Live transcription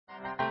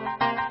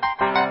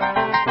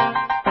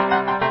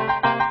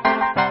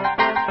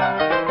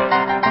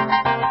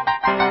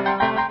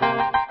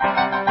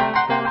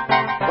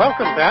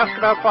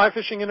Fly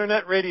Fishing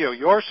Internet Radio,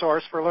 your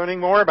source for learning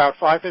more about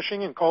fly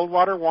fishing in cold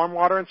water, warm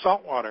water, and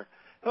salt water.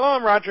 Hello,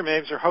 I'm Roger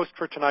Maves, your host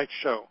for tonight's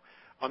show.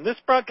 On this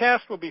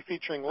broadcast, we'll be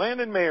featuring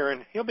Landon Mayer,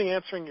 and he'll be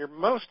answering your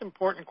most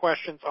important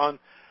questions on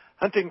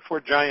hunting for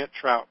giant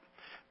trout.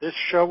 This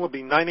show will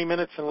be 90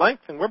 minutes in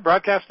length, and we're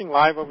broadcasting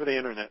live over the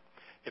Internet.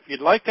 If you'd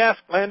like to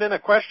ask Landon a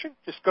question,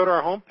 just go to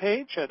our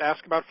homepage at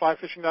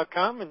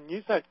askaboutflyfishing.com and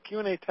use that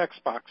Q&A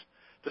text box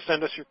to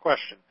send us your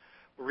question.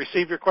 We'll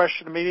receive your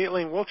question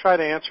immediately, and we'll try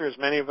to answer as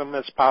many of them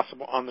as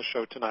possible on the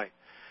show tonight.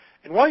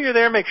 And while you're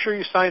there, make sure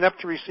you sign up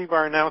to receive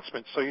our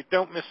announcements so you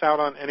don't miss out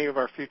on any of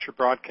our future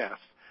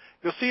broadcasts.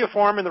 You'll see a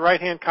form in the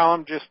right-hand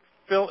column. Just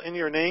fill in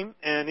your name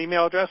and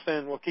email address,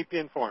 and we'll keep you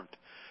informed.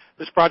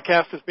 This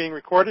broadcast is being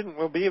recorded and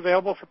will be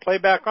available for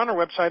playback on our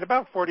website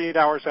about 48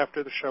 hours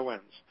after the show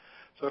ends.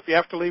 So if you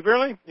have to leave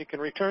early, you can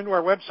return to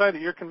our website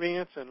at your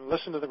convenience and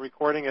listen to the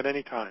recording at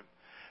any time.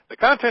 The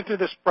content of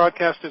this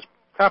broadcast is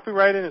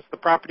copyrighted and is the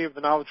property of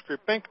the Knowledge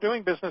Group, Inc.,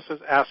 doing business as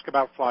Ask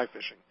About Fly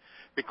Fishing.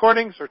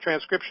 Recordings or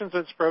transcriptions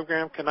of this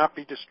program cannot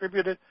be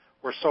distributed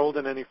or sold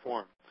in any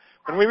form.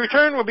 When we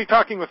return, we'll be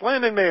talking with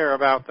Landon Mayer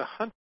about the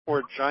hunt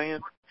for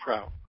giant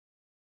trout.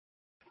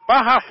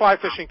 Baja Fly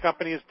Fishing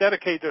Company is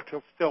dedicated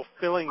to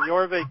fulfilling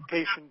your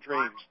vacation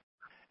dreams.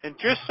 And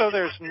just so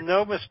there's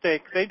no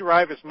mistake, they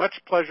derive as much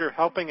pleasure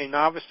helping a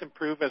novice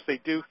improve as they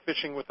do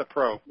fishing with a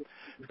pro.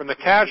 From the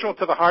casual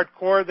to the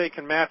hardcore, they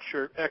can match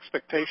your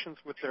expectations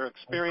with their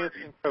experience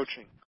in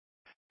coaching.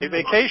 A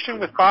vacation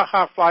with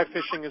Baja Fly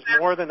Fishing is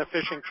more than a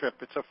fishing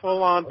trip. It's a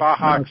full-on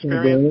Baja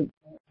experience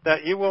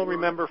that you will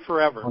remember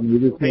forever.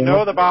 They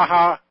know the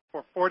Baja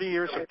for 40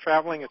 years of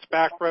traveling its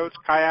back roads,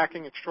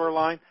 kayaking its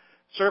shoreline,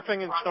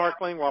 surfing and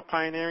snorkeling while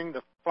pioneering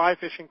the fly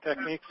fishing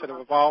techniques that have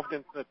evolved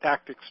into the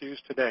tactics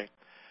used today.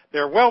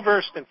 They're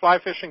well-versed in fly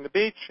fishing the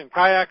beach, in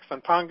kayaks,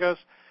 on pangas,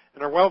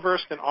 and are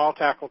well-versed in all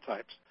tackle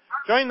types.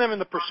 Join them in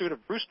the pursuit of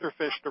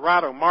brewsterfish,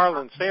 dorado,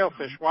 marlin,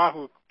 sailfish,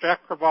 wahoo, jack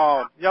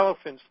crevalle,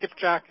 yellowfin,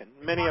 skipjack, and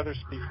many other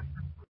species.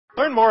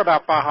 Learn more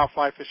about Baja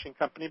Fly Fishing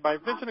Company by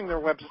visiting their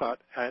website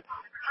at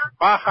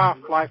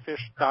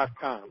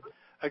bajaflyfish.com.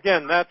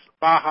 Again, that's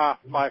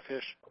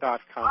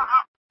bajaflyfish.com.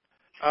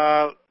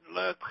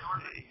 Let's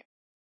see.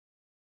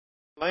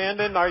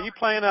 Landon, are you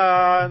playing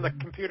on the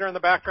computer in the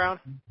background?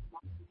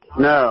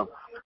 No.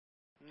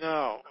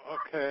 No.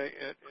 Okay,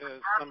 it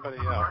is somebody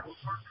else.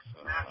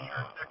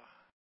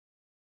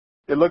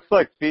 It looks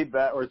like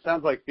feedback, or it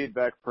sounds like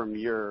feedback from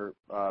your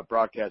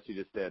broadcast you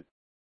just did.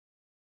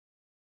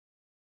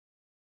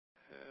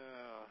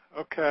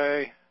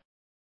 Okay.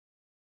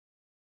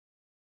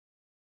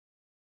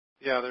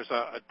 Yeah, there's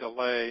a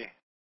delay.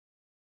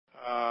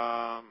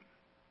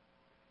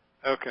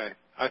 Okay.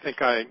 I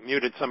think I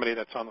muted somebody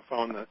that's on the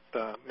phone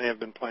that may have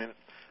been playing it.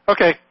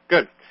 Okay,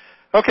 good.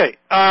 Okay.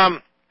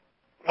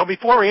 Well,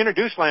 before we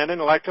introduce Landon,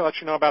 I'd like to let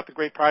you know about the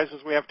great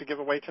prizes we have to give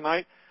away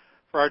tonight.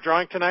 For our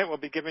drawing tonight, we'll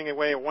be giving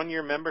away a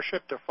one-year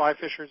membership to Fly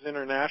Fishers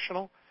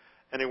International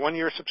and a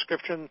one-year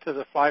subscription to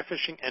the Fly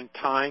Fishing and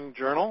Tying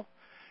Journal.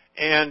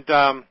 And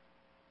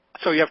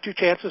so you have two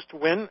chances to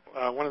win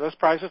one of those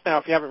prizes. Now,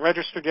 if you haven't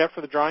registered yet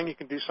for the drawing, you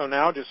can do so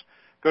now. Just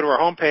go to our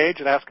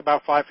homepage at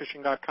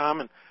askaboutflyfishing.com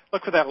and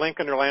look for that link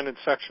under Landon's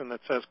section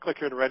that says, click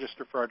here to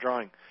register for our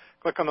drawing.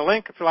 Click on the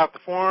link, fill out the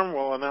form.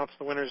 We'll announce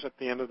the winners at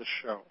the end of the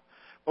show.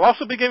 We'll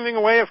also be giving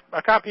away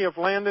a copy of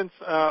Landon's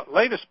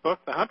latest book,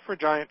 The Hunt for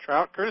Giant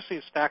Trout, courtesy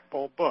of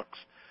Stackpole Books.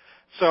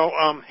 So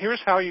here's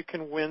how you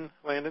can win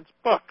Landon's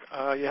book.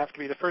 You have to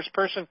be the first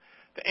person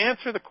to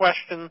answer the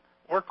question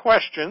or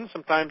questions.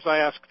 Sometimes I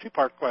ask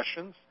two-part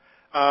questions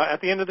at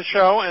the end of the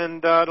show,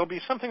 and it'll be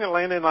something that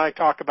Landon and I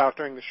talk about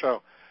during the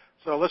show.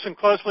 So listen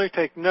closely,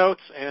 take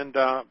notes, and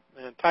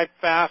type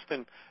fast,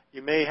 and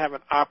you may have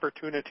an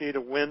opportunity to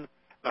win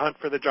The Hunt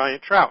for the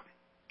Giant Trout.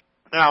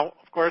 Now,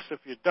 of course, if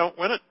you don't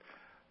win it,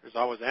 there's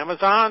always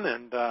Amazon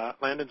and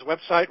Landon's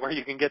website where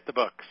you can get the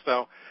book.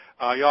 So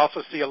you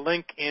also see a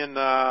link in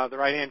the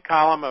right-hand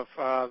column of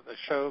the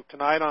show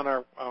tonight on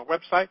our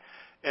website,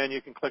 and you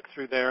can click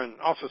through there and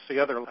also see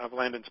other of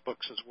Landon's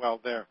books as well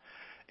there.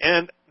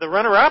 And the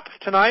runner-up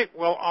tonight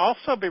will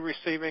also be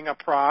receiving a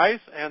prize,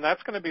 and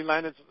that's going to be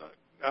Landon's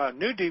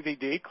new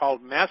DVD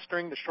called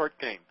Mastering the Short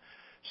Game.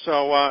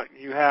 So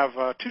you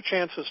have two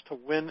chances to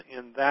win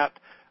in that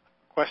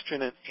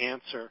question and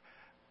answer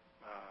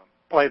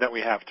play that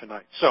we have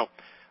tonight. So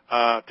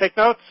take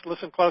notes,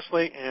 listen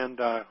closely,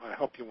 and I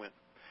hope you win.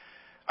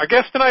 Our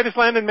guest tonight is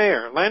Landon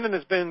Mayer. Landon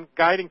has been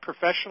guiding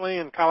professionally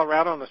in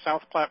Colorado on the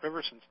South Platte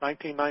River since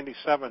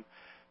 1997.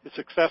 His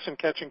success in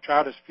catching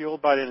trout is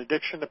fueled by an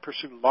addiction to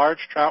pursue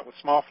large trout with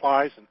small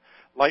flies and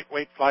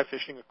lightweight fly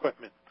fishing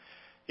equipment.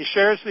 He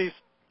shares these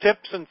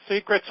tips and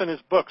secrets in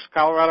his books,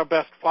 Colorado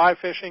Best Fly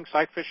Fishing,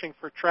 Sight Fishing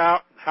for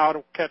Trout, and How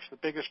to Catch the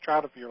Biggest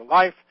Trout of Your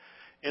Life,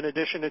 in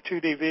addition to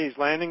two DVDs,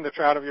 Landing the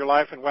Trout of Your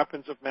Life and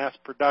Weapons of Mass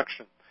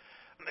Production.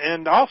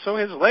 And also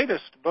his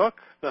latest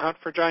book, The Hunt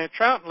for Giant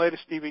Trout, and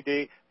latest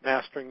DVD,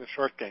 Mastering the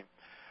Short Game.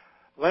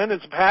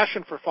 Landon's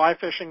passion for fly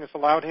fishing has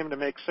allowed him to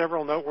make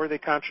several noteworthy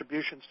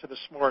contributions to the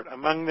sport.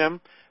 Among them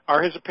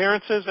are his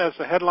appearances as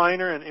the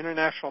headliner in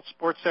international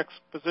sports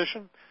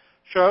exposition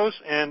shows,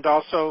 and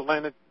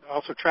Landon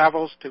also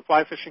travels to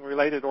fly fishing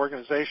related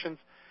organizations,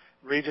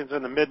 regions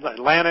in the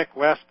Mid-Atlantic,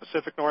 West,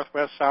 Pacific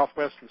Northwest,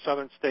 Southwest, and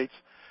Southern states,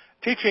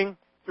 teaching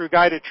through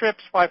guided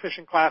trips, fly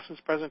fishing classes,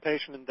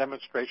 presentation, and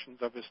demonstrations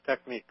of his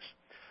techniques.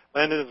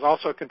 Landon is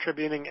also a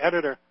contributing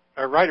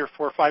writer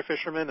for Fly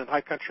Fisherman and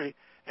High Country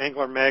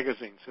Angler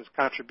magazines. His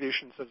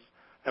contributions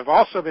have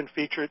also been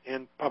featured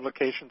in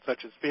publications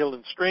such as Field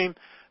and Stream,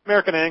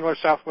 American Angler,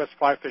 Southwest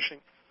Fly Fishing,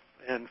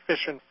 and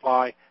Fish and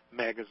Fly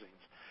magazines.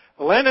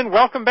 Landon,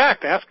 welcome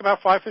back to Ask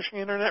About Fly Fishing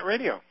Internet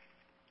Radio.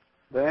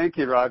 Thank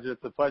you, Roger.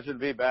 It's a pleasure to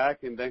be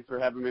back, and thanks for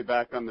having me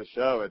back on the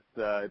show.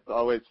 It's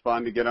always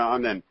fun to get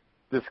on and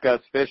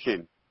discuss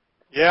fishing.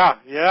 Yeah,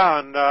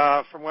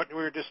 and from what we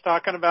were just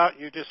talking about,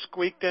 you just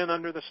squeaked in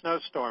under the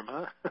snowstorm,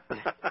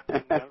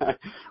 huh?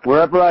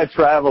 Wherever I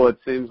travel, it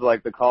seems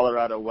like the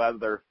Colorado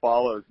weather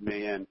follows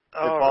me, and it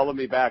followed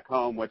me back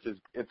home,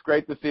 it's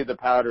great to see the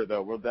powder,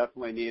 though. We'll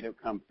definitely need it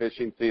come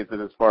fishing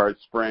season as far as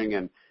spring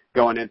and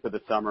going into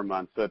the summer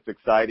months, so it's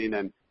exciting,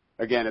 and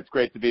again, it's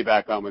great to be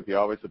back on with you.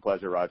 Always a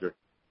pleasure, Roger.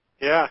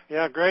 Yeah,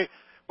 great.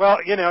 Well,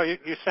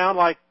 you sound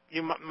like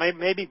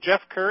maybe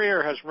Jeff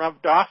Currier has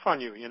rubbed off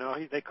on you.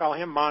 They call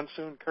him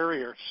Monsoon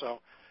Courier. So,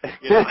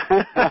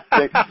 I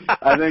think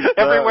so,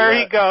 everywhere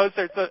yeah. he goes,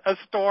 there's a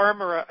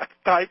storm or a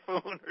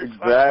typhoon or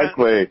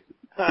exactly.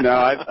 something. No,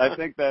 I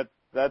think that's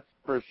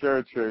for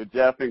sure true.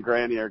 Jeff and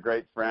Granny are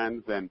great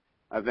friends, and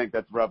I think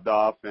that's rubbed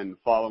off. And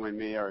following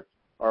me are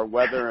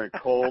weather and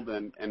cold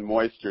and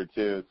moisture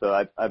too. So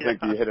I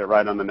think you hit it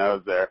right on the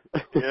nose there.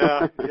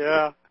 Yeah.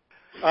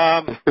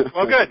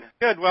 Well,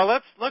 good. Well,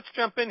 let's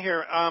jump in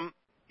here.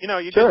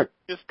 You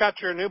just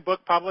got your new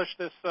book published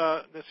this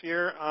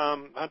year,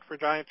 Hunt for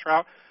Giant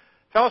Trout.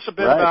 Tell us a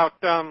bit about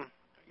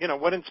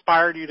what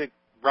inspired you to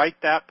write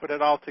that, put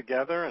it all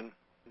together, and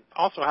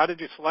also how did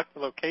you select the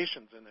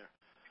locations in there?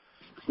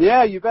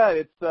 Yeah, you bet.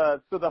 It's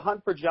so the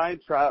Hunt for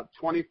Giant Trout,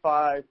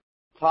 25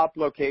 top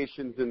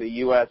locations in the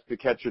U.S. to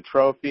catch a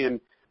trophy,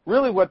 and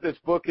really what this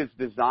book is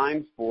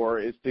designed for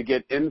is to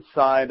get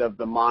inside of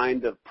the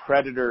mind of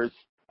predators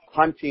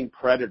hunting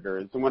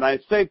predators. And when I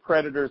say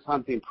predators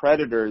hunting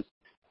predators,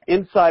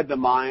 inside the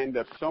mind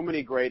of so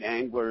many great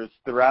anglers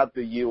throughout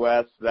the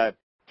U.S. that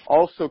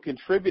also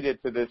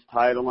contributed to this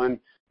title. And,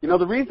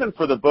 the reason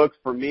for the book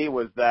for me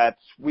was that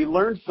we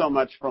learned so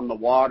much from the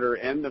water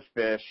and the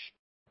fish,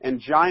 and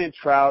giant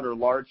trout or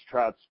large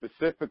trout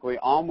specifically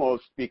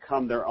almost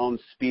become their own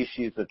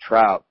species of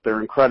trout. They're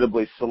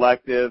incredibly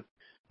selective,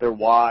 they're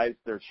wise,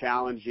 they're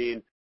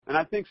challenging. And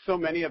I think so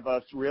many of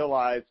us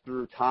realize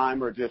through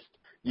time or just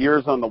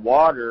years on the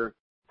water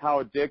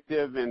how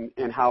addictive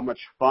and how much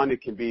fun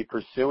it can be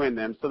pursuing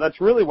them. So that's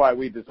really why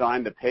we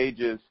designed the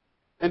pages.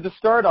 And to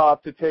start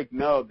off, to take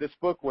note, this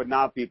book would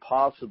not be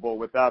possible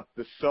without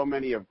the so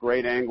many of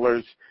great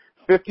anglers.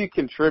 50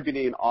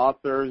 contributing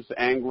authors,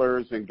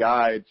 anglers, and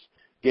guides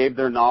gave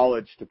their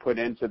knowledge to put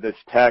into this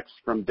text,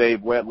 from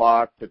Dave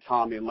Whitlock to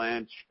Tommy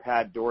Lynch,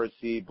 Pat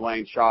Dorsey,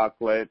 Blaine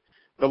Chocolate.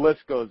 The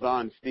list goes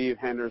on. Steve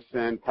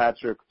Henderson,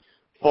 Patrick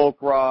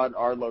Folkrod,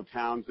 Arlo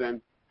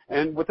Townsend.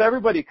 And with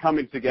everybody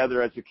coming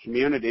together as a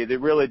community, they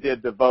really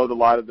did devote a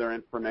lot of their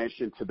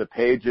information to the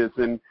pages.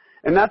 And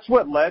that's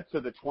what led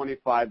to the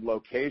 25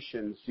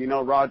 locations.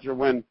 Roger,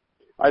 when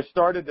I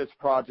started this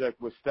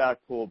project with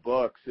Stackpool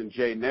Books and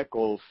Jay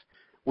Nichols,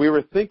 we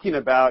were thinking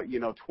about,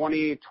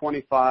 20,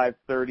 25,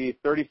 30,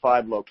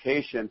 35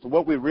 locations. And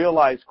what we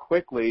realized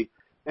quickly,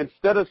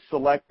 instead of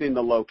selecting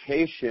the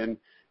location,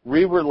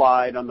 we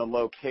relied on the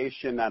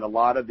location that a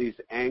lot of these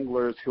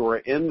anglers who are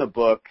in the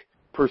book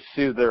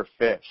pursue their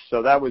fish.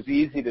 So that was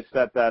easy to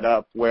set that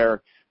up,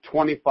 where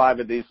 25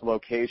 of these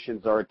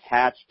locations are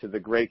attached to the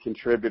great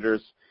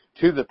contributors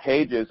to the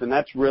pages, and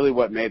that's really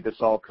what made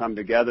this all come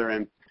together.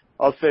 And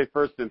I'll say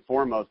first and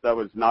foremost, that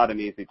was not an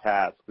easy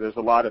task. There's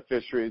a lot of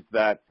fisheries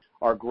that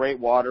are great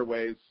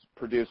waterways,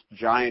 produce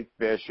giant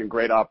fish and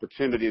great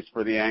opportunities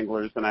for the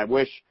anglers, and I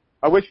wish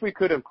we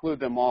could include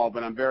them all,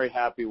 but I'm very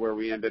happy where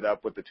we ended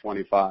up with the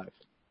 25.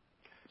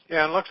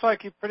 Yeah, it looks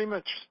like you pretty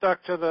much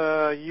stuck to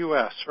the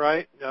U.S.,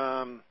 right?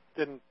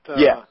 Didn't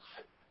yes.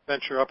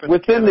 venture up into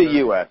within Canada. The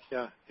U.S.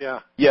 Yeah.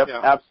 Yep,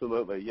 yeah.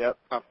 Absolutely, yep.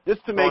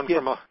 Just to make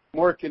it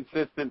more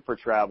consistent for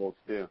travels,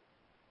 too.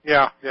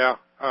 Yeah.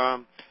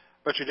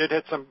 But you did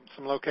hit some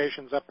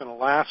locations up in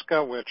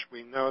Alaska, which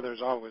we know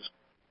there's always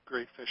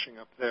great fishing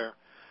up there.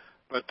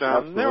 But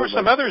there were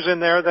some others in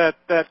there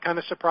that kind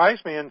of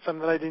surprised me, and some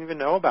that I didn't even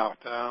know about.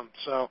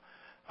 It's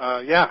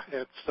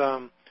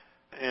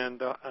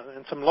and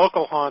some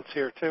local haunts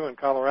here too in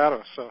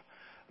Colorado. So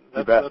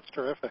that's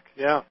terrific.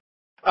 Yeah.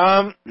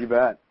 You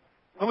bet.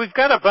 Well, we've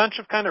got a bunch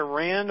of kind of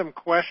random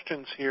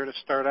questions here to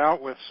start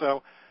out with.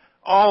 So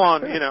all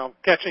on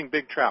catching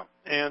big trout,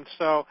 and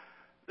so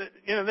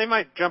they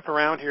might jump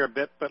around here a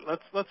bit, but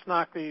let's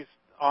knock these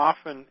off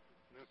and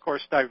of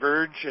course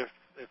diverge if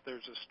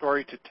there's a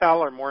story to tell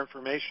or more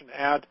information to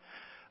add.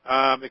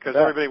 because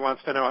everybody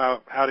wants to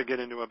know how to get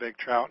into a big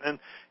trout. And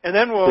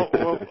then we'll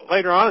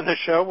later on in the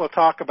show we'll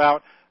talk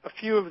about a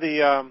few of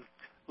the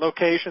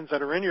locations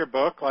that are in your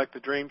book, like the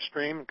Dream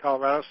Stream in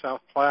Colorado,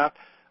 South Platte,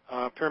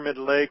 Pyramid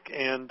Lake,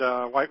 and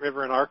White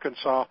River in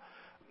Arkansas,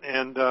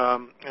 and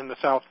the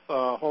South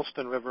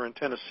Holston River in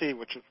Tennessee,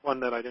 which is one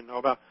that I didn't know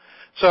about.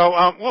 So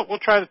we'll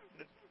try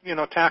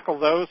to tackle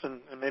those,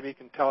 and maybe you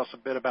can tell us a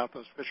bit about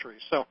those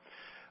fisheries. So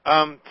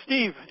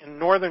Steve in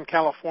Northern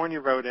California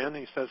wrote in.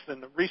 He says,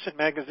 in the recent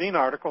magazine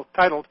article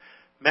titled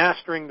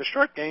 "Mastering the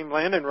Short Game,"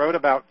 Landon wrote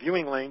about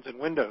viewing lanes and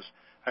windows.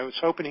 I was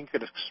hoping he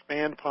could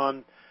expand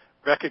upon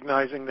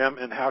recognizing them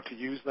and how to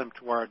use them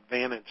to our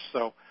advantage.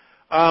 So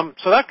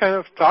that kind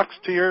of talks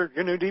to your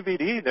new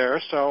DVD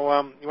there.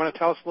 So you want to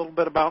tell us a little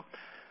bit about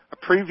a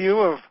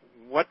preview of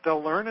what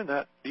they'll learn in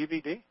that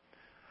DVD?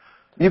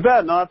 You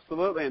bet. No,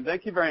 absolutely. And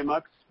thank you very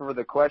much for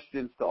the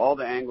questions to all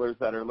the anglers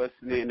that are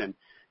listening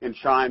and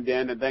chimed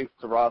in. And thanks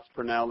to Ross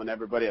Purnell and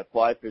everybody at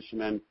Fly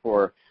Fisherman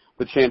for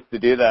the chance to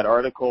do that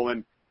article.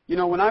 And,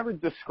 when I would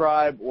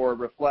describe or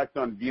reflect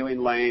on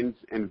viewing lanes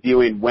and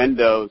viewing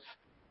windows,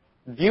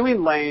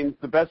 viewing lanes,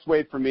 the best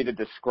way for me to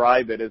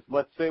describe it is,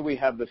 let's say we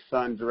have the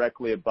sun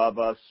directly above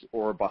us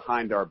or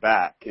behind our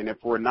back. And if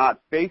we're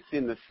not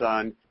facing the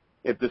sun,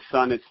 if the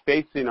sun is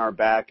facing our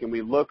back and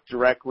we look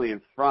directly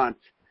in front,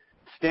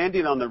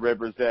 standing on the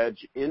river's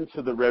edge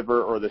into the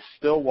river or the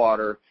still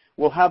water,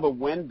 we'll have a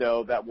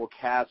window that will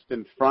cast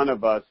in front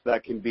of us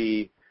that can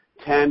be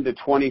 10 to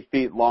 20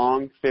 feet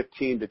long,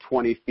 15 to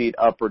 20 feet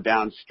up or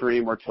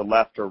downstream or to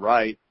left or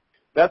right.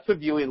 That's a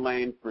viewing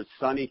lane for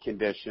sunny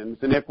conditions.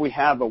 And if we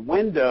have a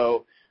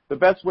window, the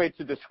best way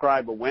to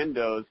describe a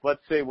window is,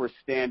 let's say we're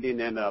standing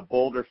in a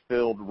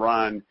boulder-filled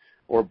run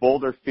or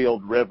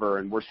boulder-filled river,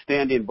 and we're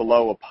standing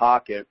below a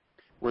pocket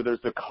where there's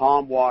a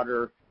calm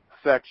water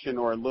section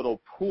or a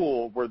little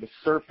pool where the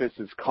surface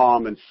is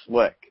calm and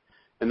slick.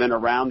 And then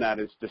around that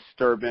is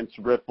disturbance,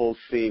 ripples,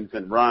 seams,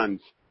 and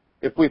runs.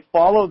 If we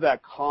follow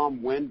that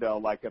calm window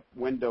like a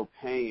window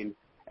pane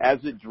as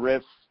it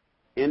drifts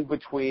in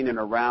between and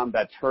around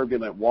that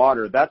turbulent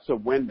water, that's a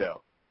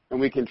window. And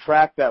we can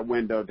track that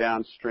window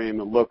downstream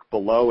and look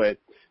below it.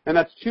 And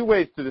that's two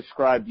ways to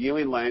describe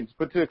viewing lanes.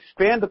 But to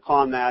expand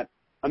upon that,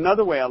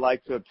 another way I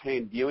like to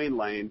obtain viewing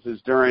lanes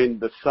is during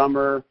the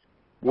summer,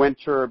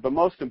 winter, but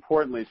most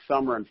importantly,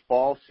 summer and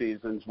fall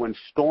seasons when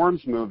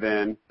storms move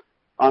in.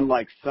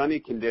 Unlike sunny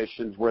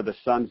conditions where the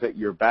sun's at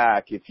your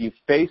back, if you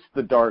face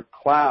the dark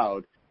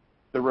cloud,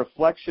 the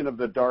reflection of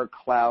the dark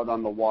cloud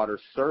on the water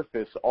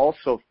surface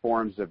also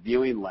forms a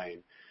viewing lane.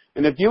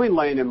 And a viewing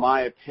lane, in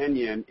my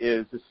opinion,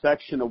 is a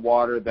section of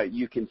water that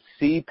you can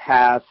see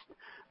past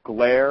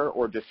glare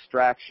or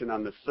distraction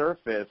on the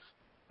surface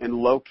and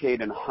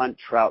locate and hunt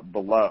trout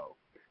below.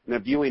 And a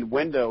viewing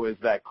window is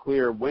that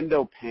clear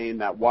window pane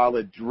that, while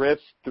it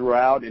drifts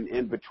throughout and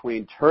in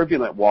between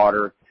turbulent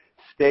water,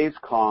 stays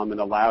calm and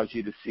allows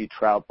you to see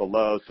trout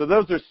below. So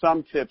those are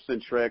some tips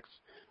and tricks,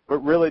 but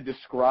really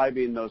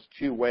describing those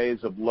two ways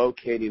of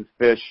locating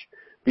fish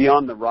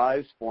beyond the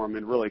rise form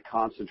and really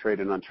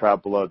concentrating on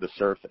trout below the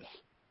surface.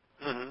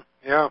 Mm-hmm.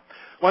 Yeah.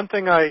 One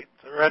thing I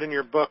read in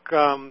your book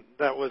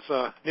that was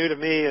new to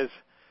me is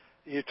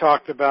you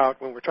talked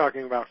about, when we're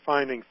talking about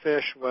finding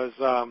fish, was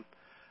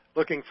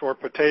looking for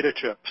potato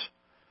chips.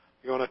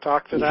 You want to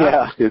talk to that?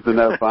 Yeah, isn't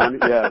that fun?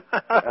 Yeah,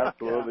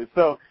 absolutely. Yeah.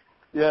 So,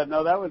 yeah,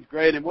 no, that was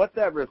great. And what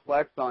that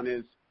reflects on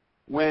is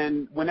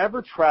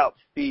whenever trout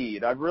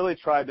feed, I've really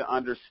tried to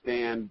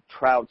understand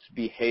trout's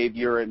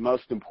behavior and,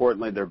 most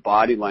importantly, their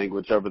body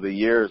language over the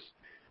years.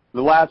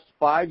 The last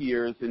 5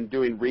 years in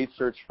doing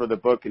research for the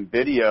book and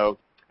video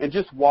and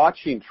just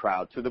watching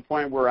trout, to the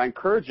point where I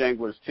encourage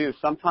anglers, too,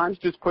 sometimes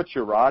just put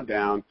your rod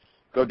down,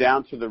 go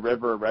down to the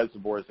river or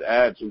reservoir's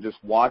edge and just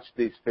watch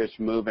these fish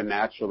move and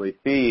naturally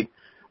feed.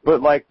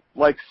 But like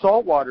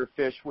saltwater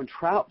fish, when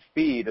trout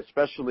feed,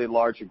 especially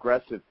large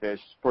aggressive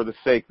fish, for the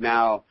sake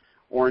now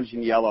orange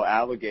and yellow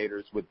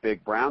alligators with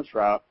big brown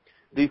trout,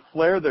 they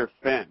flare their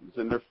fins.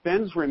 And their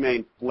fins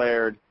remain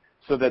flared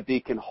so that they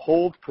can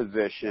hold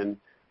position,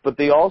 but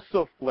they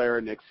also flare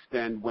and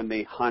extend when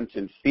they hunt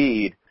and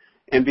feed.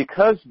 And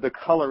because the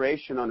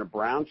coloration on a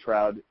brown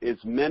trout is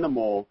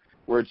minimal,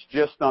 where it's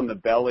just on the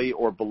belly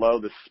or below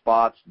the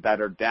spots that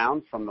are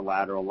down from the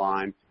lateral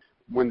line,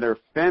 when their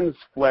fins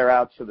flare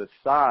out to the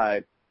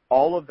side,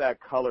 all of that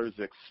color is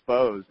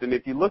exposed. And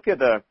if you look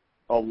at a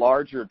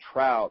larger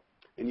trout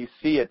and you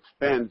see its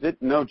fins, it,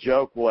 no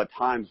joke, will at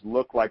times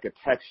look like a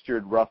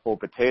textured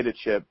ruffled potato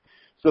chip.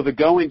 So the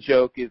going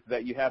joke is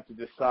that you have to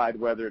decide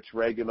whether it's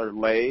regular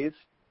Lay's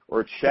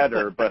or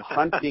cheddar, but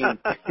hunting,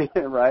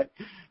 right?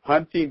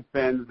 Hunting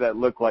fins that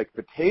look like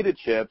potato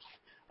chips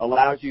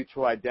allows you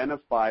to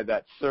identify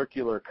that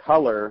circular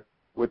color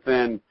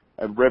within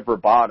a river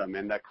bottom,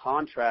 and that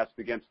contrast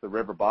against the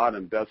river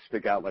bottom does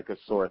stick out like a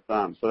sore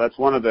thumb. So that's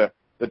one of the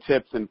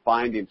tips in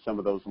finding some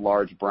of those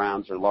large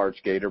browns or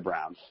large gator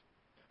browns.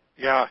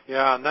 Yeah,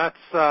 and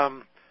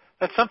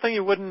that's something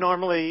you wouldn't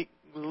normally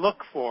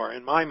look for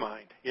in my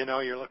mind. You know,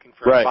 you're looking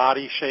for a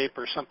body shape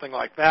or something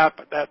like that,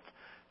 but that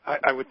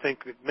I would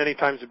think that many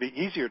times it'd be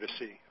easier to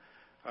see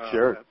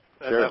Sure.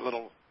 That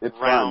little it's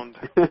round.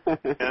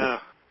 Fun.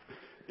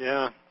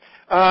 Yeah.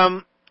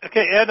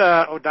 Okay, Ed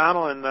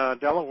O'Donnell in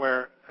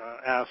Delaware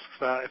asks,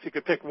 if you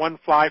could pick one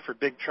fly for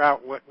big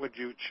trout, what would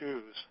you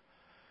choose?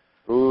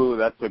 Ooh,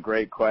 that's a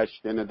great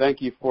question, and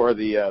thank you for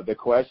the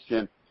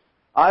question.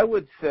 I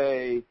would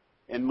say,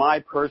 in my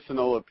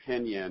personal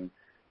opinion,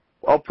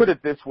 I'll put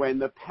it this way. In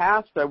the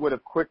past, I would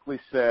have quickly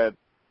said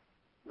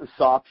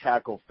soft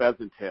tackle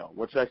pheasant tail,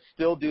 which I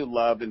still do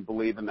love and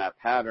believe in that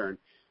pattern,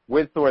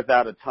 with or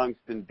without a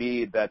tungsten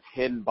bead that's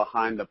hidden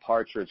behind the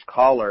partridge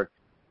collar.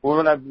 Well,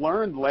 what I've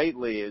learned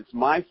lately is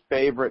my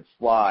favorite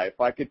fly,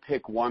 if I could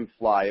pick one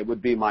fly, it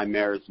would be my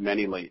Mare's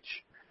mini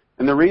leech.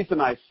 And the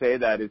reason I say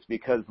that is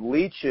because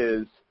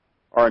leeches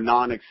are a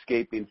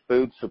non-escaping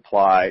food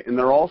supply, and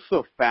they're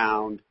also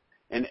found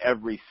in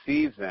every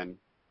season.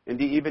 And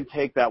to even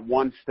take that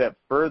one step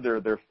further,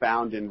 they're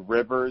found in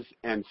rivers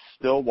and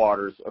still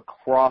waters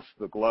across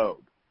the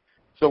globe.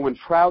 So when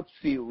trout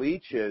see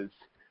leeches,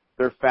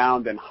 they're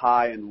found in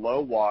high and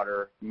low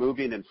water,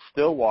 moving in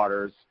still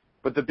waters.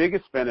 But the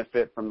biggest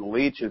benefit from the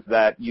leech is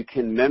that you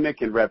can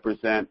mimic and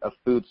represent a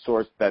food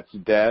source that's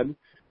dead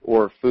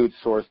or a food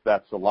source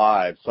that's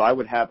alive. So I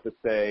would have to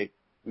say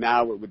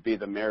now it would be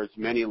the Mare's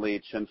mini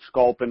leech and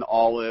sculpin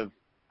olive,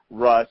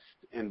 rust,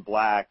 and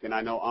black. And I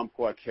know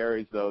Umpqua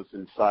carries those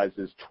in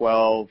sizes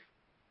 12,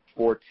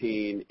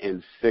 14,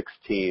 and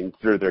 16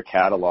 through their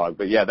catalog.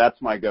 But, yeah,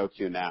 that's my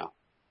go-to now.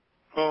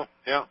 Oh,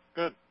 yeah,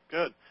 good.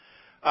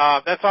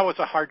 That's always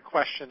a hard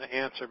question to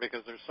answer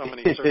because there's so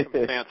many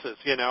circumstances,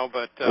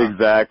 but...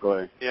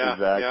 Exactly.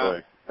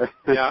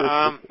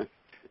 Yeah.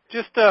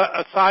 Just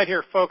aside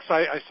here, folks,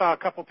 I saw a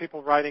couple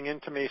people writing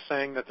into me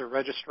saying that they're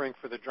registering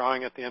for the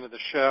drawing at the end of the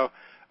show.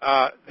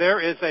 There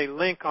is a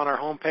link on our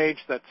homepage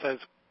that says,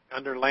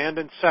 under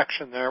Landon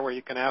section there, where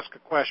you can ask a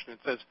question. It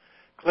says,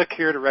 click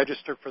here to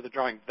register for the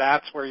drawing.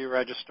 That's where you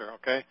register,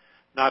 okay?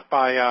 Not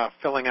by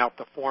filling out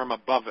the form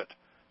above it.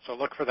 So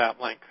look for that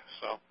link.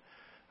 So,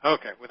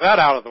 okay, with that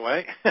out of the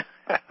way,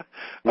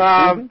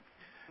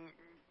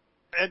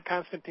 Ed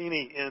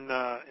Constantini in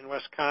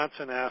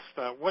Wisconsin asked,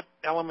 what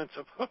elements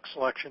of hook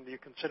selection do you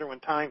consider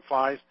when tying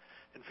flies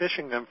and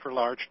fishing them for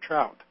large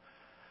trout?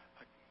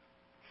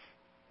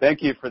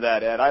 Thank you for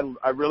that, Ed.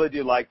 I really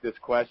do like this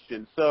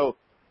question. So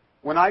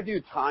when I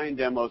do tying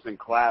demos in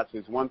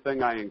classes, one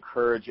thing I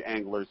encourage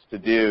anglers to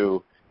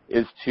do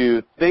is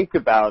to think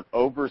about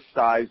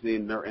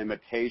oversizing their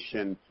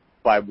imitation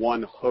by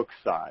one hook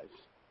size.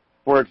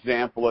 For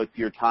example, if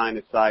you're tying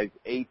a size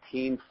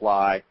 18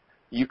 fly,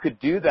 you could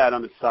do that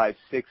on a size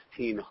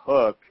 16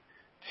 hook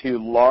to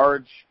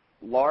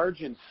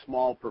large and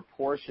small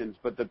proportions,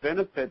 but the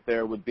benefit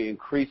there would be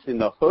increasing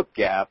the hook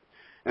gap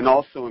and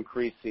also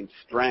increasing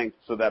strength,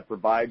 so that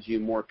provides you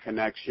more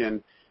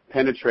connection,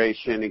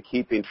 penetration, and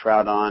keeping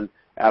trout on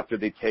after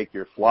they take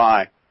your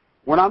fly.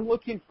 When I'm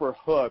looking for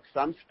hooks,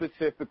 I'm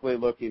specifically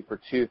looking for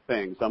two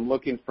things. I'm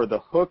looking for the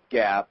hook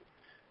gap,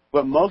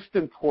 but most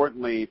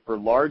importantly, for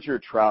larger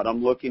trout,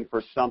 I'm looking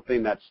for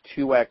something that's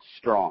 2x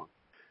strong.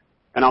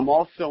 And I'm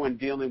also, in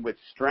dealing with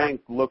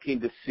strength, looking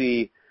to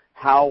see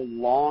how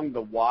long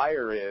the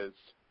wire is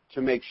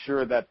to make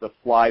sure that the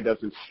fly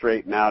doesn't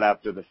straighten out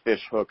after the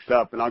fish hooks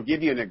up. And I'll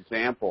give you an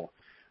example.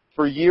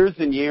 For years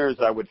and years,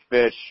 I would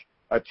fish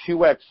a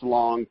 2x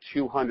long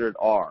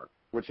 200R,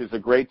 which is a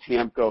great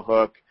Tiemco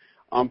hook.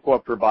 Umpqua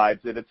provides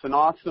it. It's an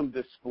awesome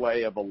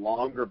display of a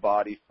longer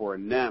body for a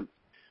nymph,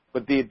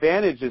 but the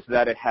advantage is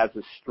that it has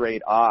a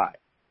straight eye.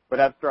 But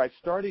after I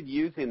started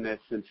using this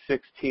in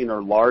 16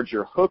 or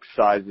larger hook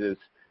sizes,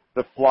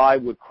 the fly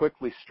would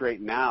quickly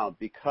straighten out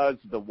because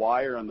the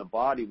wire on the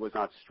body was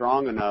not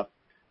strong enough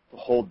to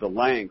hold the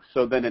length.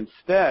 So then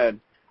instead,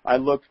 I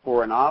looked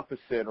for an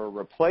opposite or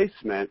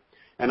replacement,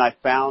 and I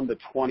found the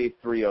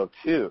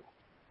 2302,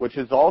 which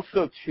is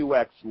also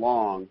 2x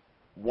long,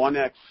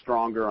 1x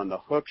stronger on the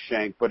hook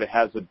shank, but it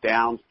has a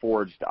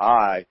down-forged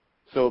eye,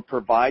 so it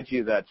provides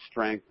you that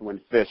strength when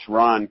fish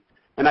run.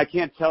 And I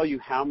can't tell you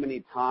how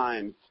many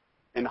times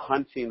in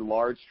hunting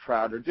large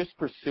trout or just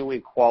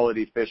pursuing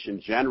quality fish in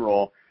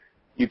general,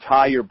 you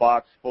tie your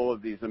box full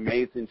of these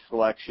amazing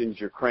selections,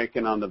 you're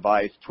cranking on the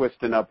vise,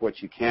 twisting up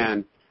what you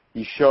can,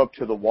 you show up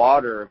to the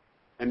water,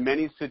 in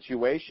many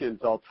situations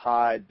I'll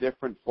tie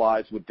different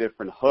flies with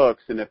different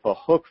hooks, and if a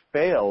hook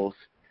fails,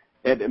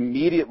 it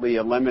immediately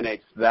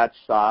eliminates that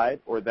side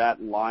or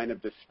that line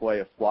of display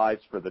of flies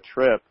for the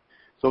trip.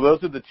 So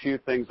those are the two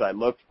things I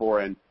looked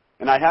for, and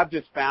I have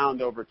just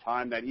found over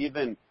time that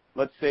even,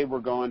 let's say we're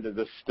going to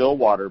the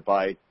stillwater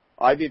bite,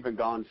 I've even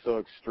gone so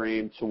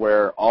extreme to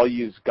where I'll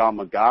use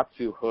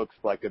Gamakatsu hooks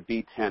like a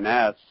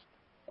B10S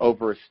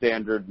over a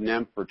standard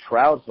nymph or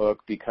trout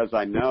hook, because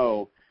I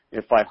know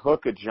if I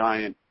hook a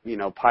giant,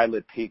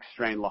 Pilot Peak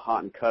strain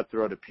Lahontan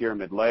cutthroat at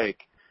Pyramid Lake,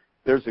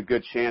 there's a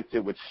good chance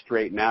it would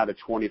straighten out at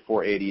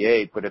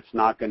 2488, but it's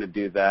not going to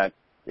do that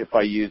if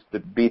I use the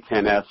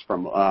B10S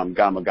from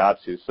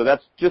Gamakatsu. So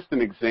that's just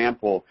an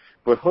example,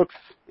 but hooks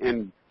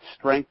and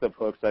strength of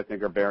hooks I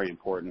think are very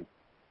important.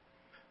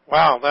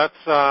 Wow,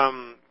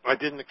 that's I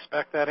didn't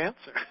expect that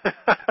answer.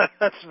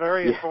 That's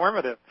very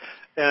informative.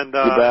 And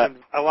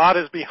a lot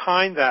is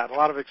behind that. A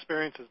lot of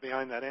experience is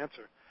behind that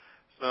answer.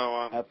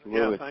 So,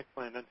 absolutely. Yeah, thanks,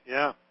 Landon.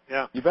 Yeah.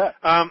 You bet.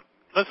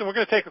 Listen, we're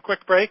going to take a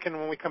quick break, and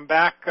when we come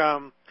back,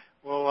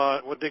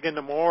 we'll dig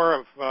into more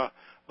of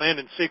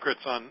Landon's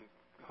secrets on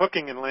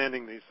hooking and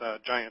landing these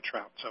giant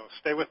trout. So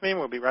stay with me, and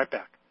we'll be right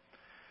back.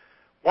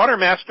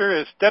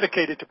 WaterMaster is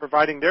dedicated to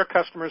providing their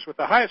customers with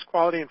the highest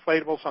quality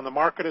inflatables on the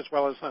market, as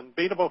well as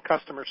unbeatable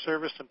customer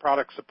service and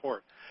product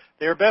support.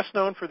 They are best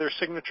known for their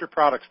signature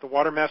products, the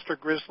WaterMaster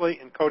Grizzly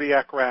and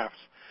Kodiak rafts.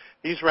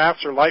 These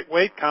rafts are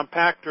lightweight,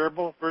 compact,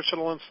 durable,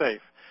 versatile, and safe.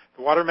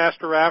 The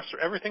WaterMaster rafts are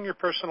everything your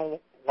personal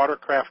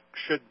watercraft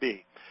should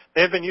be.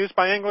 They have been used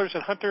by anglers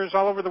and hunters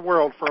all over the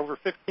world for over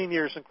 15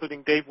 years,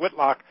 including Dave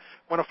Whitlock,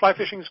 one of fly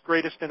fishing's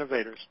greatest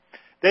innovators.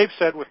 Dave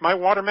said, "With my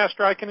WaterMaster,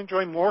 I can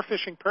enjoy more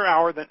fishing per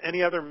hour than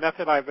any other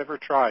method I've ever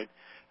tried.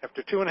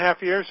 After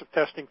 2.5 years of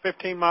testing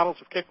 15 models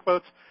of kick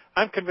floats,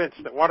 I'm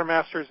convinced that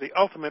WaterMaster is the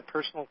ultimate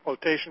personal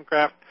flotation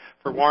craft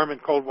for warm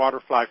and cold water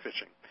fly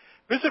fishing.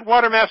 Visit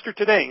WaterMaster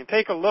today and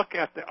take a look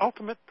at the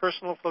ultimate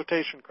personal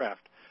flotation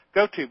craft.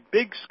 Go to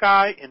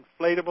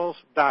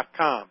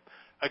BigSkyInflatables.com.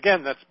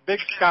 Again, that's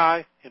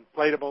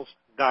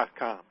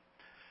BigSkyInflatables.com.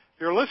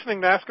 You're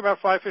listening to Ask About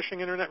Fly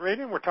Fishing Internet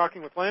Radio, and we're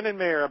talking with Landon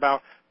Mayer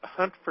about the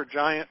hunt for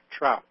giant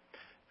trout.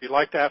 If you'd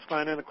like to ask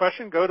Landon a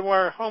question, go to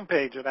our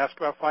homepage at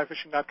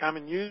AskAboutFlyFishing.com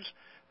and use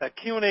that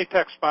Q&A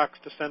text box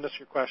to send us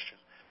your question.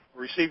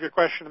 We'll receive your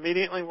question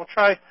immediately, and we'll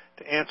try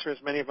to answer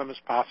as many of them as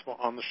possible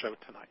on the show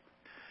tonight.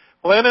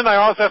 Well, Landon, I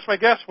always ask my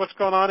guests what's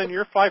going on in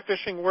your fly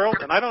fishing world,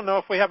 and I don't know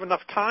if we have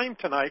enough time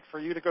tonight for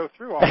you to go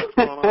through all that's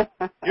going on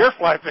in your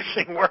fly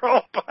fishing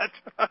world, but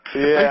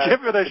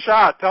give it a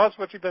shot. Tell us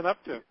what you've been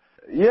up to.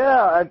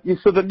 Yeah,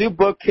 so the new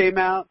book came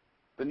out,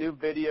 the new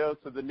video,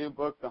 so the new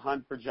book, The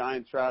Hunt for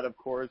Giant Trout, of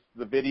course,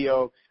 the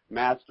video,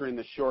 Mastering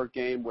the Short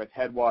Game with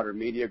Headwater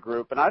Media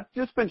Group, and I've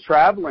just been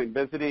traveling,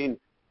 visiting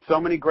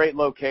so many great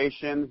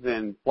locations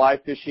and fly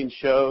fishing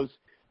shows.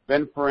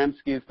 Ben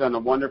Ferensky's done a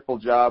wonderful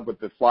job with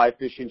the fly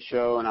fishing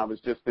show, and I was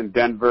just in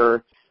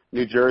Denver,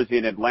 New Jersey,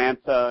 and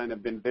Atlanta, and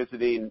have been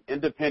visiting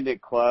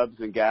independent clubs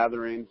and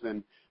gatherings,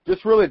 and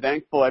just really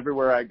thankful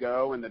everywhere I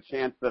go and the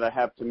chance that I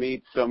have to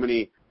meet so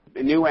many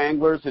new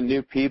anglers and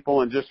new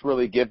people and just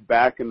really give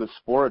back in the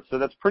sport. So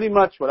that's pretty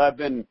much what I've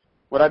been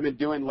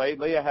doing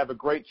lately. I have a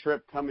great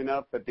trip coming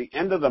up at the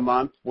end of the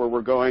month where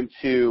we're going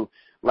to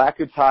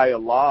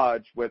Lacataya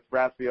Lodge with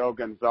Rafael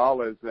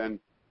Gonzalez, and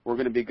we're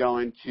going to be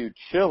going to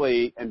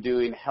Chile and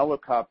doing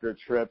helicopter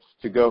trips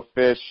to go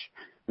fish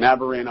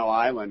Navarino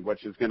Island,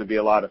 which is going to be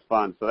a lot of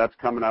fun. So that's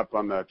coming up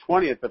on the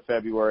 20th of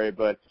February.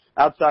 But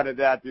outside of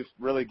that, just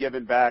really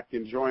giving back,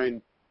 enjoying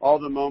all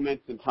the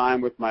moments and time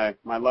with my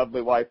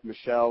lovely wife,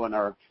 Michelle, and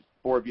our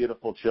 4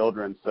 beautiful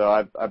children.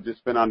 So I've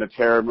just been on the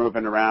terror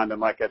moving around.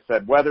 And like I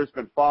said, weather's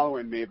been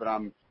following me, but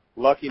I'm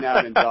lucking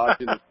out and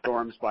dodging the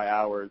storms by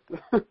hours.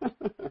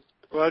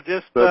 Well,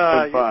 just so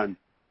it's been fun.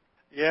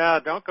 Yeah,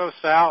 don't go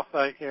south.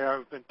 I've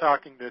been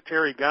talking to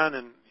Terry Gunn,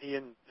 and he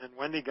and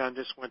Wendy Gunn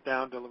just went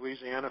down to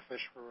Louisiana to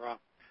fish for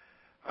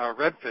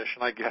redfish,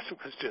 and I guess it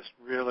was just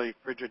really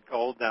frigid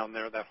cold down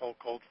there. That whole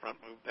cold front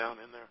moved down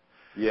in there.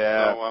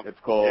 Yeah, so, it's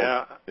cold.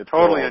 Yeah, it's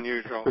totally cold.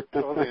 Unusual.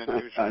 Totally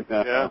unusual. I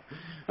know. Yeah.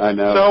 I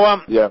know. So,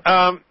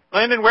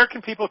 Landon, where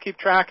can people keep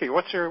track of you?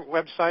 What's your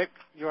website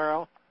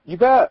URL? You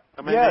bet.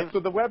 Name? So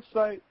the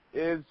website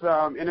is,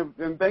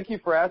 and thank you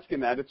for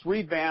asking that. It's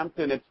revamped,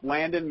 and it's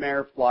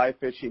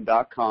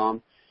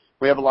LandonMayerFlyFishing.com.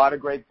 We have a lot of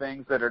great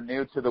things that are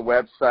new to the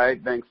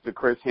website, thanks to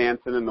Chris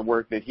Hansen and the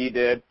work that he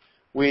did.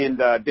 We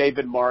and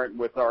David Martin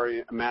with our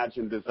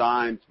Imagine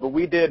Designs. But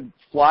we did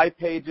fly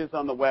pages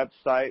on the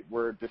website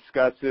where it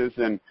discusses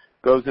and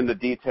goes into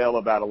detail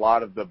about a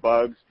lot of the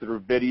bugs through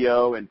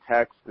video and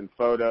text and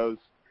photos,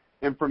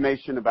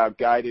 information about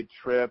guided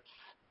trips.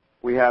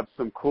 We have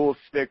some cool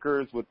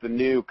stickers with the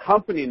new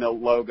company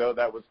logo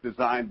that was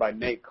designed by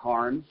Nate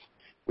Carnes.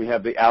 We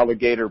have the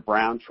alligator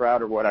brown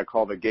trout, or what I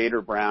call the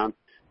gator brown.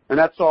 And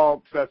that's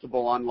all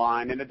accessible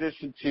online, in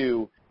addition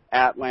to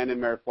at Landon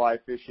Mayer Fly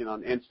Fishing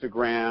on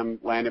Instagram,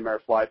 Landon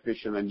Mayer Fly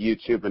Fishing on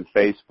YouTube and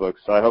Facebook.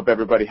 So I hope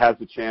everybody has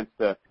a chance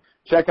to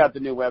check out the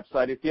new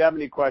website. If you have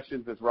any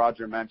questions, as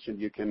Roger mentioned,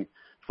 you can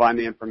find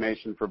the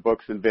information for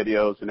books and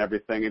videos and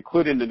everything,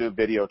 including the new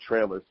video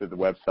trailers through the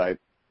website.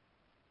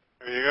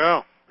 There you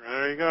go.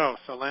 There you go.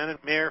 So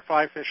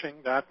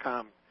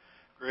LandonMayerFlyFishing.com.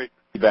 Great.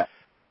 You bet.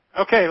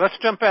 Okay, let's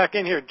jump back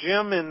in here.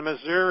 Jim in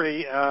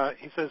Missouri,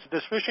 he says,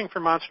 does fishing for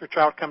monster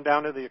trout come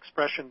down to the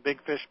expression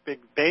big fish,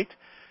 big bait?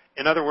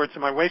 In other words,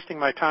 am I wasting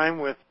my time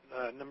with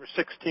number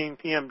 16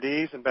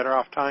 PMDs and better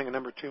off tying a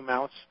number 2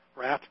 mouse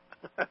rat?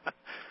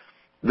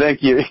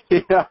 Thank you.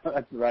 Yeah,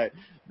 that's right.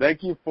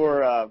 Thank you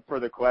for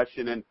the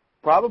question, and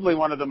probably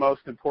one of the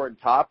most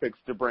important topics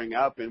to bring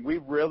up, and we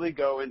really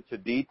go into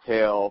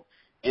detail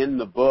in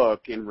the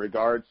book in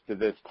regards to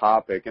this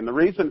topic. And the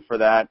reason for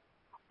that,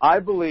 I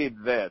believe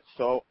this.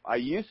 So I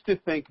used to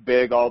think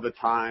big all the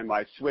time.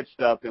 I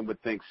switched up and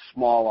would think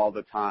small all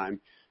the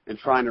time. and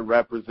trying to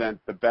represent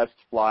the best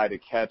fly to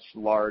catch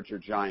large or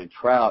giant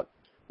trout,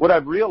 what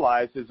I've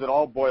realized is it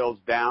all boils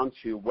down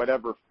to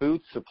whatever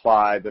food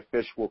supply the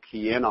fish will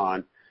key in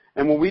on.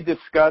 And when we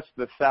discussed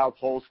the South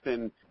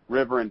Holston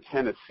River in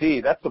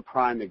Tennessee, that's a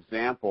prime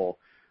example.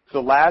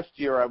 So last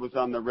year I was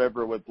on the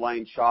river with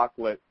Blaine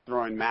Chocolate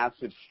throwing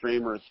massive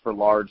streamers for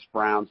large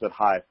browns at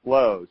high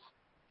flows.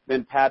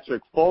 Then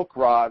Patrick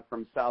Folkrod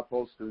from South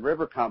Holston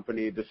River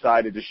Company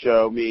decided to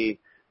show me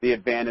the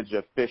advantage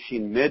of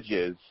fishing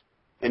midges.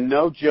 And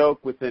no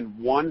joke, within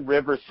one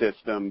river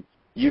system,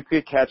 you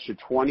could catch a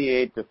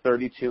 28 to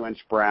 32-inch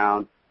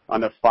brown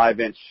on a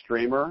 5-inch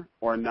streamer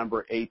or a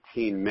number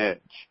 18 midge.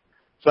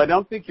 So I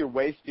don't think you're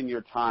wasting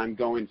your time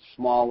going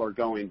small or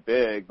going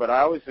big, but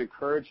I always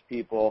encourage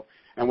people,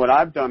 and what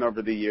I've done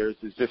over the years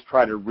is just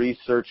try to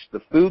research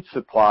the food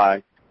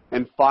supply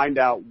and find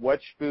out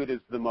which food is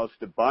the most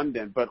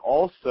abundant, but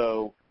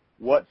also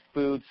what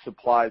food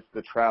supplies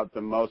the trout the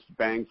most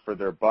bang for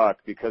their buck,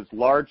 because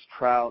large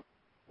trout,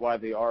 while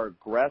they are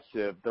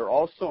aggressive, they're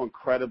also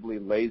incredibly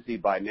lazy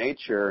by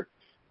nature,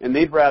 and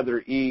they'd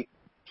rather eat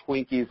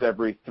Twinkies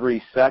every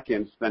 3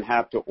 seconds than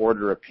have to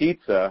order a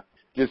pizza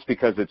just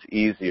because it's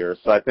easier.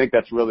 So I think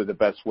that's really the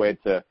best way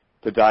to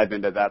dive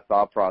into that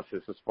thought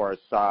process as far as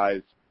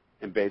size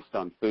and based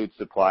on food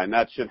supply, and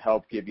that should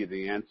help give you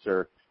the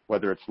answer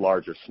whether it's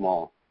large or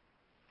small.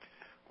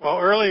 Well,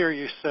 earlier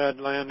you said,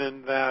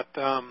 Landon, that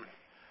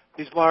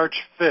these large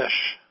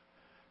fish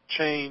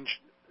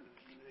change,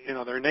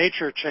 their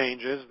nature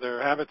changes,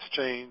 their habits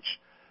change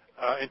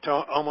into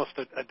almost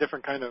a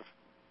different kind of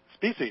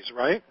species,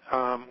 right?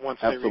 Once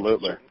they reach a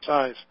certain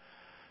size.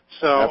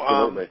 So,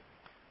 absolutely.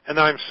 And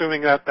I'm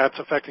assuming that that's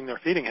affecting their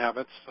feeding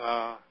habits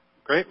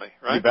greatly,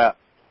 right? You bet.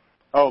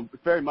 Oh,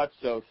 very much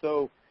so.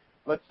 So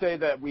let's say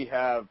that we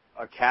have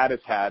a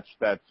caddis hatch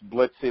that's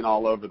blitzing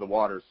all over the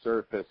water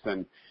surface,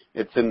 and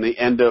it's in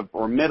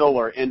the middle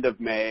or end of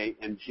May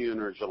in June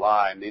or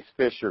July, and these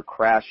fish are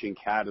crashing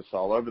caddis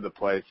all over the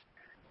place.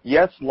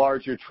 Yes,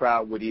 larger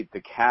trout would eat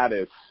the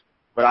caddis,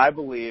 but I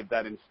believe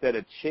that instead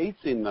of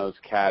chasing those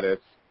caddis,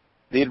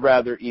 they'd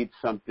rather eat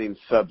something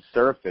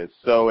subsurface.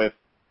 So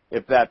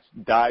if that's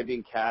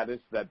diving caddis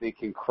that they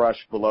can crush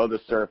below the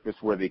surface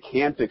where they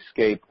can't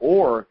escape,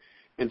 or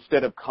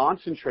instead of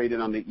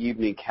concentrating on the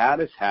evening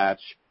caddis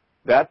hatch,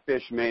 that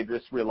fish may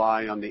just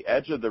rely on the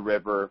edge of the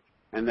river,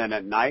 and then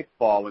at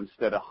nightfall,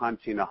 instead of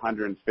hunting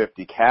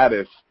 150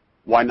 caddis,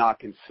 why not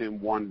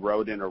consume one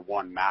rodent or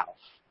one mouse?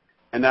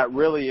 And that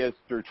really is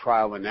through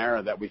trial and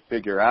error that we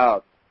figure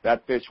out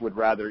that fish would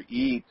rather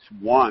eat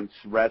once,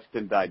 rest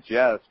and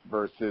digest,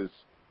 versus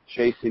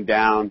chasing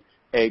down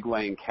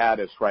egg-laying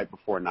caddis right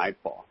before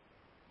nightfall.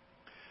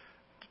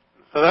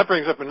 So that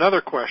brings up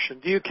another question.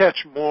 Do you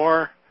catch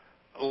more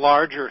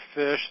larger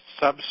fish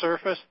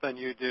subsurface than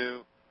you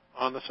do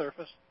on the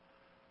surface?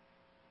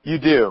 You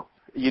do.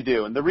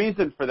 And the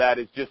reason for that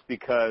is just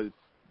because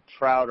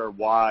trout are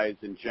wise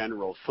in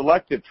general.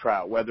 Selective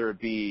trout, whether it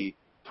be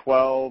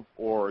 12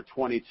 or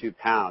 22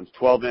 pounds,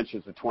 12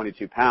 inches to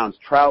 22 pounds,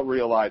 trout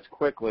realize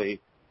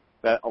quickly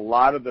that a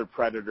lot of their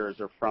predators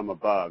are from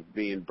above,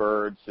 being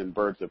birds and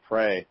birds of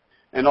prey,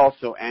 and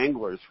also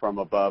anglers from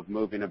above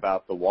moving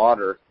about the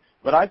water.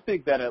 But I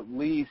think that at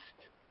least,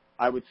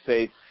 I would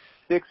say,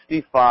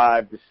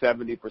 65 to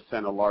 70%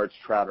 of large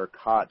trout are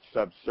caught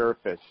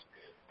subsurface.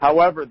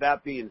 However,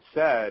 that being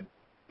said,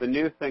 the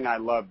new thing I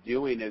love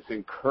doing is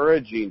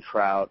encouraging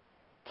trout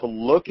to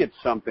look at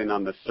something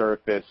on the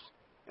surface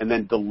and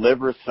then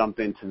deliver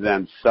something to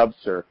them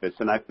subsurface.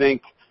 And I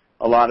think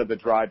a lot of the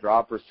dry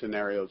dropper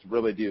scenarios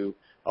really do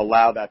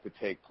allow that to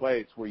take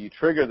place, where you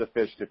trigger the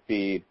fish to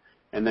feed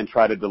and then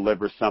try to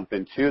deliver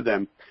something to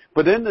them.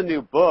 But in the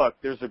new book,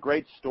 there's a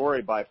great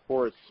story by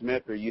Forrest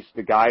Smith, who used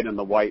to guide on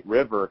the White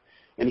River,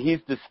 and he's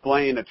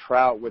displaying a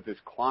trout with his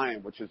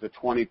client, which is a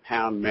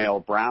 20-pound male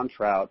brown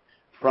trout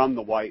from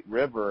the White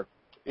River.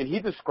 And he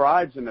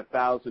describes in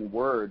 1,000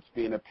 words,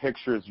 being a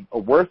picture is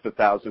worth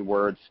 1,000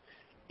 words,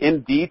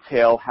 in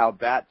detail how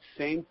that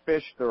same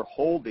fish they're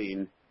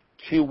holding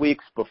 2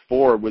 weeks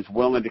before was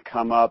willing to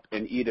come up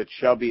and eat a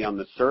chubby on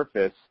the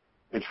surface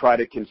and try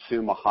to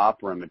consume a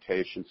hopper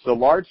imitation. So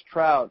large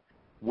trout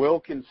will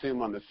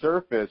consume on the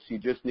surface. You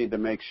just need to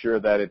make sure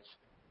that it's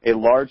a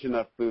large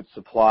enough food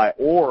supply,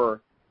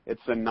 or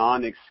it's a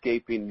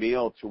non-escaping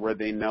meal to where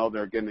they know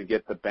they're going to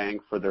get the bang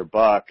for their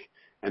buck,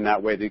 and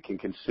that way they can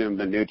consume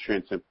the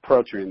nutrients and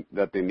protein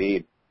that they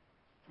need.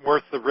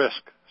 Worth the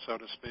risk, so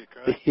to speak,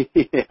 right?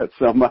 Yeah,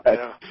 so much.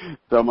 Yeah.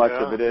 So much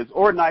of it is.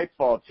 Or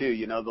nightfall, too.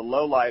 The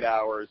low light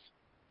hours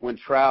when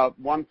trout,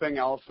 one thing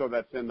also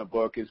that's in the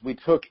book is we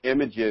took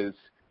images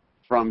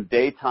from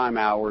daytime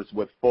hours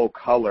with full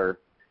color,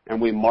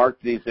 and we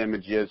marked these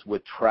images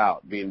with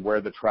trout, being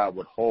where the trout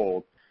would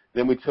hold.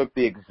 Then we took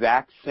the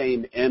exact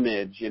same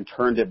image and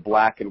turned it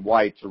black and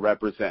white to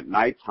represent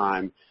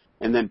nighttime,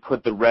 and then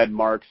put the red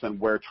marks on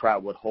where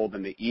trout would hold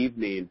in the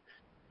evening.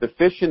 The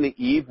fish in the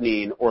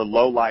evening or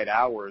low light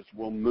hours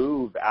will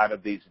move out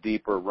of these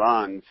deeper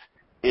runs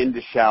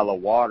into shallow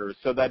water.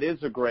 So that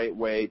is a great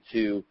way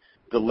to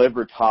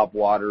deliver top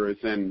water, is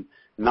in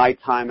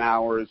nighttime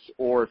hours,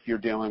 or if you're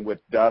dealing with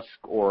dusk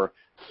or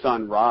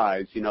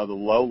sunrise, the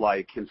low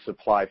light can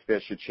supply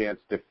fish a chance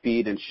to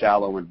feed in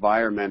shallow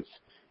environments,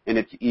 and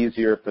it's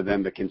easier for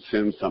them to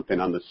consume something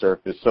on the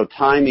surface. So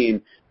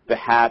timing the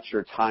hatch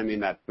or timing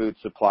that food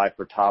supply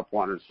for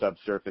topwater and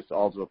subsurface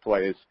also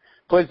plays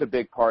a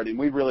big part, and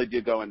we really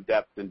do go in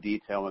depth and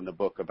detail in the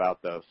book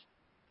about those.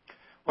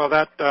 Well,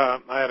 that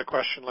I had a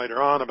question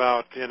later on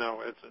about,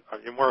 are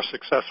you more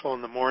successful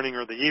in the morning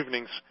or the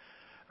evenings?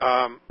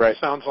 Right.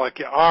 Sounds like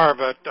you are,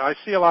 but I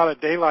see a lot of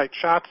daylight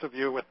shots of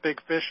you with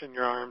big fish in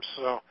your arms,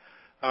 so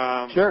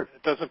Sure.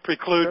 It doesn't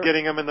preclude Sure.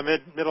 getting them in the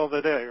middle of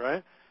the day,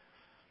 right?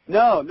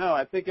 No,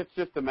 I think it's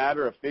just a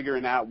matter of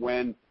figuring out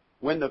when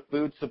the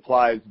food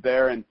supply is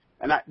there. And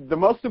the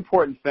most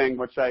important thing,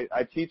 which I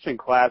teach in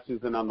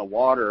classes and on the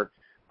water,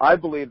 I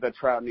believe that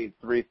trout need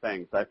three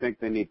things. I think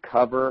they need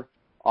cover,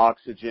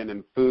 oxygen,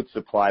 and food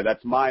supply.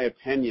 That's my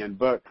opinion.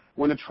 But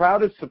when a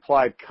trout is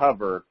supplied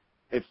cover,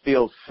 it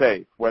feels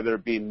safe, whether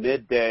it be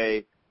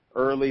midday,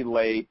 early,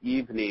 late,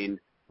 evening.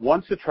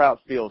 Once a trout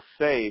feels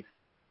safe,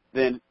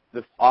 then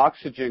the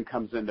oxygen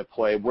comes into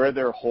play. Where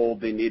they're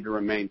holed, they need to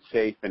remain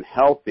safe and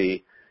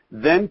healthy.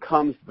 Then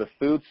comes the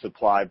food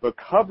supply. But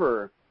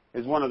cover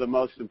is one of the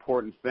most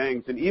important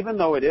things. And even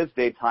though it is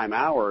daytime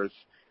hours,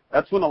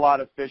 that's when a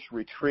lot of fish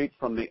retreat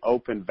from the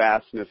open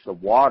vastness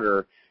of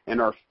water and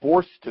are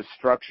forced to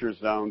structure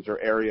zones or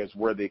areas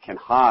where they can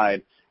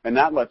hide. And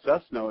that lets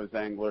us know as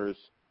anglers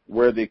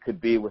where they could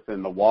be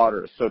within the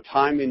water. So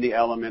timing the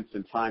elements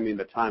and timing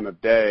the time of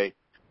day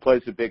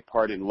plays a big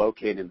part in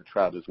locating the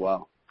trout as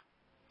well.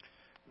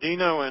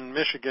 Dino in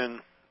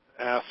Michigan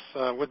asks,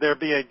 would there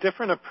be a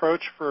different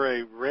approach for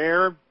a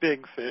rare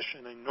big fish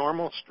in a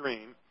normal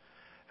stream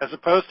as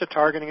opposed to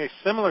targeting a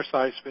similar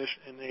sized fish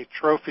in a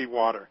trophy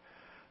water?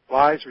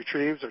 Flies,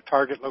 retrieves, or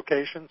target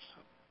locations?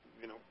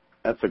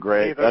 That's a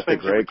great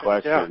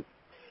question.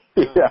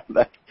 Yeah.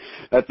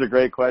 That's a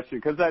great question,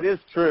 because that is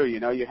true.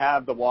 You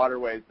have the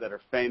waterways that are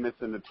famous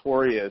and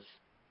notorious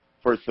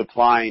for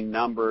supplying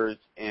numbers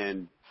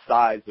and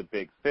size of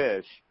big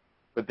fish,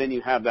 but then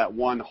you have that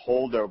one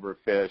holdover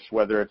fish,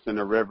 whether it's in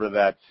a river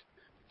that's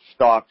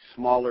stocked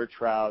smaller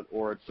trout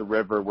or it's a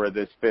river where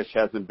this fish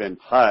hasn't been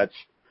touched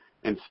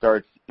and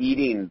starts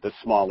eating the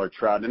smaller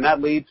trout. And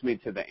that leads me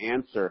to the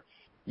answer.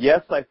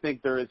 Yes, I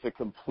think there is a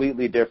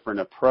completely different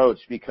approach,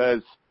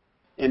 because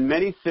in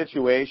many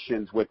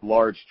situations with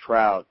large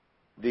trout,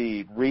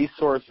 the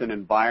resource and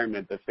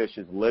environment the fish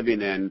is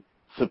living in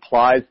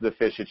supplies the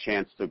fish a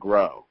chance to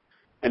grow.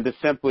 And to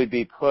simply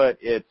be put,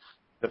 it's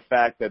the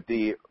fact that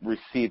they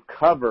receive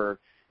cover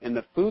and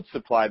the food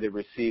supply they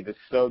receive is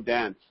so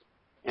dense,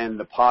 and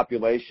the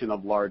population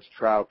of large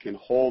trout can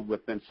hold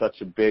within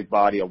such a big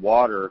body of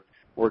water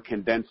or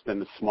condensed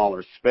in a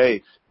smaller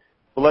space.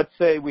 But let's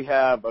say we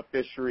have a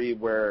fishery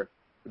where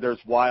there's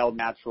wild,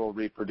 natural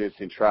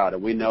reproducing trout,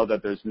 and we know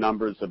that there's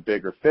numbers of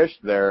bigger fish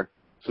there,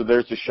 so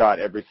there's a shot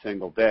every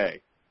single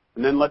day.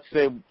 And then let's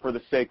say, for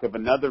the sake of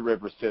another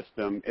river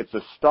system, it's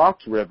a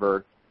stocked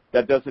river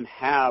that doesn't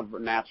have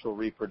natural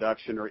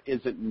reproduction or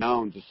isn't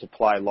known to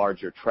supply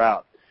larger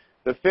trout.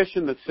 The fish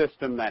in the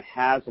system that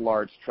has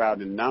large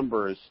trout in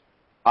numbers,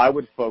 I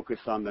would focus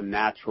on the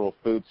natural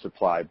food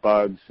supply,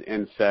 bugs,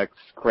 insects,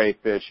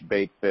 crayfish,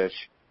 baitfish.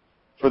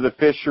 For the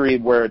fishery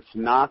where it's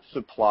not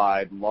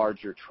supplied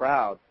larger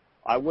trout,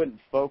 I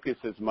wouldn't focus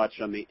as much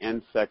on the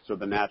insects or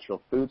the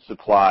natural food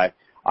supply.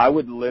 I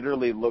would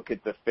literally look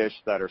at the fish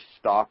that are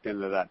stocked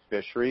into that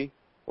fishery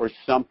or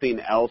something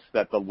else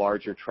that the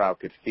larger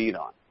trout could feed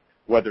on,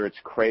 whether it's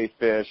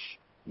crayfish,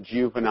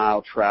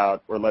 juvenile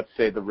trout, or let's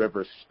say the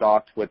river's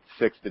stocked with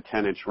 6 to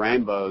 10 inch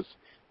rainbows,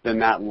 then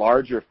that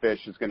larger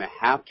fish is going to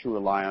have to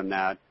rely on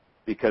that,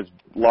 because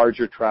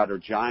larger trout or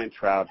giant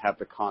trout have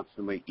to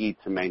constantly eat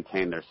to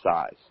maintain their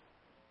size.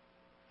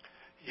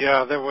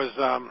 Yeah, there was,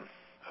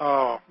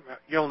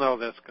 you'll know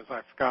this because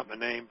I've forgotten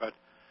the name, but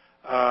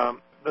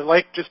the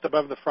lake just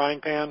above the Frying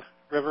Pan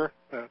River,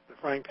 the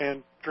Frying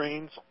Pan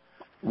drains.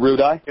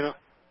 Rudai?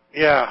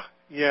 Yeah,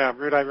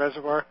 Rudai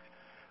Reservoir.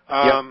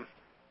 Yep.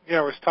 Yeah,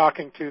 I was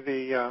talking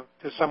to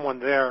someone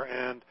there,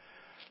 and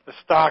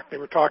they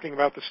were talking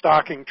about the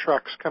stocking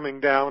trucks coming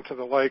down to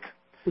the lake,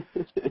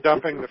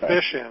 dumping the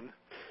fish in,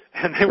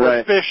 and they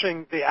were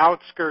fishing the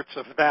outskirts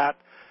of that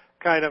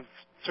kind of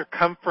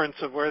circumference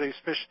of where these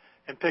fish,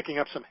 and picking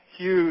up some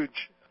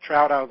huge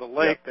trout out of the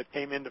lake that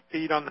came in to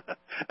feed on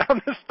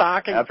the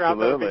stocking trout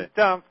that had been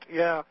dumped.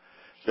 Yeah.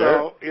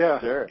 Sure. So yeah,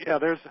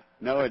 there's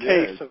a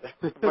case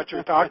of what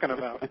you're talking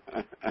about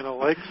in a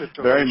lake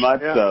situation. Very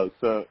much so.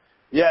 So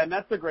yeah, and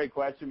that's a great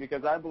question,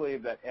 because I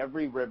believe that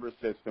every river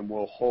system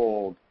will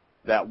hold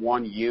that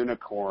one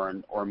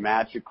unicorn or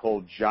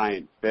magical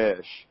giant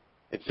fish.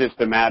 It's just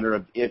a matter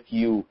of if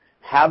you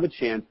have a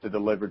chance to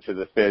deliver to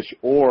the fish,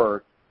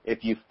 or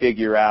if you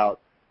figure out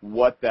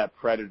what that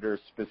predator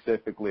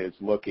specifically is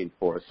looking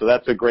for. So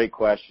that's a great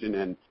question,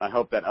 and I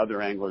hope that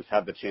other anglers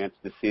have the chance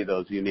to see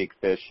those unique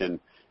fish in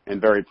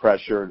very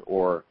pressured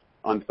or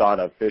unthought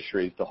of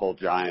fisheries to hold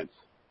giants.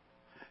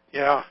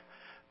 Yeah.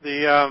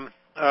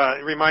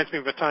 It reminds me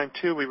of a time,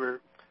 too, we were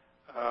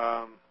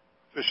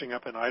fishing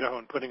up in Idaho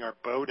and putting our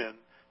boat in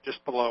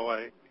just below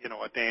a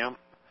dam,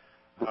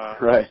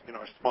 Right.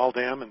 a small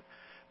dam. And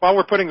while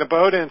we're putting the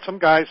boat in, some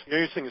guys are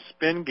using a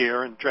spin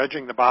gear and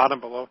dredging the bottom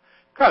below.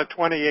 Got a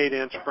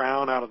 28-inch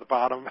brown out of the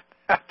bottom of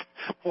that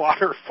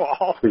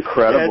waterfall.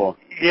 Incredible.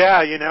 And,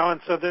 yeah,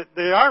 and so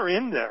they are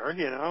in there,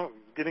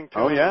 getting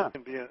to them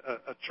can be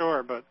a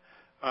chore, but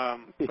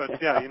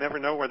yeah, you never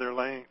know where they're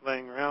laying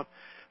around.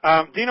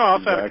 Dino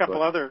also had a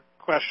couple other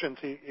questions.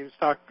 He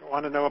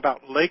wanted to know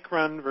about lake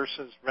run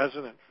versus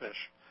resident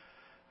fish.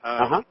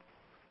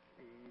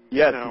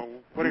 Yes.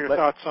 What are your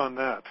thoughts on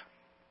that?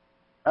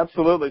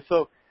 Absolutely.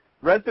 So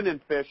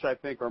resident fish, I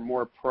think, are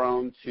more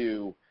prone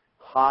to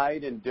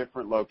hide in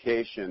different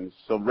locations.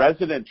 So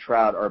resident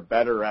trout are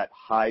better at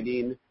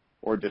hiding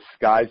or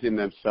disguising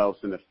themselves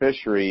in the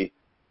fishery.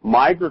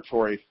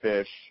 Migratory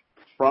fish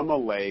from a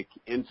lake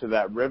into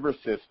that river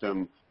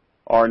system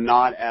are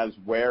not as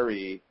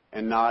wary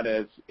and not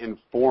as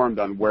informed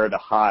on where to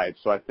hide.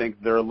 So I think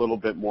they're a little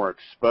bit more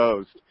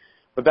exposed.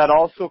 But that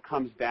also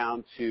comes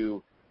down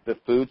to the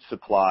food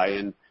supply.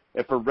 And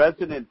if a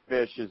resident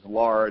fish is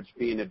large,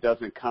 being it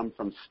doesn't come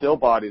from still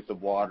bodies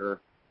of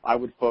water, I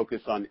would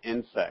focus on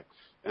insects,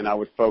 and I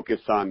would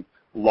focus on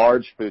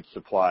large food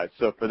supplies.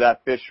 So for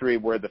that fishery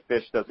where the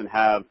fish doesn't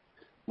have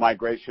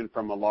migration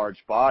from a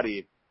large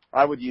body,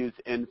 I would use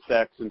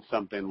insects and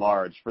something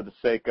large. For the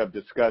sake of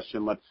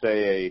discussion, let's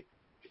say a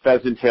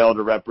pheasant tail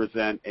to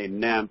represent a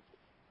nymph,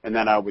 and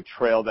then I would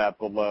trail that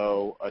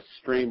below a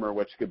streamer,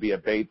 which could be a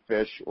bait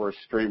fish, or a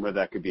streamer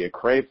that could be a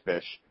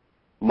crayfish.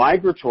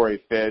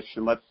 Migratory fish,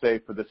 and let's say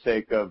for the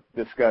sake of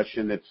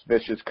discussion, it's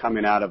fishes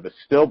coming out of a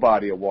still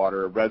body of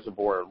water, a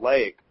reservoir or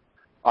lake,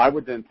 I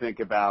would then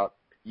think about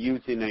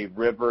using a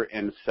river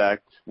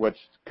insect, which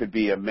could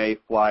be a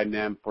mayfly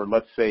nymph, or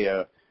let's say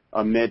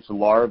a midge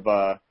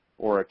larva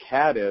or a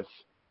caddis,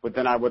 but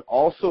then I would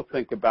also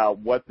think about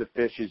what the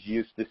fish is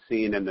used to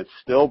seeing in the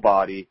still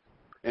body,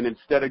 and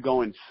instead of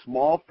going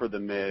small for the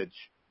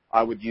midge,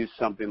 I would use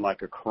something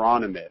like a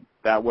chironomid.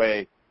 That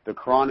way, the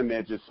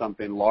chironomid is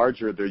something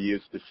larger they're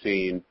used to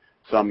seeing,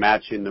 so I'm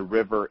matching the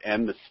river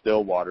and the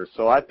still water.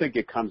 So I think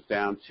it comes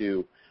down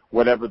to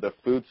whatever the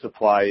food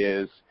supply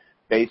is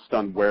based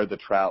on where the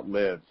trout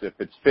lives. If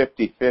it's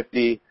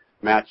 50-50,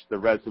 match the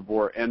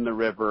reservoir and the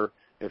river.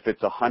 If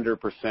it's 100%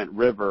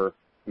 river,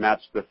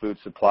 match the food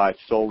supply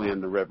solely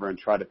in the river and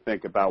try to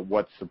think about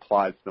what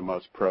supplies the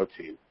most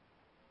protein.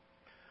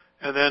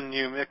 And then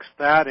you mix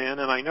that in,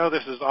 and I know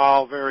this is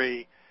all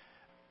very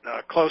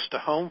close to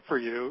home for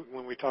you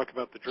when we talk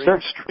about the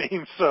dream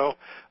stream. So,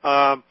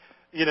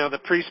 the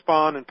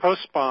pre-spawn and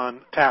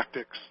post-spawn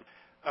tactics.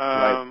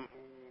 Right.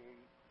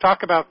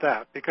 Talk about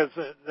that, because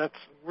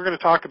we're going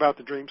to talk about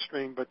the dream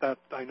stream, but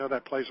I know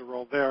that plays a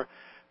role there.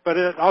 But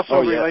it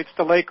also relates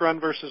to lake run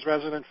versus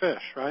resident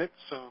fish, right?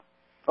 So.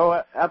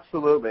 Oh,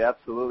 absolutely,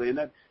 absolutely.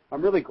 And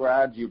I'm really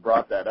glad you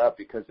brought that up,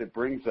 because it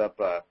brings up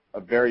a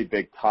very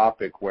big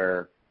topic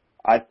where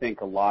I think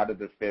a lot of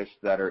the fish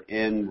that are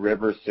in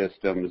river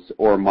systems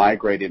or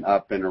migrating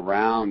up and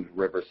around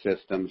river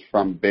systems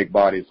from big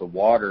bodies of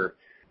water,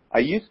 I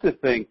used to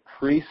think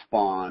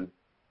pre-spawn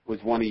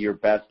was one of your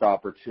best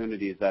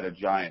opportunities at a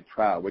giant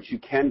trout, which you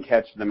can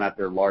catch them at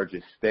their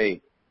largest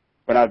state.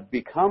 But I've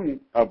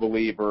become a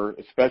believer,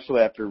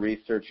 especially after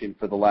researching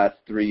for the last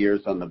 3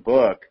 years on the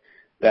book,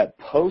 that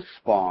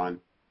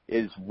post-spawn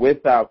is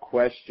without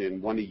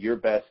question one of your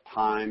best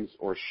times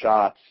or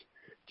shots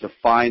to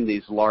find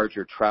these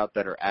larger trout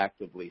that are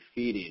actively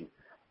feeding.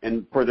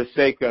 And for the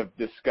sake of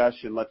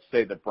discussion, let's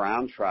say the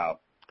brown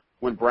trout.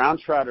 When brown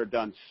trout are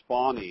done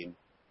spawning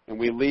and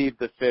we leave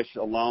the fish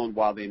alone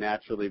while they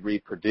naturally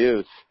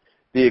reproduce,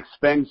 they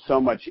expend so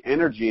much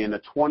energy, and a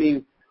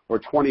 20 or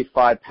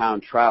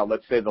 25-pound trout,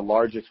 let's say the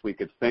largest we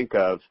could think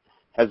of,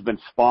 has been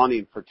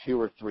spawning for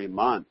 2 or 3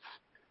 months.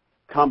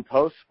 Come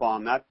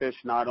post-spawn, that fish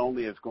not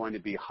only is going to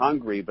be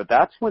hungry, but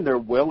that's when they're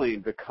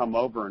willing to come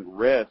over and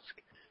risk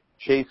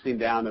chasing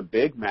down a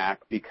Big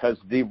Mac, because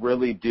they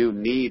really do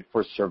need,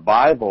 for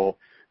survival,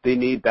 they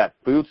need that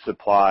food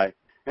supply.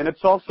 And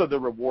it's also the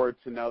reward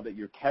to know that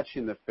you're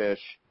catching the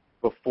fish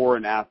before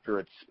and after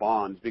it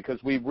spawns,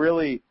 because we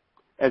really,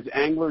 as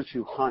anglers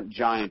who hunt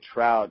giant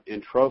trout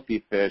and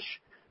trophy fish,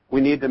 we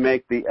need to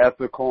make the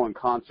ethical and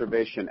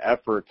conservation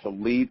effort to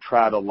leave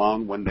trout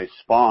alone when they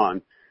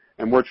spawn.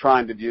 And we're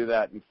trying to do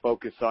that and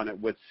focus on it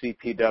with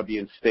CPW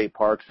and state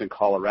parks in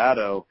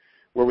Colorado,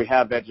 where we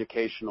have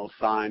educational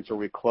signs or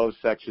we close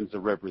sections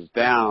of rivers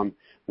down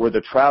where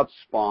the trout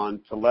spawn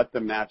to let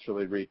them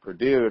naturally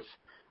reproduce.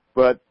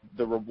 But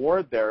the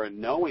reward there in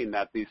knowing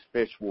that these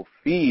fish will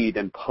feed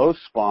and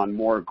post-spawn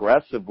more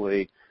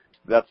aggressively,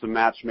 that's a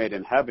match made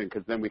in heaven,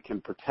 because then we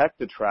can protect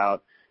the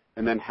trout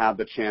and then have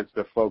the chance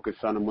to focus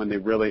on them when they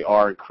really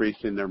are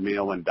increasing their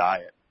meal and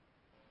diet.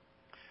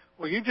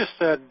 Well, you just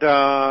said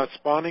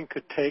spawning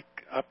could take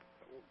up,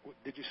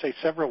 did you say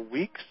several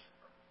weeks?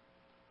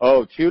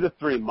 Oh, 2 to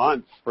 3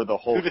 months for the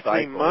whole 2 to cycle.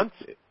 3 months?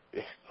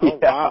 Oh, yeah.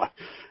 Wow.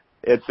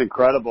 It's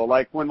incredible.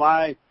 Like when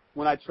I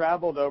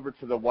traveled over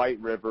to the White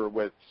River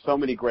with so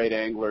many great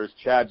anglers,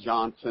 Chad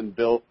Johnson,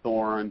 Bill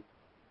Thorne,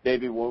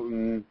 Davey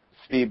Wooten,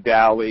 Steve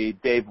Dowley,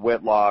 Dave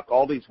Whitlock,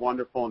 all these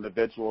wonderful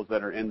individuals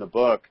that are in the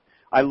book,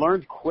 I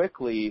learned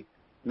quickly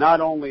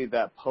not only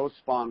that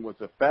post-spawn was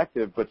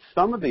effective, but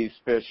some of these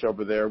fish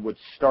over there would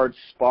start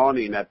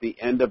spawning at the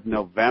end of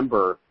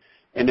November,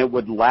 and it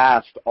would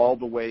last all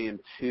the way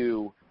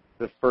into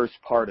the first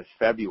part of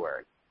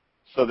February.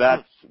 So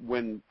that's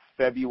when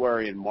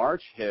February and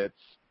March hits.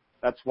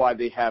 That's why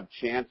they have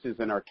chances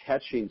and are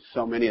catching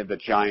so many of the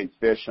giant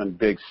fish on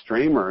big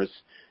streamers.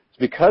 It's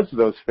because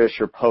those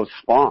fish are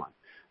post-spawn.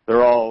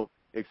 They're all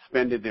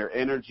expended their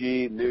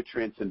energy,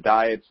 nutrients, and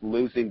diets,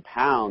 losing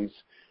pounds.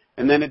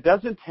 And then it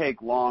doesn't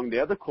take long. The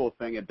other cool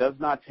thing, it does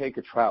not take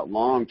a trout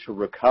long to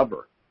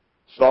recover.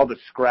 So all the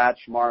scratch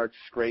marks,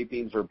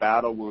 scrapings, or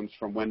battle wounds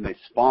from when they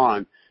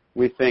spawn,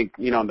 we think,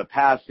 in the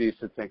past we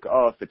used to think,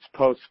 if it's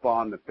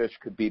post-spawn, the fish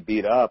could be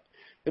beat up.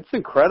 It's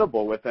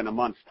incredible within a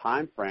month's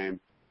time frame,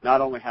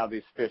 not only how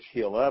these fish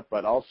heal up,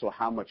 but also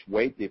how much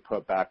weight they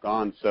put back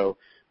on. So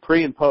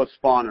pre and post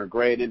spawn are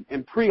great,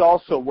 and pre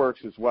also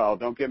works as well.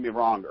 Don't get me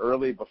wrong,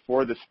 early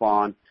before the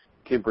spawn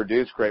can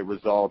produce great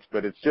results,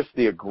 but it's just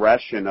the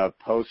aggression of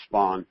post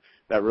spawn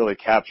that really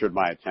captured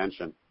my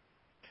attention.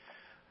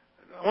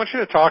 I want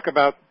you to talk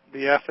about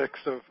the ethics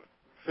of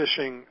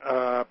fishing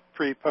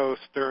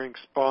pre-post during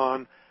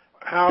spawn.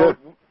 How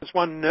does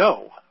one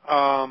know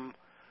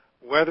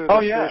whether the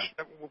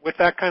fish, with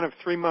that kind of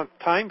 3-month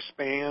time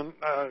span,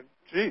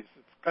 it's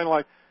kind of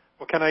like,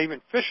 well, can I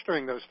even fish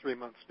during those 3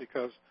 months?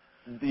 Because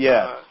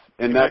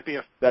and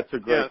that's a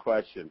great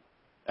question.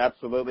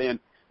 Absolutely.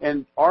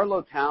 And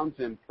Arlo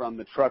Townsend from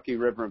the Truckee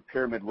River and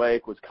Pyramid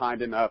Lake was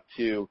kind enough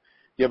to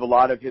give a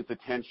lot of his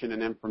attention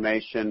and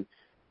information.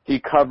 He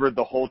covered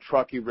the whole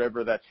Truckee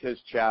River. That's his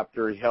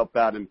chapter. He helped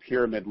out in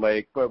Pyramid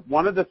Lake. But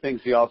one of the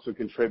things he also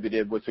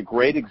contributed was a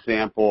great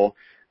example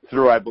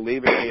through, I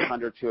believe,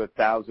 800 to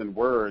 1,000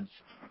 words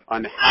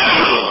on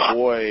how to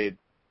avoid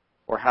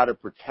or how to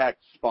protect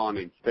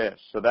spawning fish.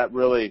 So that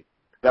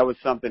was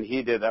something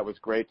he did that was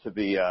great to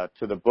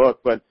the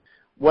book. But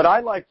what I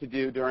like to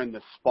do during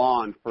the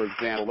spawn, for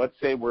example, let's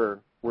say we're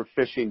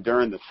fishing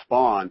during the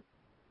spawn,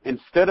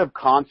 instead of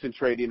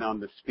concentrating on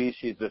the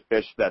species of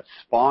fish that's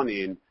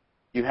spawning,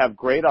 you have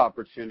great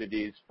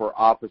opportunities for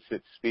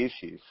opposite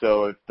species.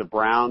 So if the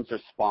browns are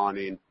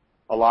spawning,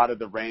 a lot of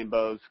the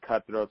rainbows,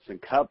 cutthroats, and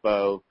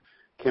cutbow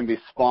can be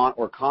spawn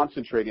or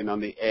concentrating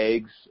on the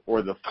eggs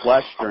or the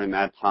flesh during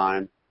that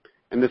time.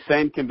 And the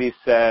same can be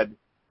said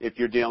if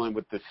you're dealing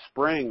with the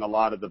spring. A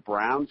lot of the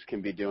browns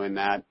can be doing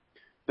that.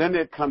 Then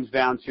it comes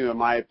down to, in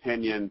my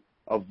opinion,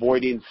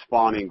 avoiding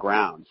spawning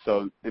ground.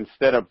 So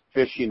instead of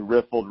fishing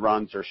riffled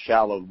runs or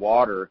shallow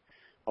water,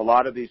 a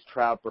lot of these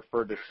trout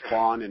prefer to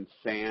spawn in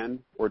sand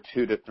or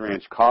 2 to 3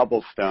 inch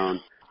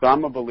cobblestone. So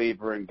I'm a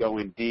believer in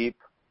going deep,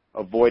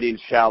 avoiding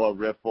shallow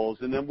riffles.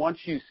 And then once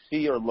you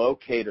see or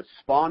locate a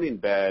spawning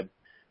bed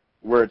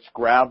where it's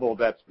gravel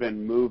that's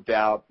been moved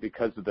out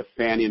because of the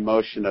fanning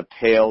motion of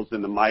tails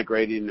and the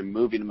migrating and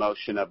moving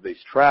motion of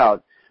these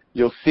trout,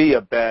 you'll see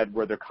a bed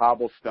where the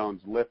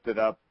cobblestone's lifted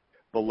up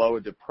below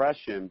a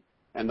depression,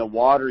 and the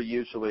water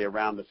usually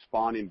around the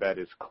spawning bed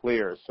is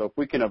clear. So if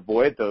we can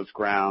avoid those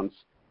grounds,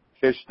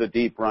 fish the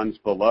deep runs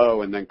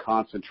below, and then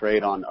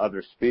concentrate on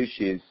other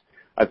species,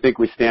 I think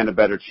we stand a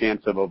better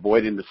chance of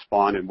avoiding the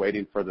spawn and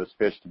waiting for those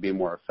fish to be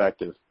more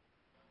effective.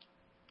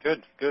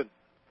 Good.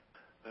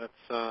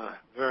 That's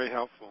very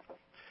helpful.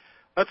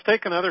 Let's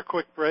take another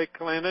quick break,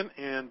 Landon,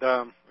 and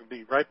we'll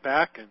be right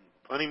back and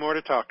plenty more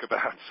to talk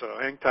about, so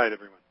hang tight,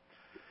 everyone.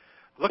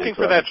 Looking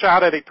for that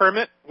shot at a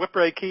permit?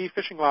 Whipray Key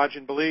Fishing Lodge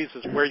in Belize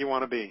is where you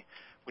want to be.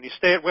 When you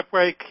stay at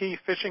Whipray Key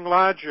Fishing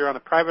Lodge, you're on a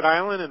private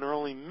island and are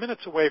only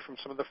minutes away from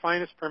some of the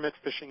finest permit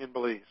fishing in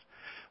Belize.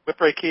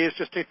 Whipray Key is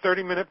just a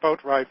 30-minute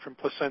boat ride from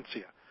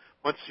Placencia.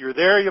 Once you're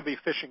there, you'll be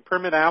fishing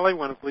Permit Alley,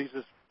 one of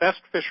Belize's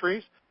best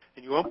fisheries,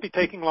 and you won't be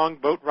taking long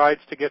boat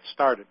rides to get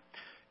started.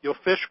 You'll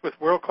fish with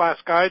world-class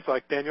guides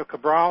like Daniel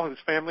Cabral, whose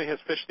family has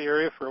fished the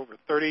area for over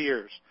 30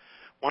 years.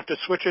 Want to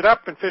switch it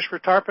up and fish for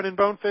tarpon and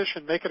bonefish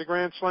and make it a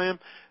grand slam?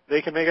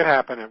 They can make it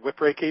happen at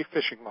Whipray Key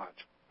Fishing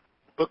Lodge.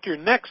 Book your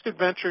next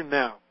adventure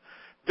now.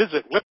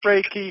 Visit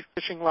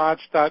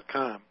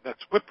WhiprayKeyFishingLodge.com. That's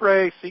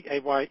Whipray,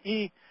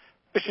 C-A-Y-E,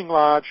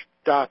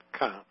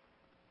 FishingLodge.com.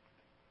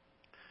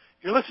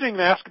 You're listening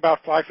to Ask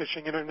About Fly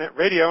Fishing Internet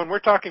Radio, and we're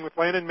talking with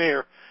Landon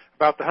Mayer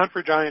about the hunt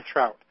for giant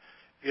trout.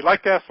 If you'd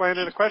like to ask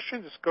Landon a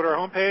question, just go to our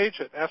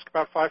homepage at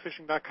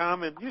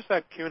AskAboutFlyFishing.com and use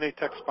that Q&A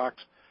text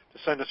box to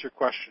send us your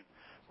question.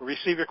 We'll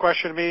receive your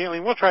question immediately,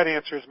 and we'll try to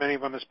answer as many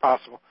of them as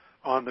possible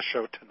on the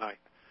show tonight.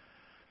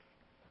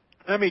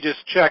 Let me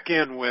just check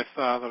in with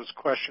those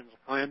questions,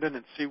 Landon,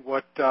 and see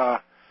what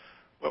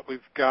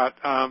we've got.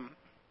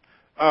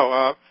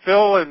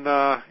 Phil in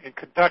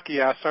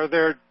Kentucky asks, are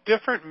there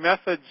different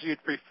methods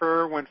you'd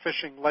prefer when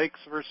fishing lakes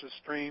versus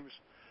streams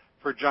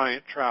for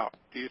giant trout?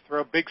 Do you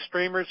throw big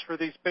streamers for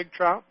these big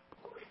trout?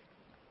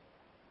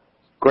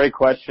 Great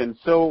question.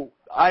 So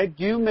I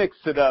do mix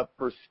it up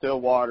for still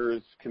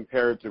waters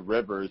compared to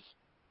rivers.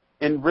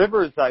 In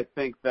rivers, I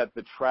think that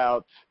the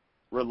trout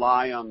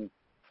rely on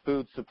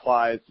food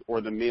supplies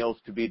or the meals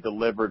to be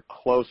delivered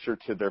closer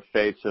to their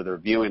face or their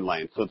viewing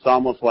lane. So it's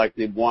almost like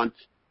they want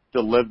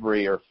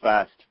delivery or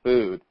fast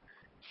food.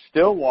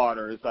 Still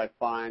waters, I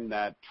find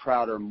that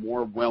trout are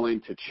more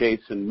willing to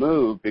chase and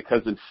move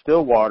because in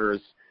still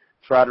waters,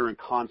 trout are in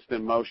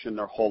constant motion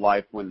their whole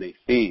life when they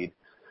feed.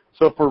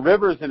 So for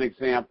rivers, an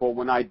example,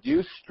 when I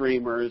do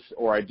streamers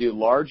or I do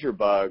larger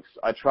bugs,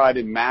 I try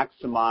to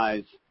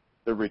maximize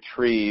the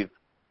retrieve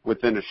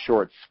within a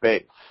short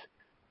space.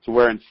 So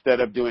where instead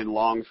of doing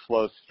long,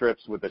 slow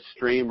strips with a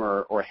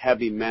streamer or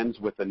heavy mends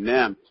with a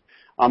nymph,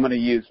 I'm going to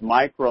use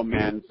micro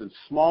mends and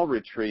small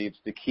retrieves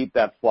to keep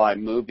that fly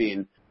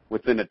moving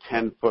within a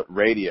 10-foot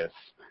radius.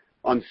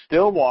 On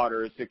still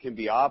waters, it can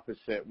be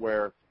opposite,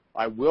 where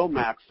I will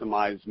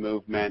maximize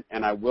movement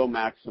and I will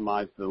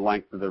maximize the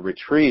length of the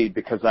retrieve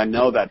because I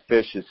know that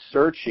fish is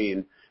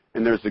searching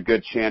and there's a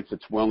good chance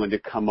it's willing to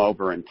come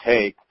over and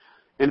take.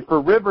 And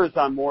for rivers,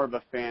 I'm more of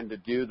a fan to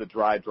do the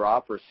dry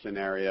dropper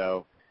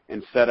scenario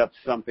and set up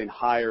something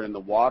higher in the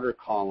water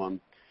column.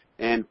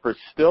 And for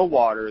still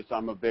waters,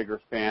 I'm a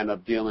bigger fan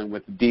of dealing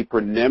with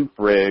deeper nymph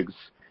rigs.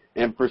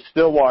 And for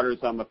still waters,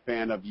 I'm a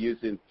fan of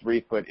using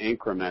 3-foot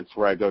increments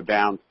where I go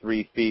down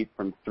 3 feet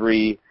from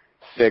 3,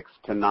 6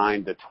 to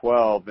 9 to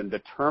 12 and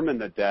determine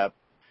the depth,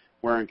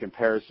 where in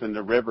comparison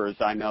to rivers,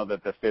 I know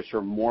that the fish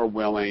are more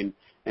willing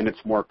and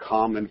it's more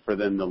common for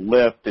them to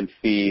lift and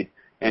feed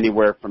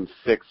anywhere from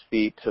 6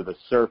 feet to the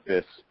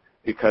surface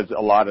because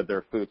a lot of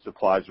their food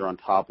supplies are on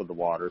top of the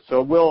water.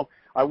 So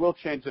I will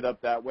change it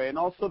up that way. And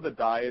also the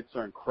diets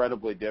are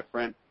incredibly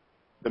different.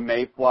 The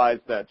mayflies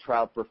that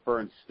trout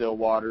prefer in still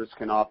waters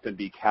can often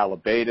be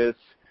calabatus.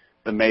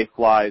 The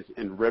mayflies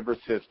in river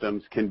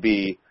systems can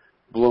be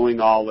blueing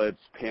olives,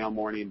 pale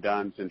morning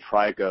duns, and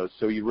trigos.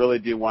 So you really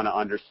do want to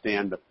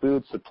understand the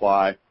food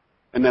supply.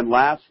 And then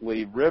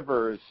lastly,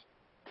 rivers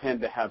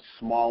tend to have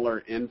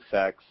smaller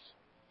insects.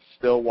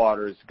 Still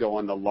waters go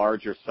on the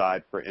larger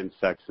side for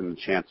insects and the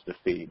chance to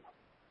feed.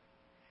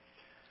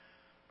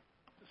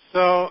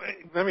 So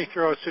let me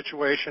throw a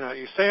situation out.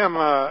 You say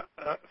I'm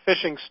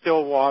fishing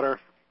still water.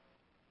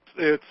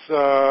 It's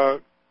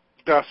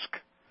dusk.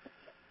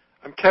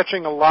 I'm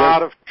catching a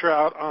lot of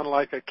trout on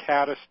like a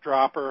caddis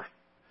dropper.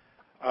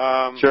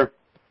 Sure.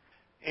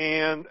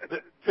 And the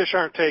fish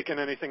aren't taking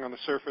anything on the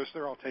surface.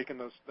 They're all taking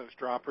those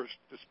droppers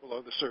just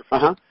below the surface.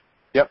 Uh-huh.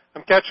 Yep.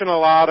 I'm catching a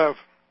lot of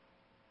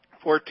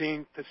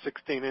 14 to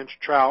 16-inch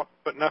trout,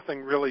 but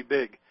nothing really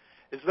big.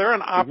 Is there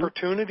an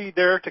opportunity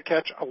there to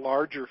catch a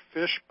larger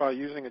fish by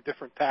using a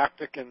different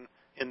tactic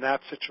in that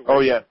situation?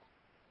 Oh, yeah.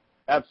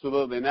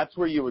 Absolutely. And that's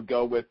where you would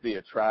go with the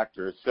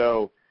attractor.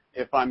 So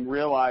if I'm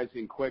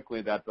realizing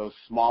quickly that those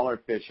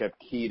smaller fish have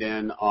keyed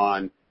in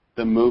on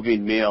the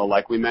moving meal,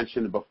 like we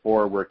mentioned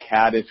before, where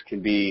caddis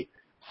can be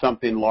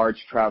something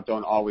large trout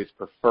don't always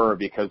prefer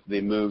because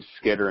they move,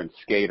 skitter, and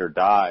skate or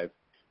dive.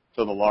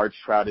 So the large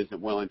trout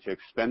isn't willing to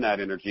expend that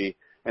energy.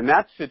 In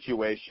that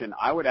situation,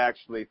 I would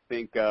actually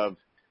think of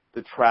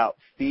the trout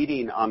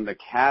feeding on the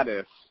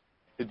caddis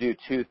to do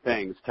two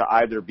things, to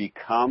either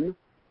become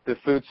the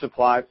food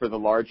supply for the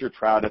larger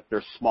trout if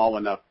they're small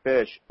enough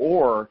fish,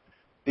 or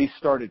they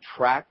start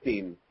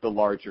attracting the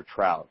larger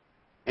trout.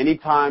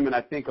 Anytime, and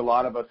I think a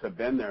lot of us have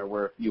been there,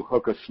 where if you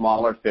hook a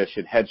smaller fish,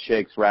 it head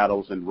shakes,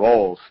 rattles, and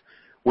rolls.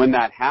 When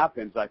that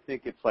happens, I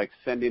think it's like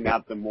sending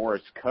out the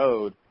Morse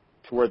code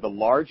to where the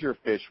larger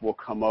fish will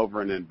come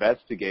over and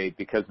investigate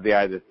because they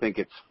either think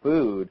it's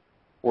food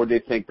or they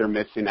think they're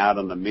missing out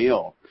on the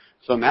meal.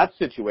 So in that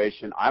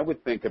situation, I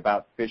would think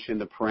about fishing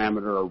the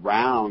parameter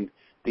around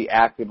the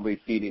actively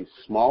feeding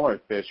smaller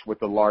fish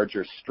with a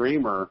larger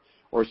streamer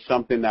or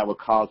something that would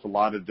cause a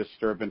lot of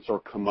disturbance or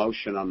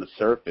commotion on the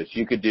surface.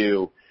 You could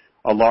do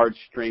a large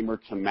streamer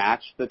to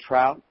match the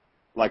trout,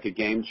 like a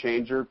Game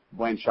Changer,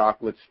 Blaine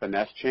Chocolate's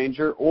Finesse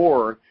Changer,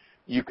 or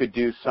you could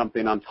do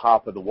something on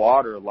top of the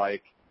water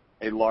like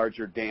a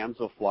larger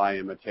damselfly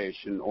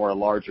imitation or a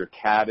larger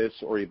caddis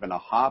or even a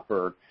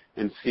hopper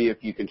and see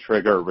if you can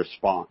trigger a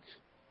response.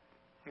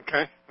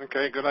 Okay,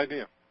 good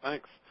idea.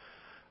 Thanks.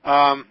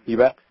 You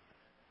bet.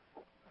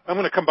 I'm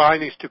going to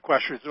combine these two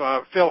questions.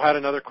 Phil had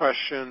another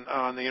question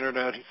on the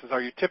Internet. He says,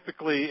 are you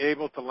typically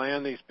able to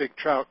land these big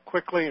trout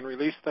quickly and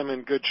release them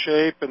in good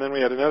shape? And then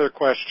we had another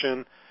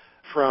question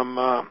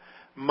from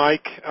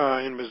Mike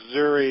in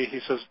Missouri.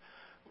 He says,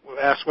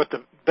 asked what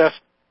the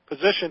best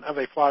position of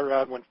a fly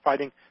rod when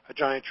fighting a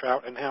giant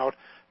trout and how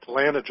to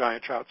land a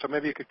giant trout. So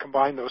maybe you could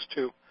combine those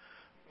two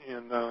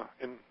in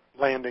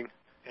landing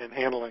and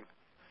handling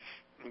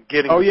and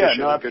getting the fish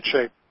in good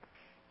shape.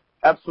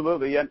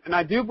 Absolutely. And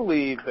I do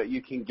believe that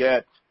you can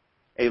get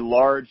a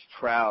large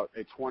trout,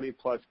 a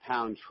 20-plus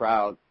pound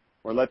trout,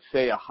 or let's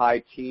say a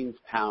high teens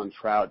pound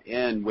trout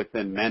in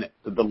within minutes.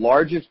 So the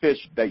largest fish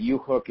that you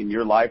hook in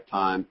your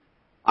lifetime,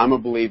 I'm a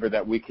believer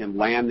that we can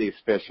land these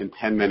fish in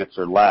 10 minutes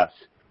or less.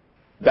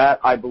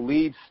 That, I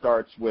believe,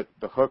 starts with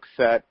the hook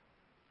set,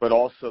 but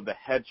also the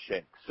head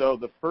shake. So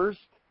the first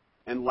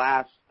and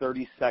last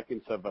 30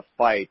 seconds of a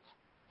fight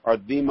are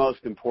the most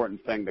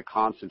important thing to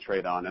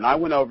concentrate on. And I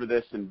went over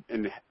this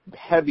in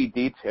heavy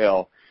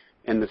detail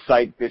in the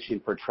Sight Fishing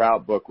for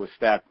Trout book with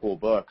Stackpool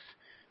Books.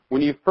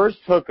 When you first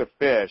hook a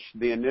fish,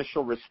 the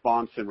initial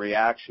response and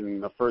reaction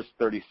in the first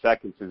 30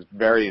 seconds is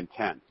very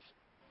intense.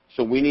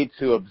 So we need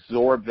to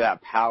absorb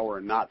that power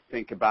and not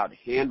think about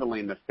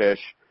handling the fish,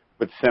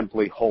 but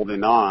simply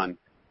holding on.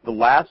 The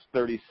last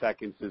 30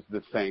 seconds is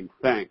the same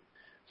thing.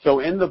 So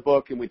in the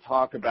book, and we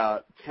talk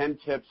about 10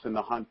 tips in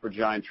the hunt for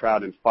giant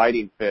trout and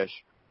fighting fish,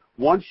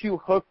 once you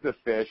hook the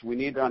fish, we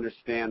need to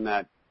understand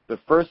that the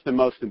first and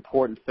most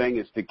important thing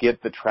is to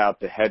get the trout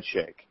to head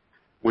shake.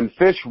 When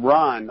fish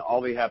run,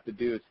 all they have to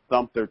do is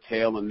thump their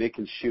tail and they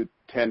can shoot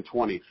 10,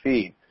 20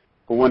 feet.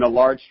 But when a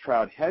large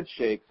trout head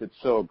shakes, it's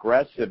so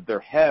aggressive, their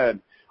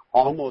head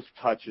almost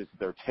touches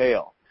their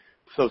tail.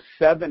 So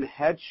 7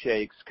 head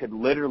shakes could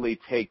literally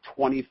take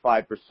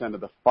 25%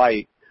 of the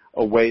fight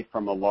away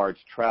from a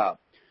large trout.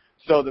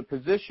 So the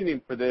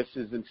positioning for this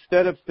is,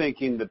 instead of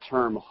thinking the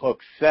term hook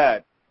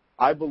set,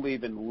 I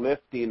believe in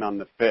lifting on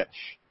the fish.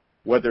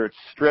 Whether it's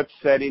strip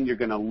setting, you're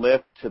going to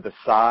lift to the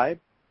side.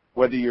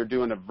 Whether you're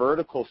doing a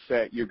vertical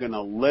set, you're going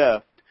to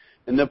lift.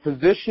 And the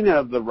position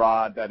of the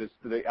rod, that is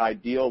the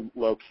ideal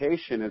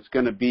location, is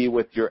going to be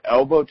with your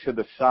elbow to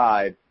the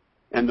side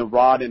and the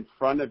rod in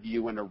front of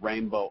you in a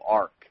rainbow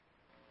arc.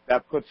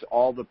 That puts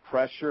all the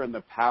pressure and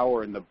the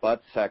power in the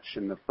butt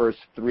section, the first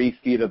 3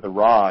 feet of the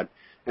rod.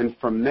 And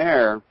from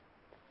there,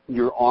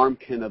 your arm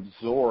can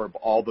absorb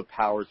all the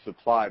power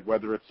supplied,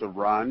 whether it's a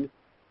run,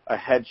 a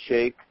head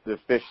shake, the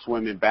fish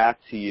swimming back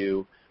to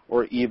you,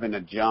 or even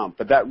a jump.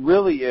 But that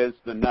really is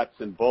the nuts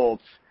and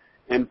bolts.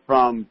 And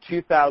from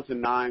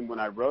 2009, when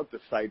I wrote the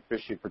Sight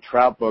Fishing for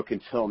Trout book,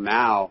 until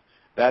now,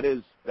 that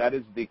is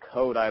the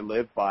code I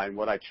live by. And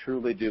what I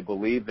truly do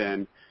believe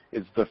in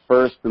is the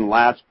first and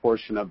last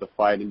portion of the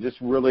fight, and just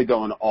really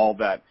going all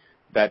that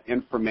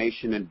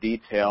information and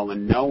detail,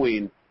 and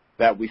knowing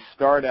that we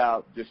start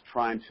out just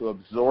trying to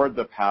absorb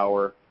the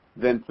power,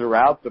 then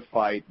throughout the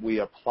fight we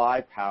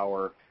apply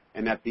power,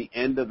 and at the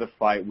end of the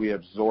fight we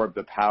absorb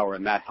the power,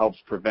 and that helps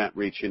prevent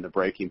reaching the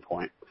breaking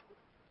point.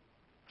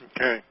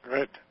 Okay,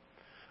 great.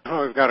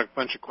 Oh, we've got a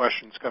bunch of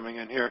questions coming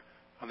in here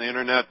on the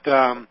internet.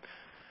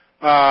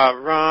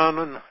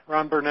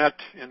 Ron Burnett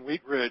in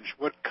Wheat Ridge,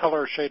 what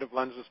color shade of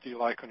lenses do you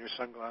like on your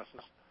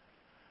sunglasses?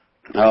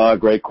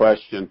 Great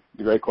question.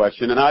 Great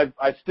question. And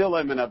I still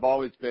am, and I've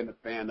always been a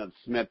fan of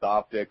Smith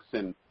Optics,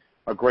 and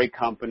a great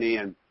company.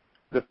 And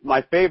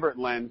my favorite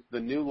lens, the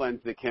new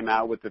lens that came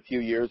out with a few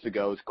years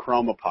ago, is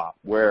ChromaPop,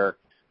 where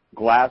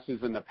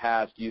glasses in the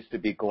past used to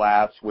be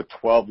glass with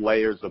 12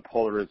 layers of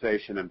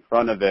polarization in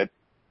front of it,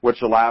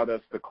 which allowed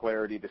us the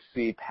clarity to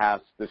see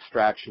past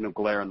distraction of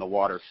glare on the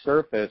water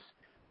surface.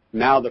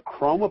 Now the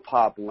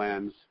ChromaPop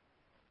lens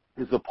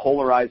is a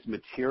polarized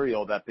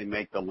material that they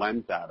make the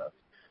lens out of.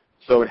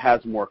 So it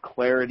has more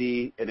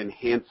clarity, it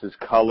enhances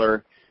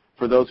color.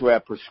 For those who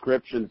have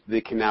prescriptions,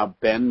 they can now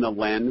bend the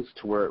lens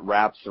to where it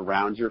wraps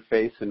around your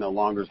face and no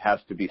longer has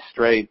to be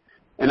straight.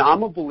 And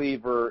I'm a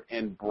believer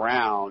in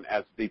brown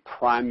as the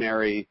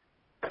primary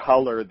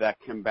color that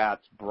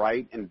combats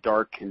bright and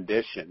dark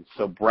conditions.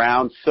 So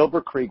brown,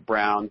 Silver Creek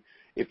brown,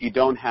 if you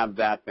don't have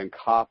that, then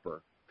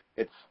copper.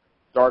 It's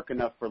dark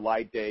enough for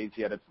light days,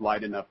 yet it's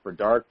light enough for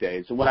dark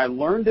days. And what I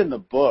learned in the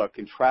book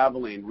and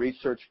traveling,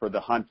 research for the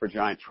hunt for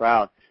giant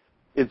trout,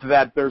 is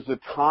that there's a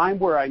time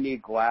where I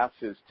need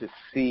glasses to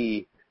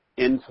see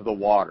into the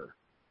water,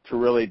 to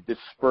really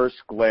disperse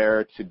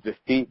glare, to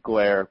defeat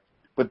glare.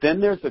 But then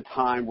there's a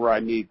time where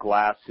I need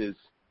glasses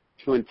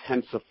to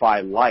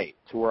intensify light,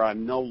 to where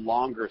I'm no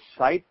longer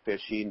sight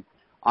fishing.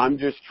 I'm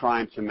just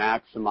trying to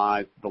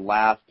maximize the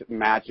last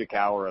magic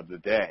hour of the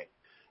day.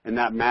 And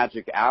that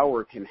magic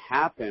hour can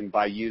happen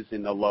by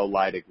using the low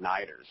light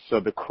igniters. So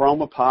the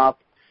ChromaPop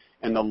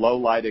and the low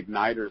light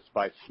igniters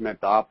by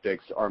Smith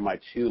Optics are my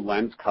two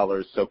lens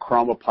colors. So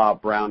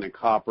ChromaPop, brown and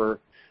copper,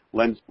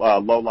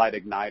 low light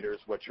igniters,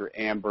 which are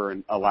amber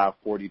and allow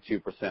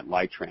 42%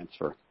 light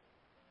transfer.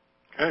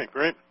 Okay,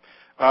 great.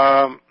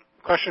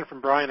 Question from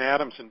Brian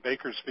Adams in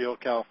Bakersfield,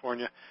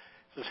 California.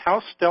 It says,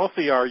 how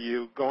stealthy are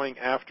you going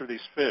after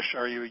these fish?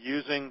 Are you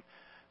using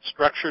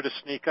structure to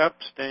sneak up,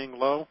 staying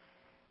low?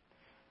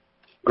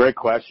 Great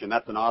question.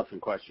 That's an awesome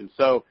question.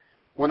 So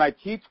when I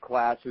teach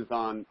classes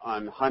on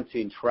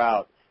hunting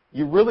trout,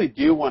 you really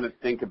do want to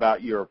think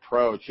about your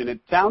approach. And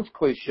it sounds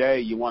cliche,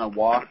 you want to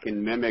walk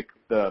and mimic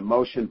the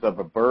motions of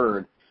a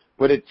bird,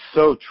 but it's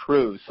so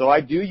true. So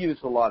I do use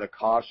a lot of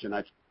caution.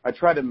 I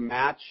try to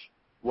match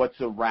what's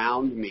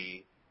around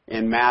me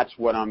and match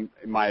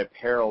my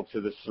apparel to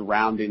the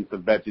surroundings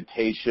of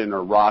vegetation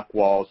or rock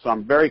walls. So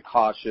I'm very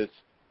cautious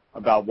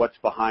about what's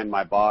behind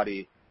my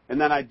body. And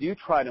then I do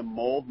try to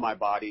mold my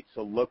body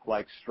to look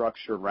like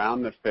structure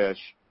around the fish.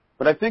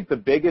 But I think the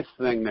biggest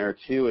thing there,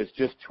 too, is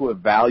just to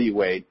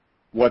evaluate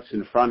what's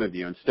in front of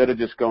you. Instead of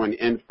just going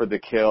in for the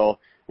kill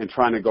and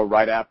trying to go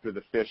right after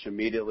the fish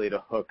immediately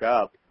to hook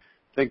up,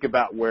 think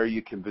about where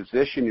you can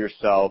position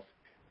yourself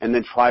and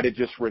then try to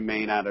just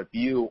remain out of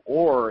view.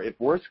 Or if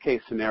worst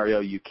case scenario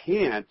you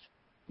can't,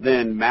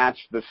 then match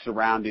the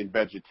surrounding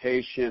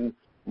vegetation,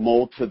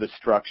 mold to the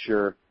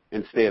structure,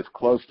 and stay as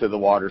close to the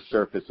water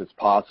surface as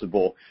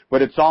possible.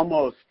 But it's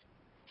almost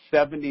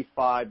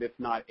 75, if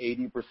not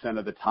 80%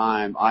 of the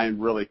time, I am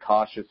really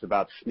cautious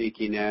about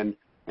sneaking in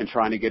and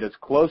trying to get as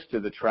close to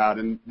the trout.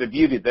 And the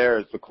beauty there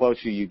is the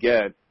closer you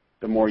get,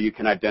 the more you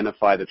can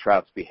identify the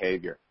trout's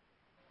behavior.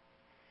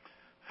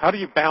 How do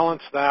you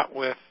balance that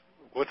with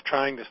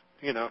trying to,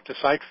 to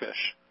sight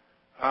fish?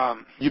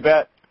 You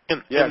bet.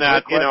 In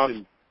that,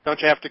 don't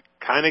you have to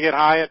kind of get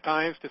high at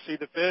times to see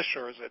the fish,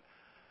 or is it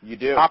you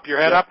do pop your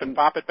head up and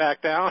pop it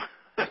back down?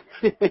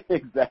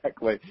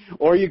 Exactly.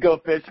 Or you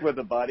go fish with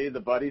a buddy. The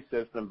buddy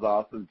system's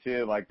awesome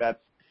too. Like that's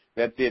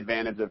the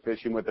advantage of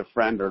fishing with a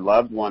friend or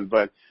loved one.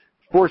 But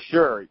for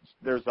sure,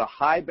 there's a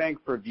high bank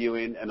for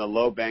viewing and a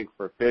low bank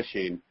for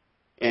fishing.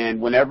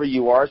 And whenever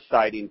you are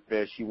sighting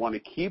fish, you want to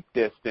keep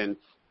distance,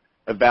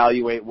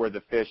 evaluate where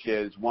the fish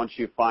is. Once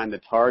you find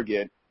the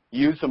target,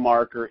 use a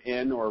marker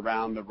in or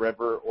around the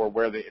river or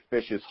where the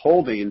fish is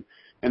holding.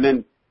 And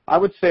then I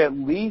would say at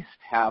least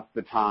half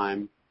the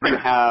time you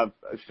have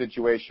a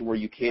situation where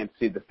you can't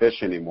see the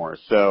fish anymore.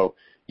 So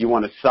you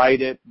want to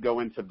sight it, go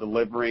into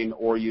delivering,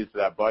 or use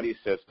that buddy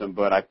system.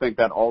 But I think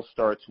that all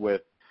starts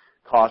with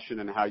caution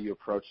and how you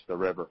approach the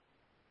river.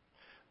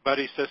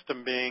 Buddy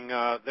system being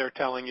they're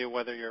telling you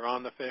whether you're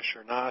on the fish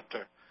or not,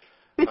 or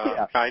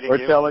yeah. guiding or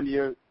you. telling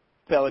you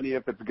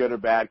if it's good or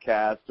bad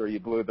cast, or you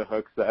blew the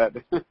hook set.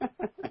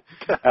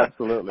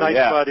 Absolutely. Nice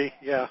yeah. buddy.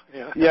 Yeah.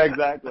 Yeah,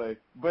 exactly.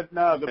 But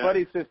no, the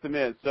buddy system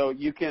is so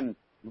you can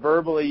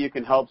verbally you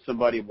can help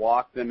somebody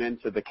walk them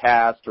into the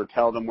cast or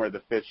tell them where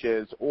the fish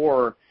is,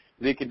 or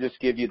they can just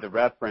give you the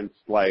reference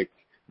like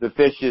the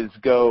fishes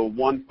go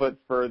 1 foot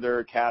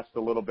further, cast a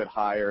little bit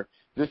higher.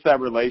 Just that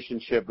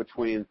relationship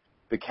between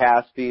the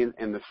casting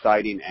and the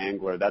sighting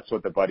angler. That's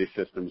what the buddy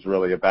system is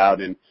really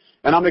about. And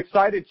I'm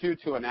excited, too,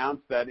 to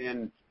announce that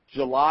in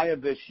July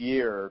of this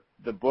year,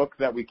 the book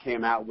that we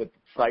came out with,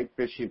 Sight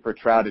Fishing for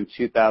Trout in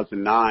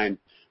 2009,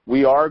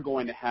 we are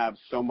going to have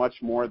so much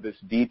more of this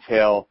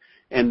detail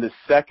in the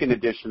second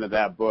edition of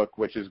that book,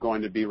 which is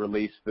going to be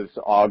released this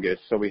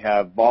August. So we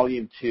have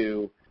Volume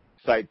 2,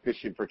 Sight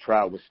Fishing for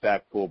Trout with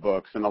Stackpool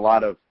Books, and a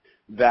lot of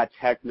that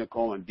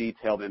technical and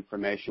detailed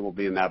information will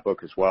be in that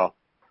book as well.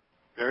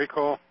 Very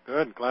cool.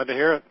 Good. Glad to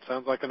hear it.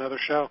 Sounds like another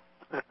show.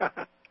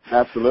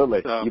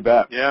 Absolutely. So, you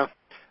bet. Yeah.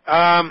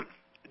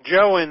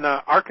 Joe in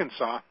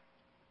Arkansas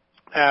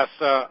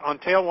asks, on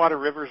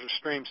tailwater rivers or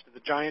streams, do the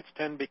giants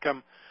tend to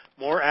become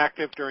more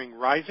active during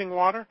rising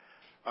water?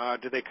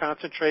 Do they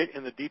concentrate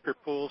in the deeper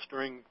pools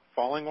during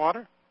falling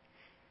water?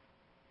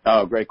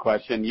 Oh, great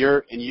question.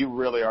 You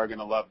really are going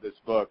to love this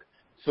book.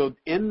 So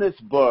in this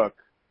book,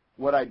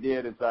 what I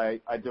did is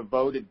I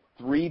devoted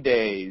 3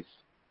 days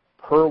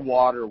per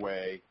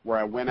waterway where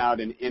I went out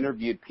and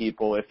interviewed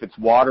people if it's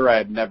water I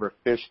had never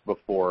fished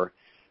before.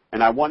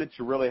 And I wanted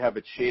to really have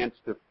a chance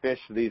to fish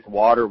these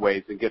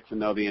waterways and get to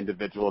know the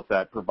individuals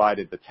that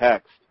provided the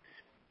text.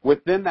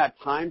 Within that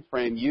time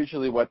frame,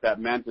 usually what that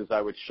meant is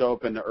I would show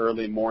up in the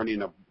early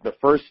morning of the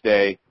first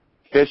day,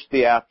 fish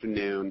the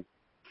afternoon,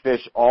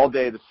 fish all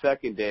day the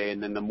second day,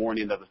 and then the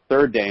morning of the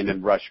third day, and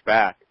then rush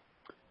back.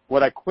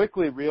 What I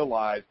quickly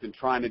realized in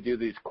trying to do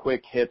these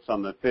quick hits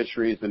on the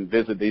fisheries and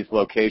visit these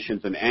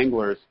locations and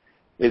anglers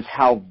is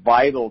how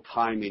vital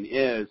timing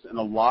is, and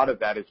a lot of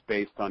that is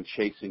based on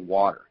chasing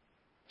water.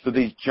 So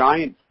these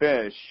giant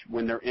fish,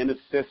 when they're in a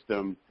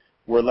system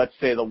where, let's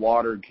say, the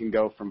water can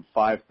go from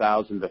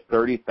 5,000 to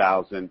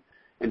 30,000,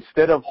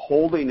 instead of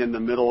holding in the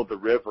middle of the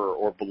river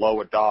or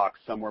below a dock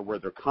somewhere where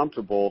they're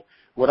comfortable,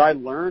 what I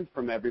learned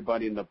from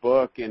everybody in the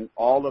book in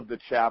all of the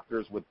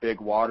chapters with big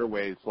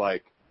waterways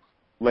like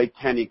Lake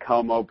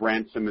Taneycomo,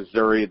 Branson,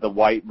 Missouri, the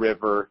White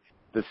River,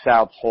 the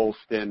South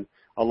Holston,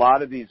 a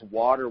lot of these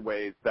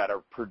waterways that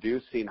are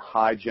producing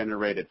high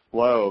generated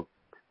flow,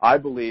 I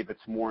believe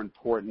it's more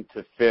important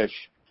to fish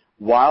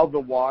while the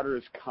water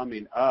is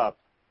coming up.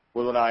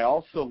 Well, what I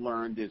also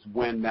learned is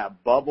when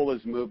that bubble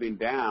is moving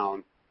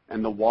down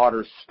and the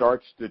water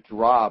starts to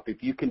drop,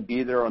 if you can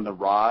be there on the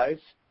rise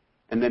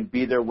and then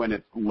be there when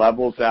it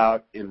levels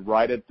out and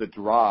right at the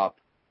drop,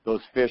 those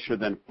fish are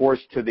then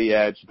forced to the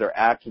edge. They're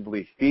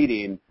actively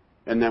feeding.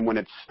 And then when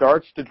it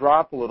starts to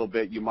drop a little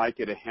bit, you might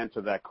get a hint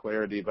of that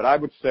clarity. But I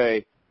would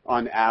say,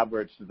 on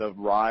average, the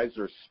rise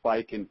or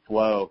spike in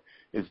flow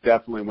is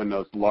definitely when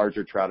those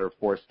larger trout are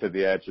forced to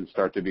the edge and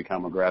start to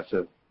become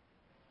aggressive.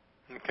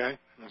 Okay.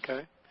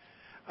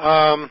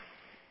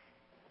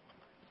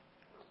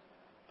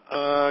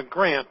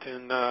 Grant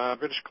in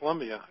British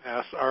Columbia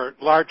asks, are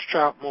large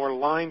trout more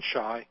line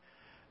shy,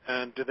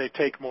 and do they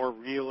take more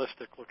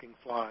realistic-looking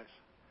flies?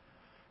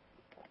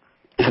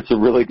 That's a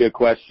really good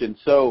question.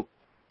 So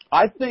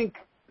I think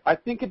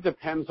it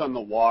depends on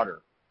the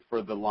water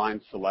for the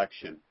line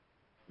selection.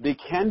 They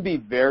can be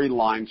very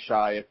line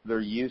shy if they're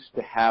used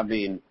to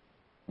having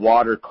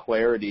water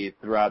clarity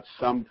throughout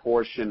some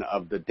portion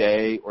of the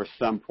day or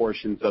some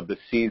portions of the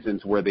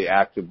seasons where they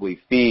actively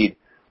feed.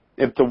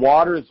 If the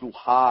water is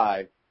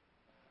high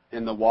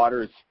and the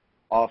water is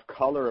off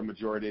color a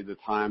majority of the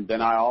time,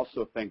 then I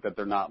also think that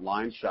they're not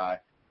line shy.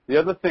 The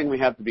other thing we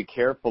have to be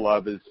careful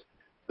of is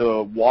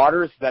the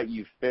waters that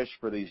you fish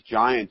for these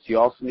giants, you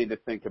also need to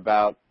think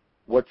about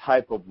what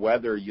type of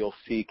weather you'll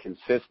see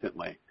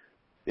consistently.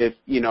 If,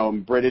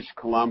 in British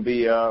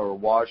Columbia or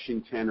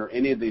Washington or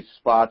any of these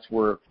spots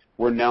where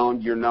you're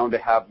known to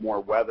have more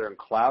weather and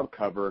cloud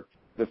cover,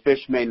 the fish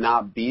may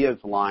not be as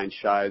line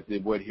shy as they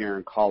would here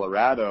in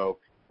Colorado,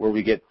 where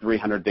we get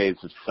 300 days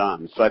of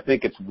sun. So I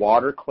think it's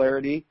water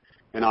clarity,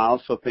 and I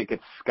also think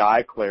it's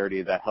sky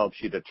clarity that helps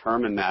you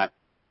determine that.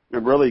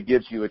 It really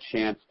gives you a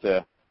chance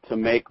to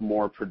make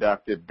more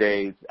productive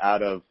days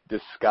out of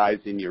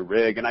disguising your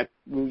rig. And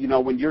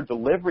when you're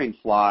delivering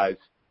flies,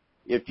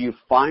 if you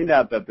find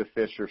out that the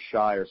fish are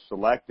shy or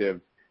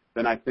selective,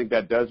 then I think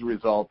that does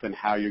result in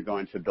how you're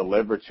going to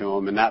deliver to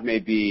them. And that may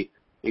be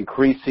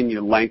increasing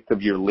your length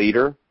of your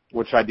leader,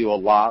 which I do a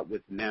lot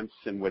with nymphs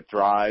and with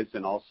dries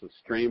and also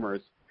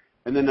streamers.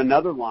 And then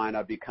another line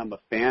I've become a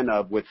fan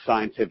of with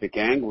scientific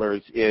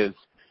anglers is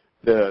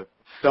the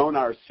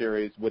Sonar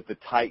series with the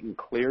Titan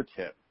Clear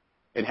Tip.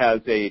 It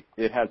has a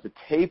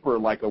taper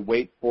like a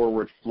weight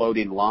forward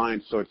floating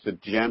line, so it's a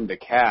gem to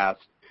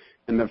cast,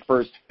 and the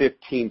first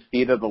 15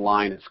 feet of the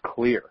line is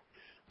clear.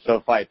 So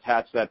if I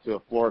attach that to a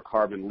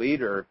fluorocarbon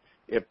leader,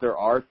 if there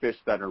are fish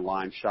that are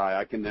line shy,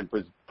 I can then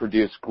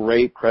produce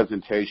great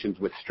presentations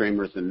with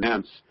streamers and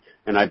nymphs,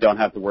 and I don't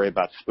have to worry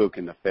about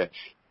spooking the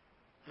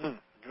fish.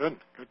 Good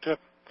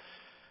tip.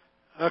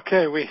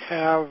 Okay, we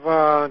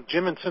have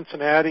Jim in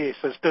Cincinnati. He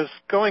says, does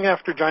going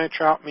after giant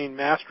trout mean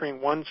mastering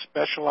one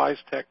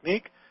specialized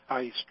technique,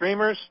 i.e.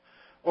 streamers,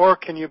 or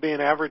can you be an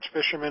average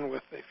fisherman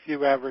with a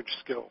few average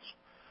skills?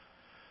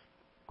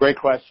 Great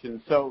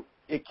question. So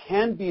it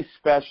can be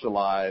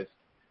specialized,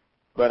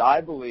 but I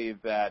believe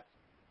that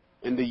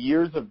in the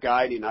years of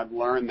guiding, I've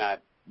learned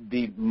that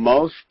the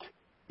most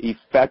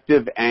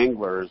effective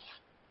anglers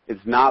is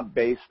not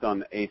based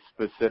on a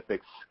specific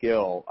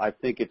skill. I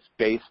think it's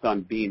based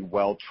on being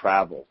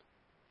well-traveled.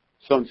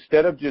 So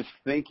instead of just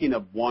thinking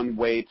of one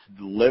way to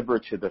deliver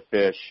to the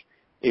fish,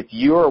 if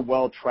you are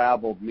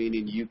well-traveled,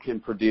 meaning you can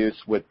produce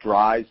with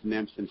dries,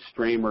 nymphs, and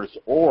streamers,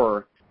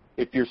 or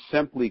if you're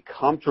simply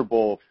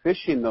comfortable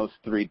fishing those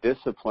three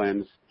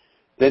disciplines,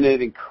 then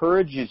it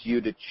encourages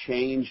you to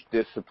change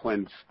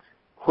disciplines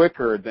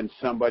quicker than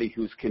somebody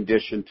who's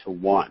conditioned to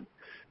one.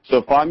 So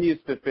if I'm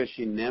used to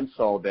fishing nymphs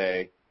all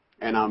day,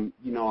 and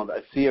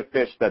I see a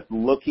fish that's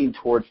looking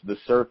towards the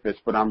surface,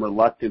 but I'm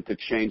reluctant to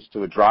change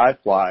to a dry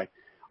fly,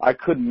 I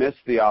could miss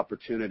the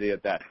opportunity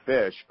at that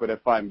fish. But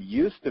if I'm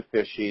used to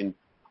fishing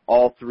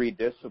all three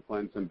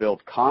disciplines and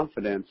build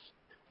confidence,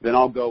 then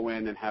I'll go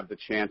in and have the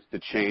chance to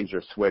change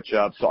or switch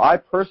up. So I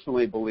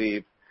personally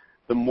believe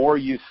the more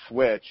you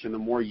switch and the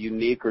more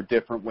unique or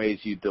different ways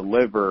you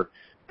deliver,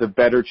 the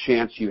better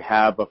chance you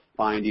have of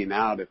finding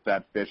out if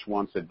that fish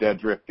wants a dead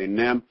drifting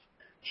nymph,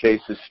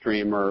 chase a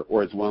streamer,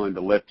 or is willing to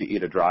lift to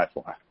eat a dry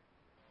fly.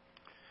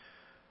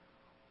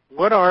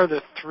 What are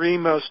the three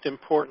most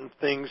important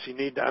things you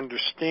need to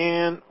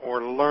understand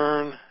or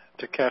learn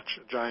to catch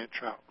a giant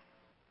trout?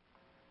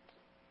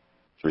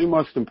 Three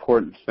most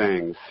important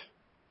things.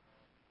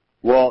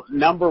 Well,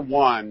 number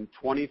one,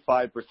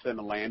 25%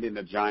 of landing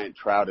a giant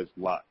trout is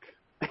luck.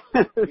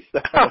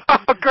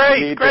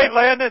 Great,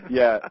 Landon.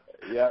 Yeah.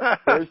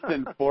 First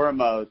and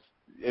foremost,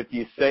 if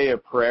you say a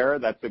prayer,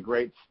 that's a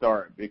great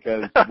start,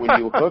 because when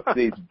you hook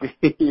these,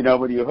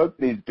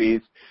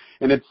 beasts,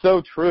 and it's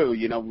so true,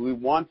 we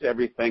want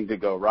everything to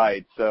go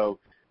right. So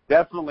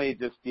definitely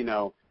just,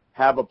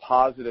 have a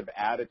positive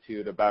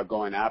attitude about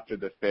going after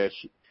the fish.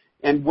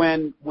 And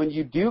when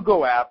you do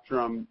go after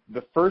them,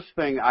 the first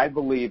thing, I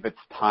believe, it's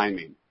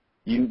timing.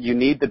 You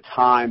need the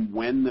time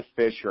when the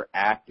fish are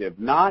active,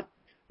 not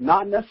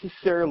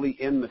necessarily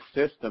in the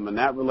system, and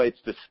that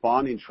relates to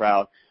spawning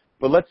trout.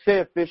 But let's say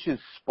a fish is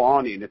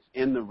spawning, it's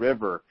in the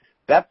river.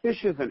 That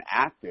fish isn't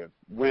active.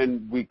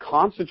 When we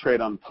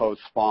concentrate on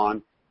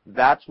post-spawn,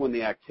 that's when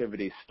the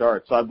activity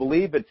starts. So I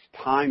believe it's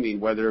timing,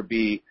 whether it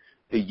be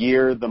the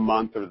year, the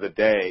month, or the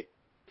day.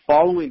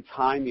 Following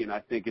timing,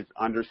 I think, is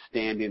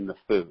understanding the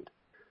food.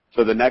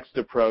 So the next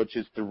approach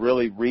is to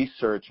really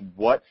research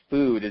what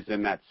food is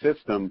in that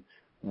system,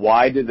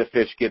 why did the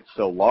fish get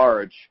so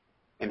large,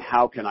 and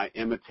how can I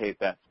imitate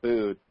that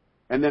food.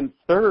 And then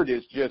third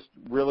is just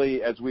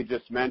really, as we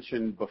just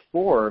mentioned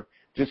before,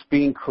 just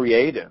being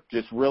creative,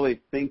 just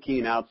really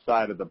thinking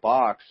outside of the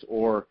box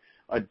or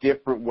a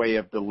different way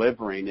of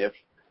delivering. If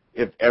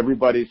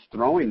everybody's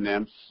throwing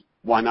nymphs,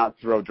 why not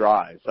throw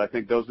dries? I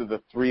think those are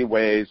the three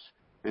ways,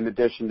 in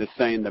addition to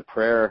saying the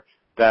prayer,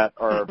 that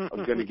are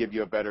going to give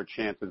you a better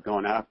chance of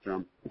going after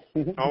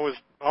them.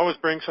 always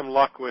bring some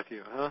luck with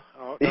you, huh?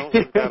 Don't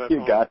leave that at you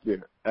home. Got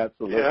to.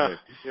 Absolutely.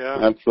 Yeah.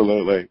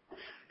 Absolutely.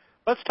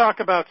 Let's talk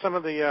about some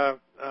of the,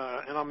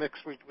 and I'll mix,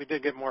 we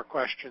did get more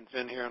questions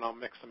in here, and I'll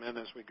mix them in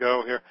as we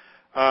go here.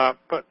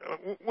 But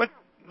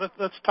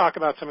let's talk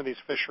about some of these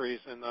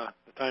fisheries in the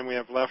time we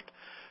have left.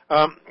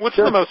 What's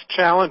Sure. the most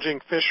challenging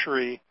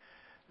fishery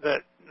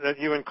that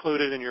you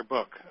included in your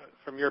book,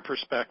 from your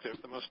perspective,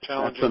 the most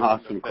challenging? That's an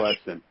awesome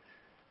question.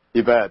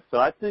 You bet. So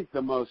I think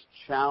the most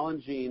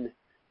challenging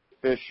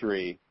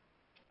fishery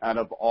out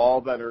of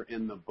all that are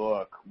in the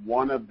book,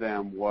 one of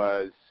them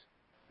was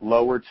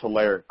Lower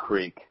Tulare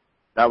Creek.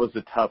 That was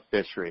a tough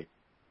fishery.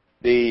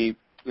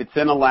 It's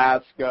in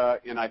Alaska,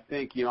 and I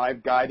think,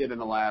 I've guided in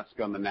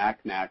Alaska on the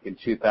Naknek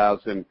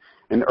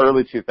in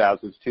early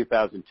 2000s,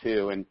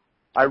 2002, and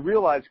I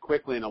realized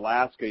quickly in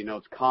Alaska,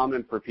 it's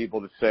common for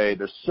people to say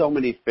there's so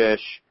many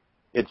fish,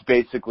 it's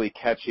basically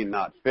catching,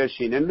 not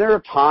fishing. And there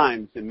are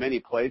times in many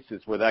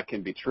places where that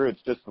can be true.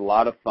 It's just a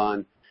lot of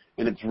fun,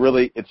 and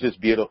it's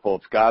just beautiful.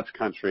 It's God's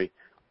country.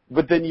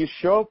 But then you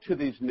show up to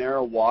these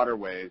narrow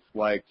waterways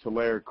like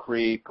Tulare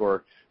Creek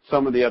or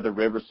some of the other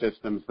river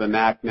systems, the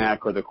Naknek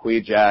or the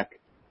Kvichak,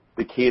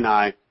 the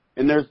Kenai,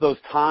 and there's those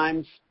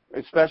times,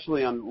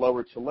 especially on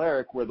Lower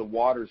Tulare, where the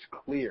water's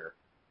clear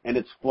and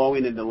it's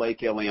flowing into Lake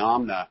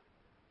Iliamna.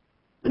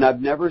 And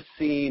I've never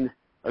seen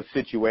a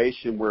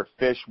situation where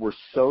fish were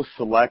so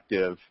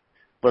selective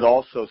but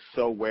also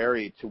so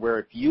wary to where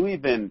if you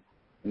even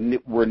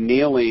were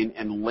kneeling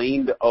and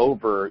leaned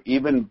over,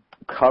 even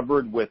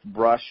covered with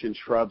brush and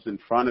shrubs in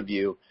front of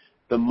you,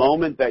 the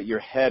moment that your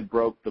head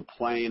broke the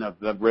plane of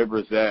the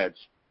river's edge,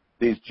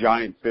 these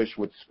giant fish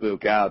would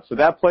spook out. So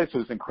that place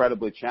was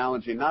incredibly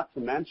challenging, not to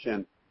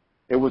mention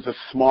it was a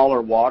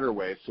smaller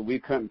waterway, so we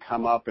couldn't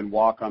come up and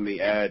walk on the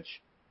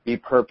edge, be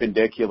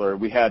perpendicular.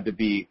 We had to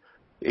be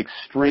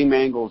extreme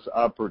angles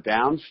up or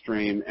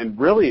downstream. And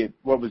really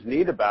what was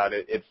neat about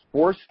it, it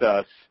forced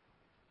us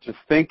to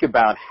think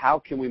about how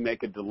can we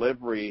make a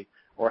delivery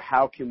or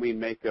how can we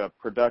make a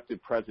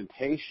productive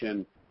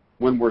presentation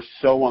when we're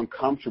so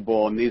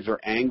uncomfortable and these are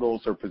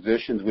angles or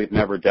positions we've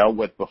never dealt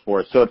with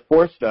before. So it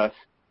forced us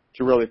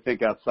to really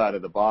think outside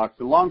of the box.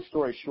 And long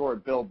story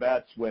short, Bill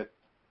Betts with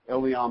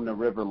Iliamna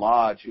River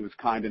Lodge, who was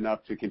kind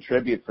enough to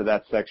contribute for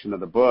that section of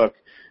the book,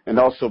 and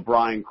also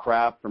Brian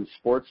Kraft from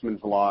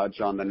Sportsman's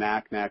Lodge on the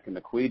Naknek and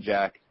the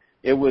Kvichak.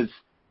 It was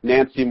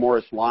Nancy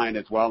Morris Lyon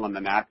as well on the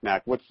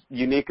Naknek. What's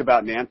unique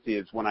about Nancy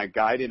is when I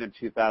guided in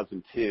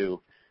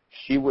 2002,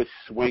 she was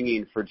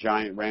swinging for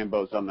giant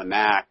rainbows on the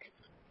Nak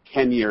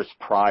 10 years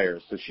prior.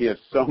 So she has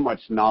so much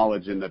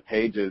knowledge in the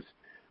pages.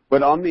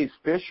 But on these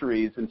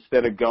fisheries,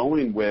 instead of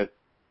going with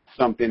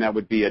something that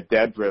would be a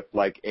dead drift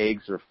like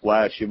eggs or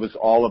flesh, it was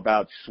all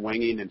about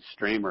swinging and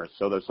streamers.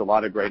 So there's a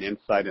lot of great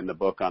insight in the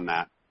book on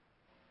that.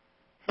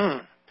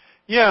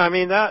 Yeah, I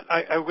mean, that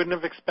I wouldn't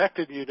have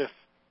expected you to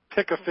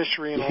pick a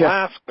fishery in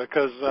Alaska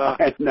because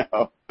I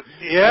know.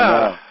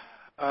 Yeah.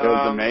 I know. It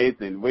was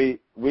amazing.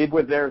 We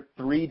were there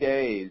 3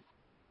 days,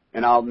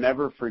 and I'll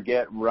never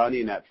forget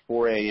running at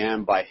 4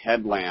 a.m. by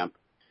headlamp.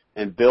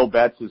 And Bill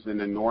Betts is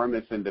an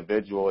enormous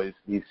individual.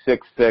 He's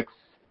 6'6",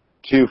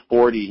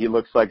 240. He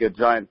looks like a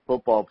giant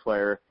football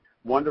player.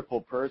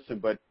 Wonderful person,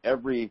 but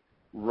every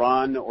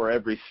run or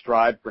every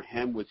stride for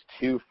him was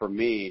 2 for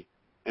me.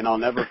 And I'll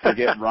never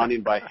forget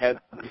running by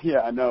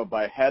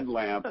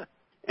headlamp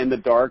in the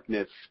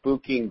darkness,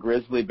 spooking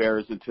grizzly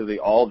bears into the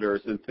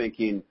alders and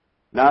thinking,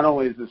 not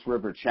only is this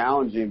river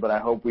challenging, but I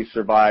hope we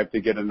survive to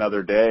get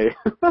another day.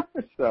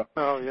 So,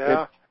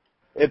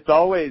 it's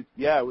always,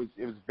 it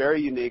was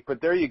very unique.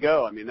 But there you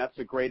go. I mean, that's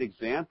a great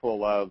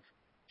example of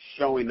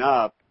showing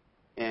up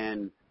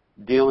and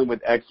dealing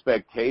with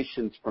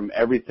expectations from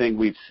everything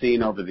we've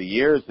seen over the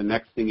years. The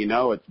next thing you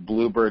know, it's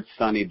bluebird,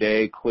 sunny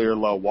day, clear,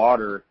 low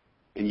water,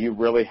 and you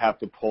really have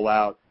to pull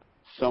out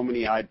so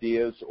many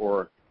ideas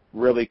or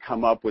really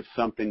come up with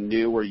something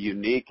new or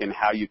unique in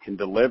how you can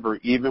deliver,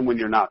 even when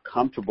you're not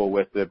comfortable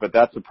with it. But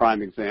that's a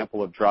prime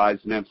example of dries,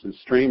 nymphs, and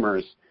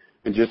streamers,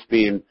 and just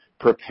being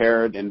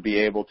prepared and be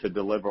able to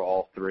deliver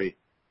all 3.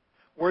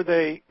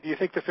 Do you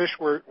think the fish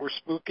were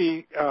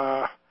spooky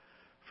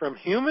from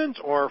humans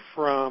or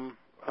from,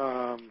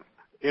 bears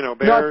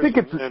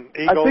and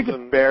eagles? I think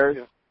it's bears.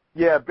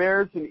 Yeah,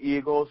 bears and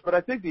eagles. But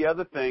I think the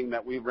other thing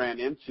that we ran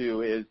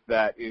into is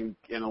that in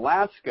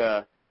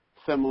Alaska,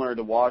 similar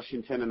to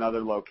Washington and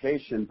other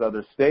locations,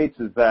 other states,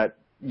 is that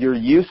you're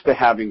used to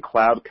having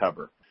cloud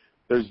cover.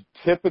 There's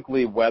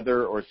typically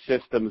weather or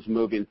systems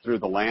moving through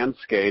the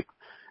landscape.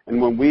 And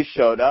when we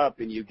showed up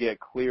and you get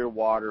clear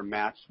water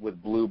matched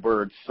with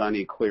bluebird,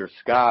 sunny, clear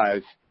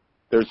skies,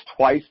 there's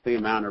twice the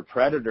amount of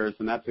predators,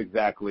 and that's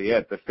exactly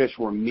it. The fish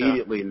were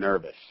immediately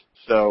nervous.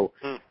 So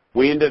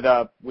we ended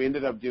up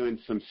doing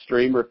some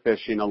streamer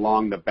fishing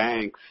along the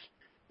banks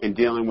and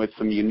dealing with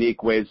some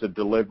unique ways of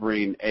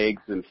delivering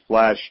eggs and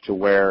flesh to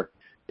where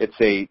it's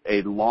a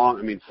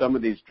long, some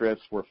of these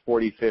drifts were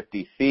 40,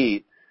 50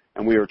 feet,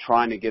 and we were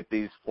trying to get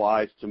these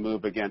flies to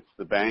move against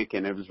the bank,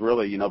 and it was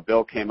really,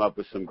 Bill came up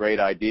with some great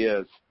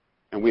ideas,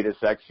 and we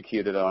just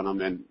executed on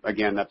them, and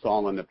again, that's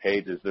all in the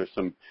pages. There's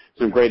some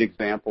great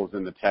examples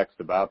in the text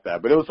about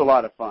that, but it was a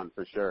lot of fun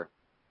for sure.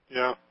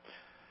 Yeah.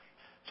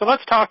 So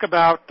let's talk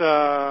about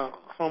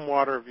home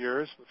water of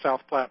yours, the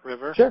South Platte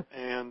River,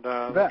 and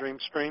the Dream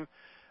Stream.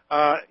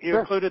 You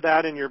included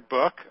that in your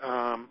book.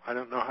 I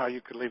don't know how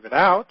you could leave it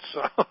out,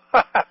 so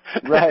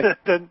that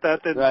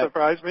didn't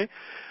surprise me.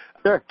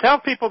 Sure. Tell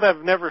people that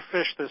have never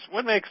fished this,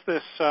 what makes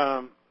this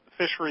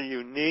fishery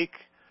unique?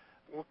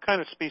 What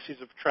kind of species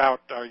of trout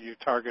are you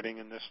targeting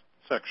in this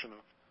section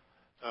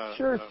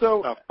of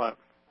South Platte?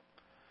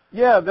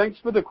 Yeah, thanks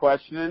for the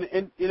question,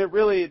 and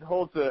it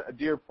holds a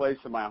dear place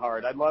in my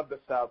heart. I love the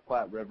South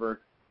Platte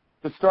River.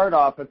 To start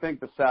off, I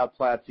think the South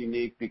Platte's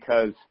unique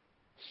because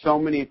so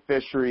many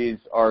fisheries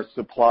are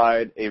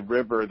supplied a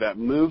river that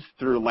moves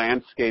through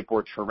landscape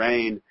or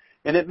terrain,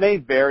 and it may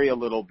vary a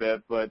little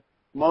bit, but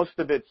most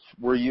of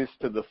we're used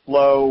to the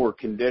flow or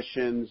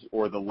conditions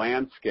or the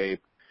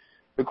landscape.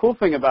 The cool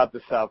thing about the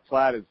South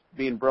Platte is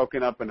being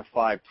broken up into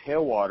 5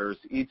 tailwaters.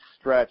 Each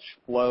stretch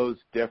flows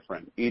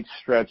different. Each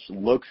stretch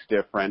looks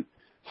different.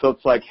 So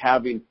it's like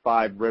having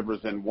 5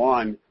 rivers in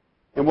one.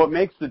 And what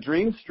makes the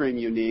Dream Stream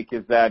unique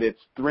is that it's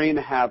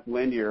 3.5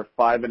 linear,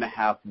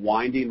 5.5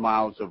 winding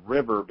miles of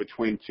river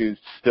between 2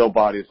 still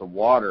bodies of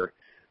water.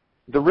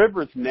 The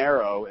river's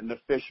narrow, and the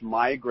fish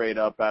migrate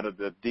up out of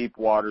the deep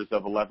waters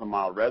of 11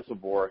 Mile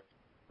Reservoir.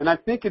 And I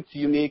think it's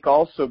unique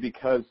also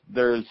because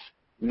there's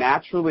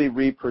naturally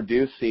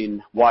reproducing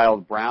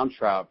wild brown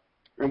trout.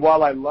 And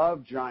while I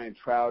love giant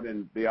trout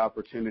and the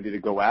opportunity to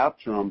go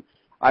after them,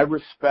 I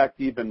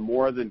respect even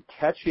more than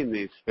catching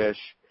these fish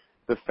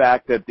the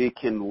fact that they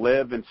can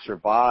live and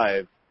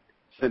survive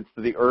since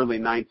the early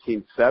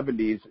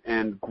 1970s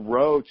and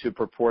grow to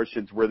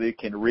proportions where they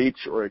can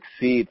reach or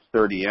exceed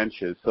 30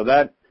 inches. So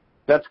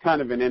that's kind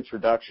of an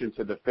introduction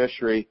to the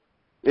fishery.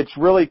 It's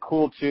really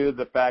cool, too,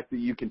 the fact that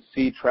you can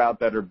see trout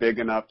that are big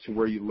enough to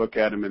where you look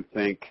at them and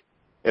think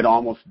it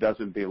almost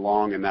doesn't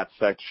belong in that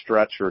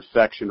stretch or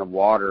section of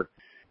water.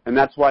 And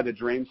that's why the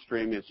Dream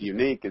Stream is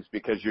unique, is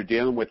because you're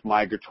dealing with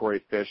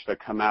migratory fish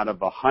that come out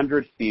of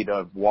 100 feet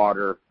of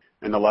water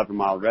in 11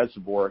 Mile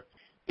Reservoir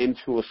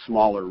into a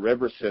smaller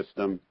river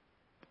system.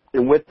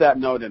 And with that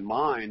note in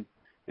mind,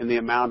 and the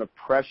amount of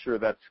pressure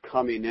that's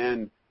coming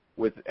in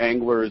with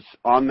anglers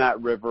on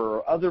that river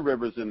or other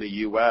rivers in the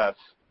U.S.,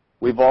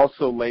 we've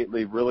also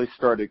lately really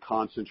started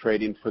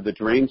concentrating for the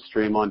Dream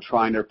Stream on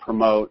trying to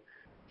promote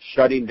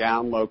shutting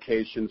down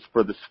locations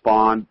for the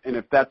spawn. And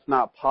if that's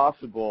not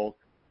possible,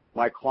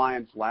 my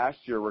clients last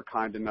year were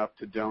kind enough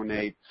to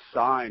donate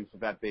signs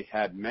that they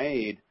had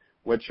made,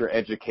 which are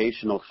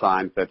educational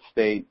signs that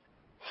state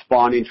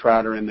spawning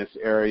trout are in this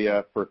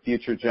area for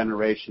future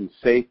generations'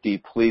 safety.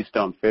 Please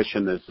don't fish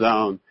in this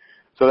zone.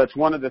 So that's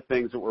one of the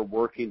things that we're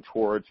working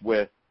towards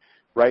with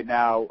right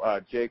now.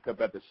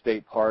 Jacob at the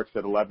state parks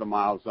at 11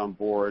 Miles on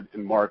board,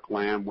 and Mark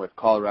Lamb with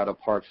Colorado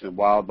Parks and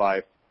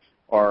Wildlife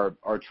are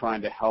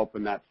trying to help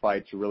in that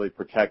fight to really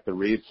protect the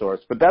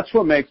resource. But that's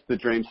what makes the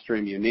Dream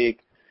Stream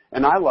unique.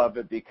 And I love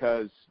it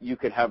because you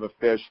could have a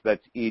fish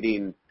that's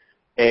eating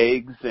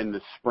eggs in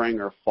the spring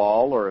or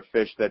fall, or a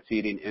fish that's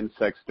eating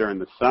insects during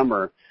the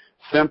summer.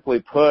 Simply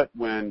put,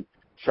 when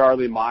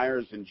Charlie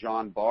Myers and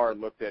John Barr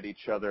looked at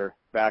each other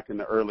back in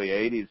the early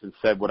 80s and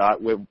said, was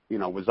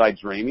I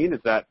dreaming?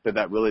 Did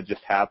that really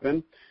just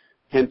happen?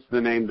 Hence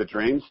the name, the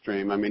Dream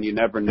Stream. I mean, you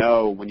never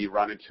know when you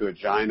run into a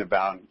giant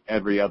about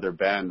every other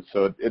bend.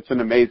 So it's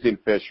an amazing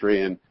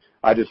fishery, and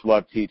I just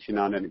love teaching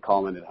on it and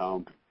calling it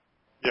home.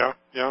 Yeah.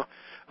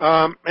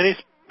 Any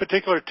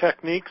particular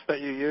techniques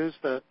that you use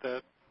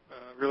that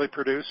really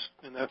produce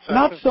in that section?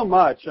 Not so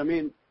much. I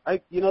mean,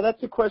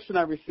 that's a question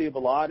I receive a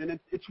lot, and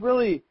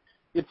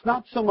it's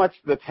not so much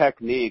the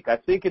technique. I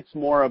think it's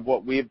more of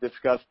what we've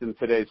discussed in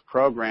today's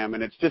program,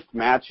 and it's just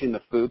matching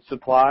the food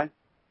supply.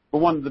 But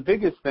one of the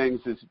biggest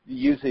things is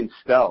using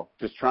stealth,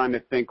 just trying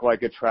to think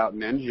like a trout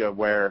ninja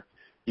where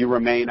you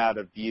remain out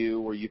of view,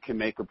 or you can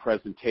make a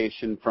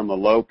presentation from a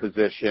low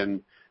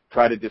position,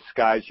 try to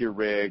disguise your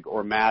rig,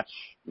 or match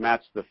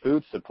the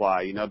food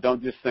supply.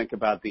 Don't just think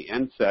about the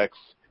insects.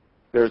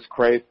 There's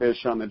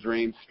crayfish on the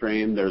Dream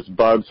Stream, there's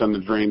bugs on the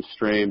Dream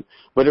Stream,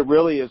 but it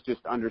really is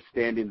just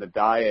understanding the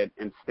diet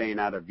and staying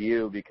out of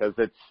view, because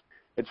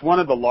it's one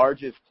of the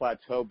largest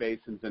plateau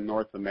basins in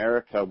North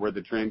America, where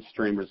the Dream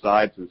Stream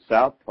resides in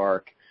South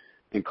Park,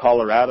 and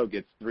Colorado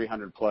gets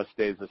 300-plus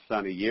days of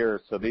sun a year,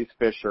 so these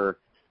fish are,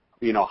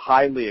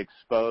 highly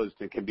exposed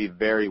and can be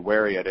very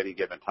wary at any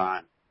given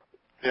time.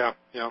 Yeah.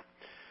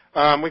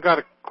 We got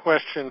a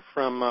question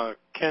from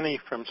Kenny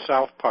from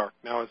South Park.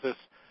 Now, is this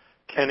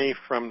Kenny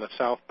from the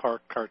South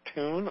Park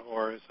cartoon,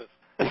 or is this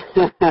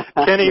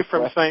Kenny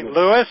from St.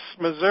 Louis,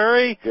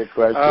 Missouri? Good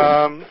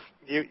question.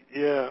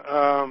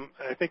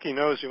 I think he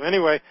knows you.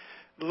 Anyway,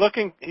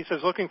 he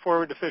says, looking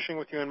forward to fishing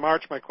with you in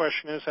March. My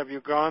question is, have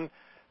you gone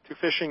to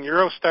fishing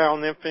Euro-style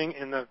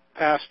nymphing in the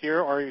past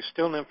year, or are you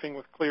still nymphing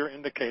with clear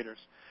indicators?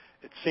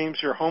 It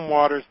seems your home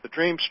waters, the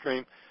Dream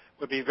Stream,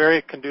 would be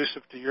very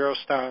conducive to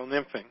Euro-style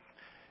nymphing.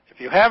 If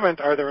you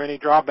haven't, are there any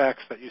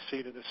drawbacks that you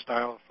see to this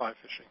style of fly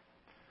fishing?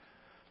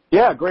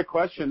 Yeah, great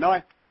question. No,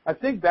 I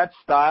think that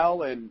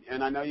style, and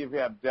I know you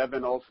have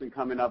Devin Olson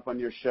coming up on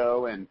your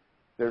show, and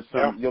there's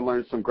you'll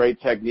learn some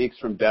great techniques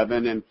from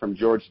Devin and from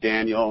George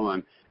Daniel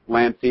and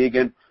Lance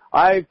Egan.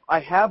 I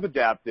have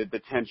adapted the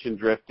tension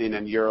drifting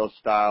and Euro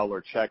style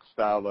or Czech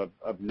style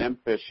of nymph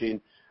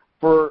fishing.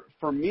 For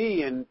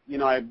me, and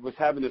I was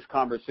having this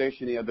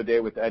conversation the other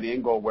day with Ed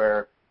Engel,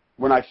 where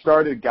when I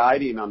started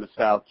guiding on the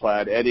South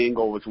Platte, Ed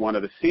Engel was one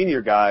of the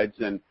senior guides,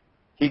 and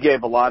he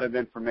gave a lot of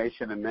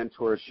information and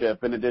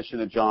mentorship, in addition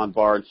to John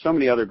Barr and so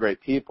many other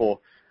great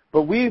people.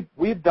 But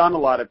we've done a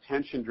lot of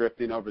tension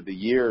drifting over the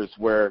years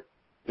where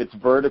it's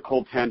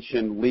vertical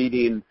tension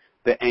leading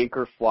the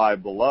anchor fly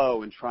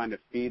below and trying to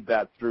feed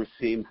that through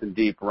seams and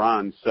deep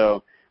runs.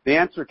 So the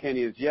answer,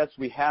 Kenny, is yes,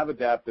 we have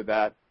adapted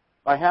that.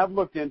 I have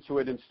looked into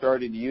it and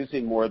started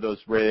using more of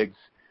those rigs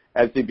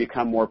as they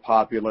become more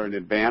popular and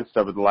advanced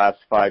over the last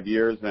 5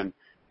 years. And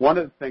one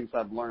of the things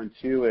I've learned,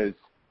 too, is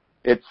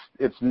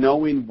it's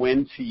knowing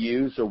when to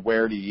use or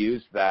where to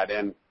use that.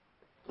 And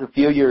a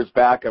few years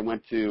back, I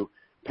went to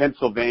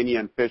Pennsylvania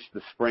and fished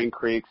the Spring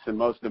Creeks, and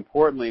most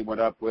importantly, went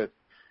up with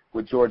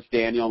George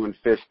Daniel and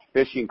fished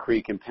Fishing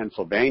Creek in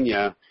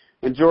Pennsylvania.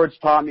 And George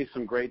taught me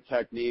some great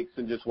techniques,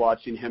 and just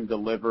watching him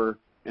deliver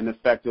and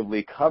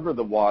effectively cover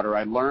the water,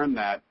 I learned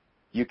that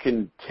you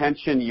can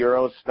tension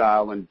Euro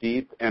style in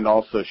deep and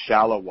also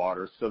shallow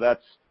water. So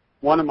that's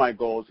one of my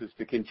goals, is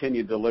to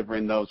continue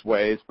delivering those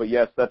ways. But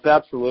yes, that's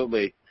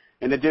absolutely,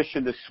 in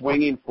addition to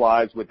swinging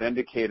flies with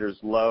indicators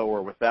low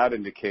or without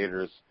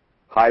indicators,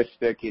 high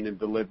sticking and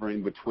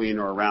delivering between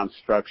or around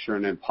structure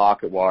and in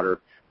pocket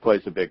water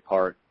plays a big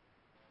part.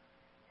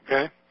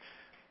 Okay.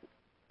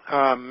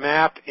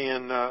 Matt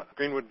in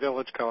Greenwood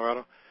Village,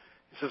 Colorado.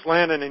 He says,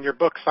 Landon, in your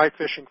book, Sight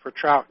Fishing for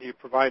Trout, you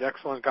provide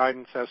excellent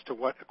guidance as to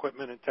what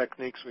equipment and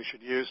techniques we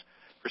should use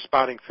for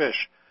spotting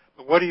fish.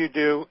 But what do you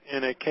do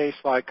in a case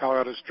like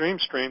Colorado's Dream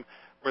Stream,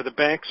 where the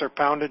banks are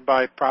pounded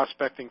by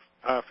prospecting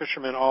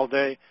fishermen all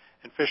day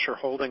and fish are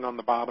holding on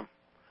the bottom?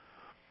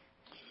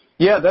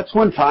 Yeah, that's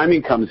when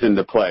timing comes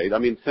into play. I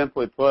mean,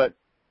 simply put,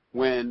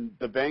 when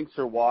the banks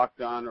are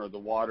walked on or the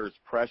water's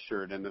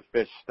pressured and the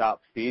fish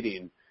stop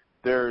feeding,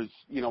 there's,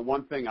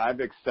 one thing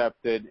I've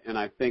accepted, and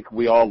I think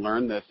we all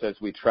learn this as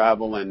we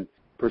travel in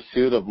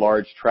pursuit of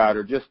large trout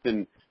or just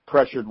in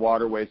pressured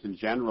waterways in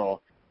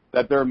general,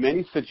 that there are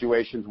many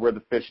situations where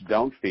the fish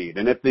don't feed.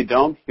 And if they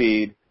don't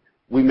feed,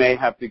 we may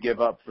have to give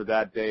up for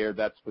that day or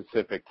that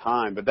specific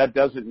time. But that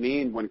doesn't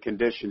mean when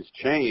conditions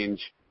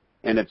change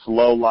and it's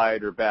low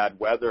light or bad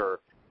weather,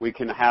 we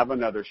can have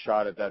another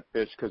shot at that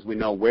fish because we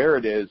know where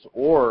it is,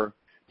 or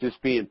just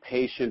being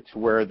patient to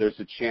where there's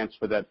a chance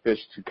for that fish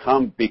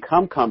to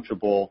become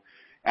comfortable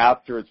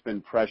after it's been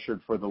pressured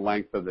for the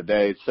length of the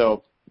day.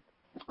 So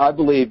I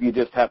believe you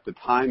just have to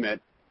time it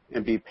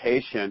and be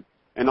patient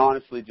and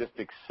honestly just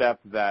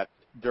accept that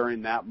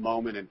during that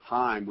moment in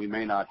time we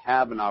may not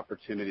have an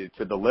opportunity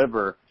to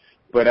deliver,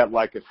 but at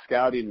like a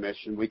scouting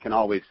mission we can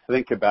always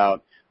think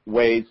about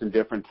ways and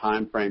different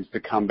time frames to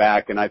come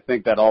back, and I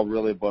think that all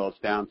really boils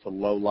down to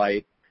low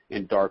light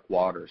and dark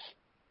waters.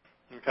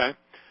 Okay.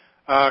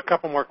 A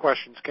couple more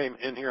questions came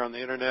in here on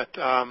the internet.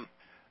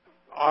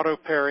 Otto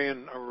Perry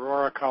in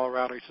Aurora,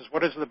 Colorado, he says,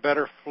 what is the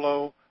better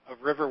flow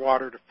of river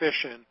water to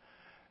fish in?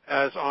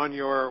 As on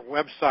your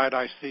website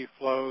I see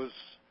flows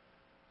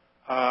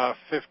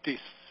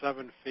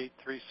 57 feet,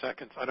 3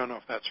 seconds. I don't know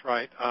if that's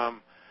right.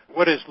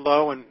 What is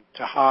low and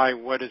to high?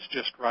 What is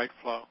just right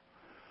flow?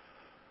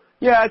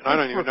 Yeah, I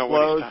don't even know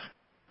flows, what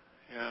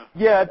he's talking.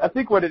 Yeah, I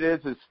think what it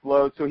is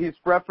flow. So he's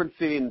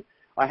referencing,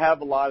 I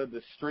have a lot of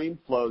the stream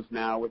flows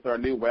now. With our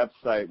new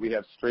website, we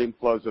have stream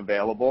flows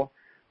available.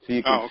 So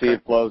you can see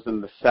flows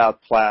in the South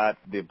Platte,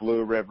 the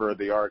Blue River,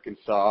 the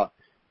Arkansas,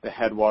 the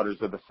headwaters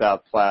of the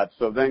South Platte.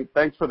 So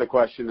thanks for the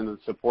question and the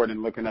support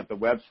in looking at the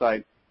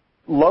website.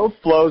 Low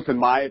flows, in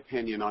my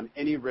opinion, on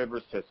any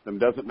river system,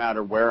 doesn't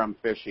matter where I'm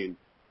fishing.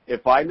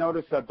 If I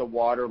notice that the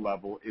water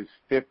level is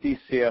 50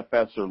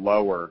 CFS or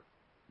lower,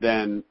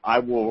 then I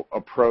will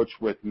approach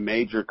with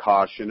major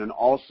caution, and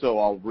also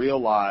I'll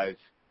realize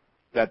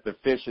that the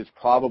fish has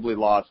probably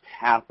lost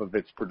half of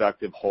its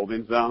productive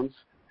holding zones,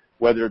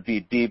 whether it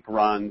be deep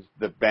runs,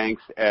 the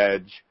bank's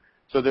edge.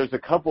 So there's a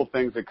couple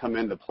things that come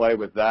into play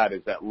with that,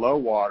 is that low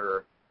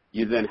water,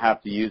 you then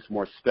have to use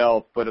more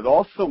stealth, but it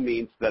also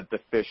means that the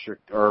fish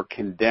are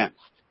condensed.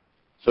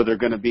 So they're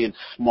going to be in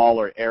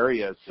smaller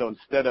areas. So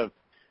instead of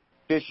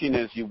fishing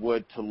as you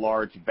would to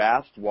large,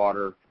 vast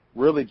water,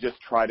 really just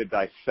try to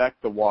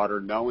dissect the water,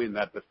 knowing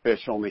that the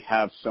fish only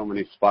have so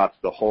many spots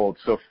to hold.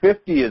 So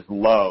 50 is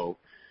low.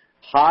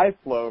 High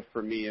flow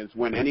for me is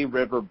when any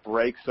river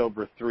breaks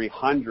over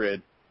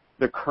 300,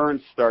 the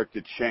currents start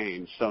to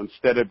change. So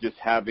instead of just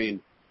having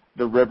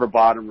the river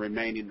bottom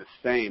remaining the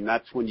same,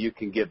 that's when you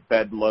can get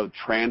bed load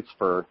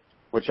transfer,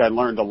 which I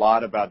learned a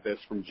lot about this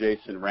from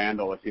Jason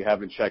Randall. If you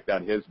haven't checked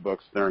out his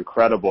books, they're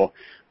incredible.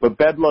 But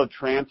bed load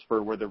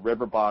transfer, where the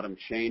river bottom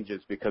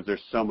changes because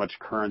there's so much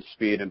current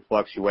speed and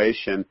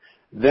fluctuation,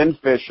 then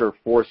fish are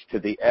forced to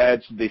the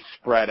edge, they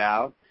spread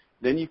out.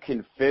 Then you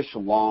can fish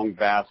long,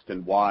 vast,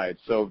 and wide.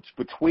 So it's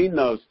between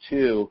those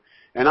two,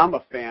 and I'm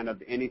a fan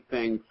of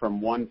anything from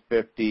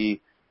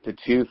 150 to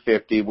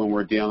 250 when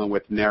we're dealing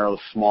with narrow,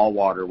 small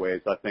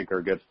waterways, I think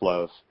are good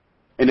flows.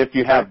 And if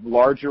you have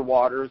larger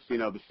waters,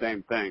 the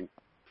same thing.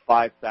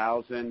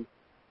 5,000,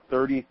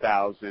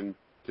 30,000,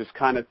 just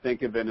kind of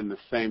think of it in the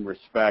same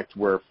respect,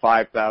 where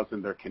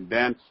 5,000 they're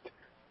condensed,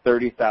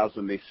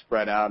 30,000 they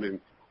spread out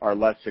and are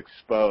less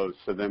exposed.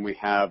 So then we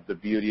have the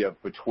beauty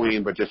of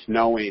between, but just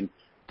knowing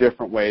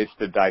different ways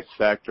to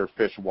dissect or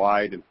fish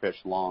wide and fish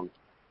long.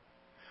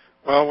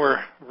 Well,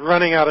 we're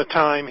running out of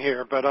time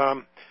here, but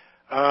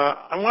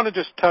I want to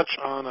just touch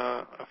on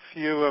a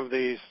few of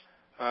these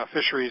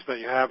fisheries that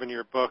you have in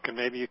your book, and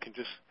maybe you can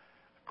just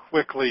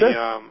quickly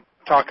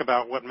talk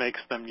about what makes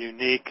them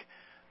unique.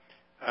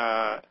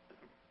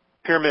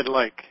 Pyramid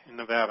Lake in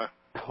Nevada.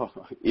 Oh,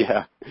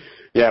 yeah,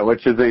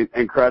 which is an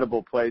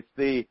incredible place.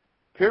 The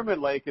Pyramid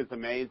Lake is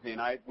amazing.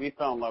 We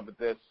fell in love with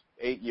this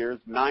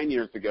 9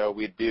 years ago.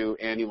 We'd do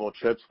annual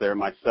trips there,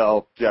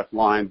 myself, Jeff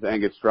Lyons,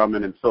 Angus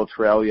Drummond, and Phil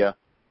Trelia,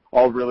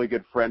 all really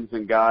good friends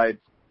and guides.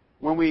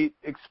 When we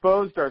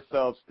exposed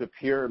ourselves to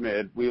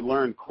Pyramid, we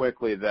learned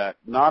quickly that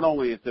not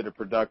only is it a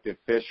productive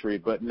fishery,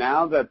 but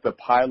now that the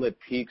Pilot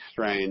Peak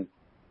strain,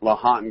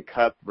 Lahontan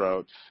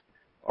cutthroats,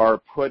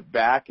 are put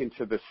back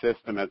into the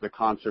system as a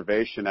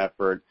conservation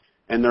effort,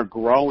 and they're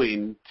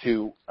growing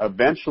to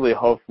eventually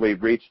hopefully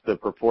reach the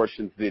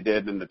proportions they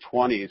did in the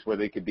 20s where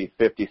they could be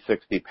 50,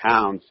 60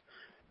 pounds,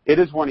 it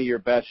is one of your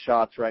best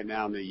shots right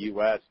now in the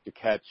U.S. to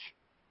catch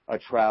a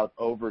trout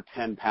over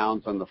 10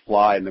 pounds on the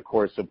fly in the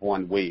course of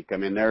 1 week. I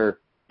mean, they're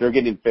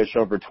getting fish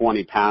over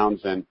 20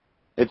 pounds, and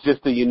it's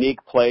just a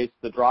unique place.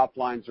 The drop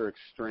lines are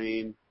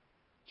extreme,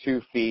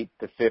 2 feet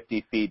to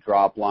 50 feet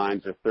drop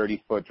lines or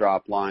 30-foot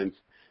drop lines.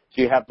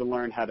 So you have to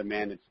learn how to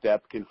manage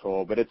depth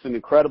control. But it's an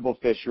incredible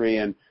fishery,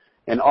 and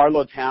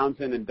Arlo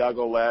Townsend and Doug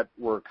Ouellette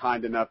were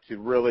kind enough to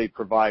really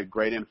provide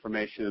great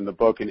information in the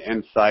book and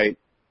insight,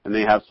 and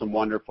they have some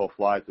wonderful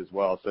flies as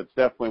well. So it's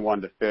definitely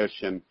one to fish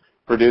and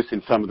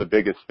producing some of the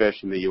biggest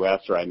fish in the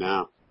U.S. right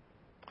now.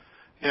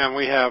 Yeah, and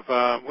we have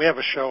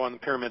a show on the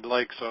Pyramid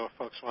Lake, so if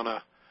folks want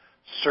to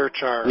search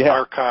our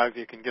archive,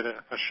 you can get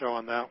a show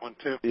on that one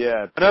too.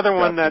 Yeah, another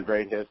one that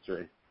great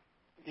history.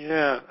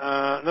 Yeah,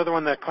 another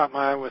one that caught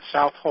my eye was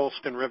South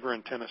Holston River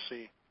in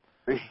Tennessee.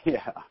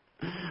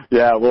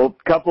 Yeah. Well,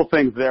 a couple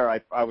things there.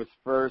 I was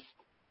first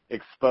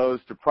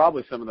exposed to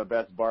probably some of the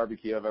best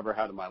barbecue I've ever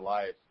had in my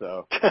life.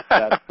 So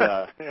that's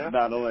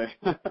not only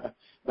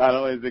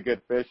is it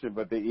good fishing,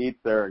 but the eats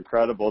there are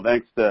incredible.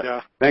 Thanks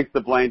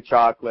to Blaine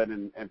Chocolate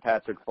and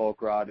Patrick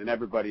Folkrod and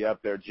everybody up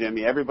there,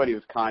 Jimmy. Everybody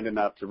was kind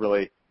enough to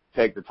really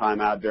take the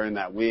time out during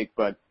that week.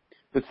 But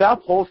the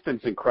South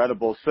Holston's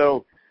incredible.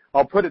 So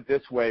I'll put it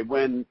this way.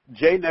 When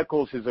Jay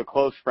Nichols, who's a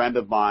close friend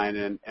of mine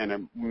and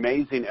an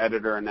amazing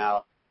editor and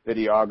now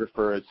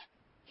videographer,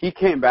 he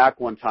came back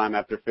one time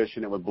after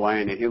fishing it with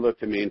Blaine, and he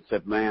looked at me and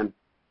said, man,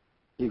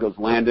 he goes,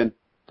 Landon,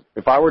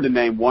 if I were to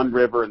name one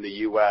river in the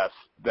U.S.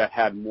 that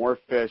had more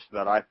fish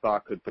that I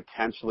thought could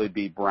potentially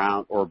be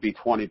brown or be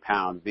 20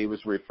 pounds, he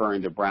was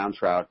referring to brown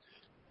trout,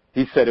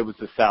 he said it was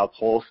the South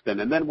Holston.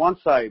 And then once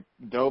I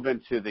dove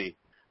into the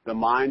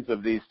minds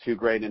of these two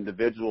great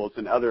individuals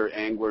and other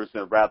anglers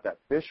about that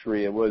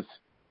fishery, it was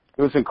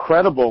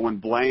incredible when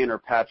Blaine or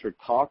Patrick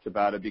talked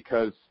about it,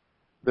 because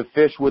the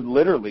fish would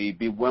literally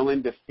be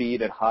willing to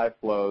feed at high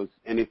flows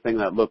anything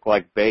that looked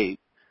like bait,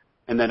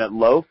 and then at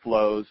low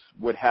flows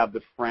would have the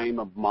frame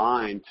of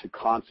mind to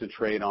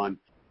concentrate on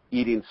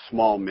eating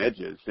small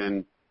midges.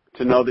 And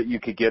to know that you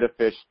could get a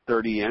fish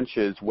 30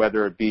 inches,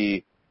 whether it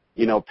be,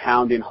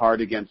 pounding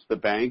hard against the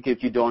bank.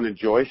 If you don't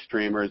enjoy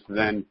streamers,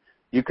 then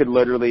you could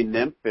literally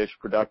nymph fish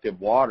productive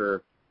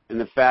water. And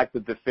the fact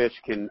that the fish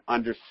can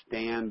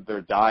understand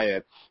their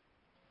diets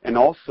and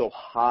also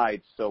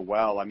hide so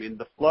well. I mean,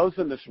 the flows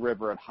in this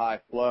river at high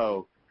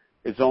flow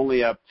is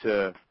only up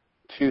to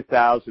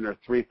 2,000 or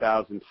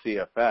 3,000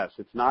 CFS.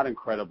 It's not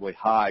incredibly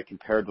high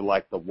compared to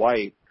like the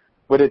white,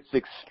 but it's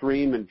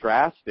extreme and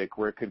drastic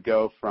where it could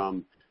go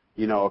from,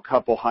 a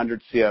couple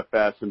hundred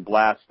CFS and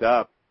blast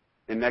up.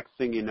 And next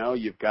thing you know,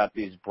 you've got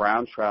these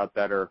brown trout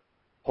that are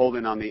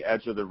holding on the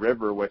edge of the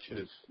river, which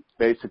is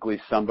basically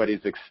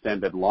somebody's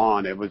extended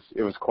lawn. It was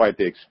quite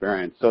the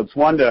experience. So it's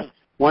one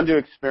to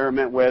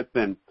experiment with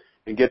and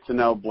get to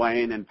know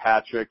Blaine and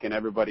Patrick and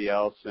everybody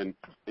else and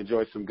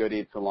enjoy some good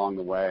eats along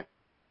the way.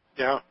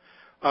 Yeah.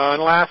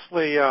 And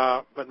lastly,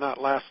 but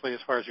not lastly as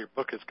far as your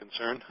book is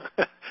concerned,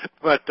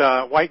 but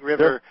White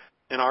River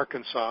in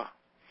Arkansas.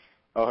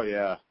 Oh,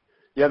 yeah.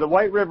 Yeah, the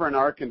White River in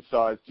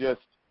Arkansas is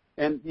just,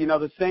 and,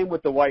 the same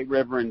with the White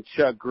River and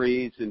Chuck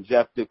Greaves and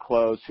Jeff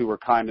Duclos, who were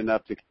kind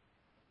enough to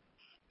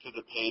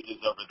the pages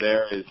over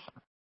there, is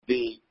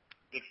the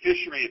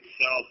fishery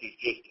itself is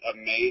just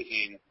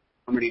amazing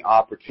how many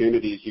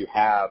opportunities you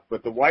have.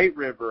 But the White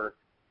River,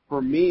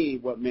 for me,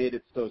 what made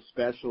it so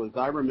special is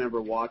I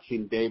remember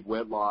watching Dave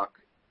Whitlock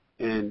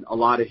and a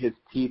lot of his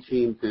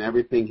teachings and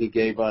everything he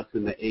gave us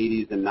in the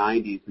 80s and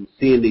 90s and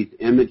seeing these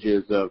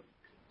images of,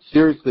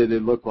 seriously, they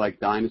looked like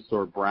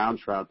dinosaur brown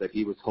trout that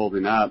he was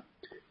holding up.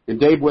 And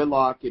Dave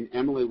Whitlock and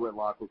Emily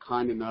Whitlock were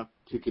kind enough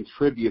to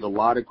contribute a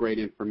lot of great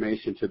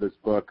information to this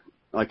book.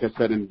 Like I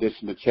said, in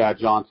addition to Chad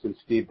Johnson,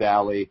 Steve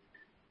Daly,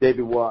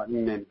 David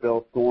Watton, and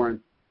Bill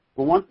Thorne.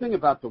 But one thing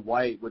about the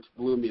white, which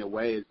blew me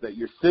away, is that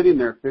you're sitting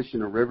there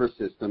fishing a river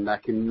system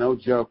that can, no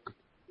joke,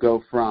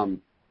 go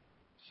from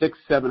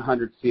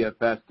 600-700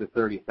 CFS to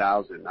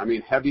 30,000. I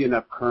mean, heavy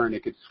enough current,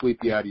 it could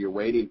sweep you out of your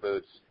wading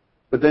boots.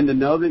 But then to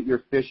know that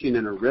you're fishing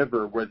in a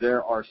river where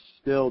there are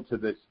still, to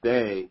this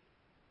day,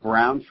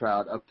 brown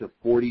trout up to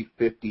 40,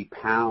 50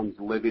 pounds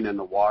living in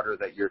the water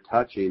that you're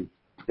touching,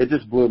 it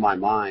just blew my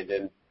mind.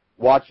 And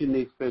watching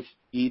these fish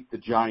eat the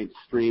giant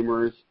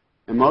streamers,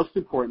 and most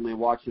importantly,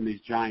 watching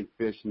these giant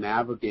fish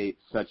navigate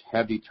such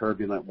heavy,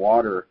 turbulent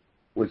water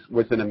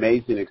was an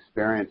amazing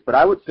experience. But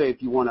I would say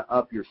if you want to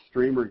up your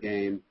streamer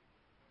game,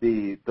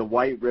 the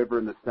White River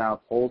and the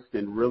South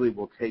Holston really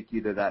will take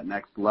you to that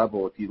next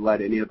level if you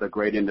let any of the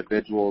great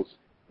individuals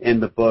in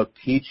the book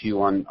teach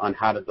you on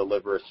how to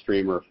deliver a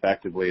streamer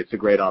effectively. It's a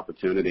great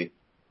opportunity.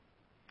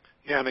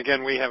 Yeah, and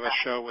again, we have a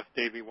show with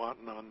Davey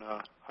Wanton on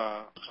the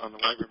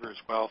White River as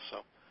well,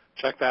 so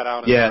check that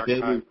out in the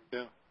archive.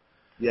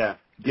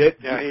 Pick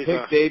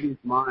Davey's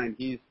mind.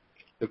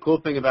 The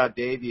cool thing about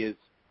Davey is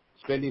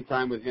spending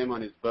time with him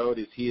on his boat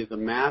is he is a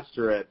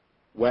master at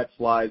wet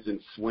flies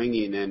and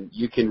swinging, and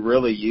you can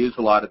really use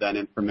a lot of that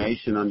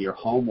information on your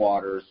home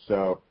waters.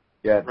 So,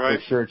 for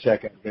sure,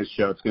 check out his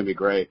show. It's going to be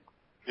great.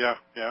 Yeah,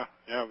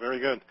 very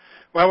good.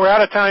 Well, we're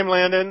out of time,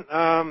 Landon,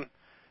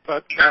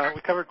 but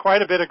we covered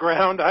quite a bit of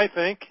ground, I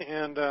think,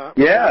 and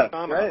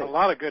found a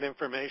lot of good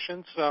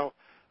information, so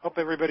hope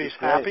everybody's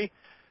happy.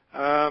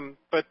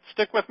 But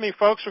stick with me,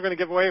 folks. We're going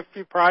to give away a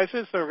few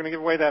prizes. So we're going to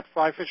give away that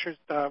Fly Fishers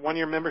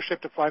one-year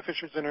membership to Fly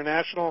Fishers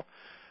International,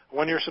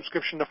 one-year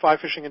subscription to Fly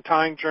Fishing and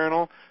Tying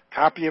Journal,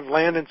 copy of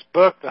Landon's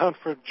book, The Hunt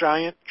for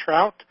Giant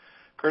Trout,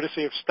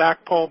 courtesy of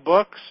Stackpole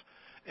Books,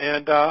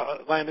 and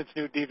Landon's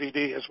new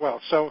DVD as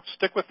well. So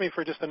stick with me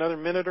for just another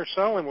minute or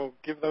so, and we'll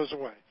give those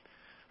away.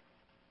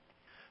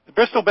 The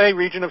Bristol Bay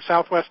region of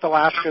southwest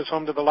Alaska is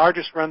home to the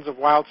largest runs of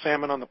wild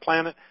salmon on the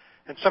planet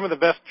and some of the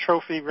best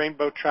trophy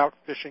rainbow trout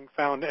fishing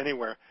found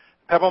anywhere.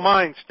 Pebble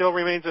Mine still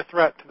remains a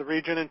threat to the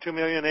region, and 2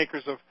 million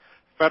acres of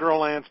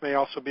federal lands may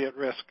also be at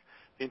risk.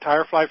 The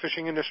entire fly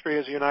fishing industry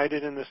is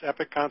united in this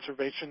epic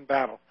conservation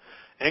battle.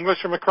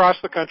 Anglers from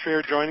across the country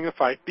are joining the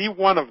fight. Be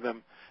one of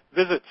them.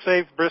 Visit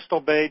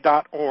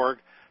SaveBristolBay.org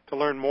to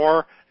learn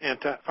more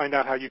and to find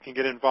out how you can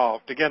get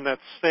involved. Again,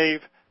 that's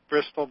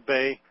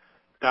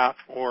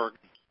SaveBristolBay.org.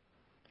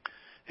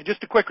 And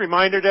just a quick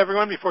reminder to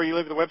everyone before you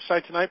leave the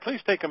website tonight,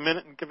 please take a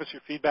minute and give us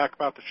your feedback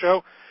about the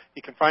show.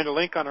 You can find a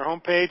link on our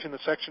homepage in the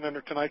section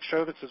under tonight's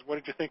show that says, what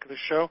did you think of the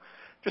show?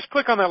 Just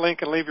click on that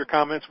link and leave your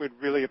comments. We'd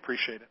really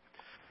appreciate it.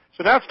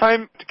 So now it's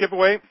time to give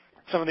away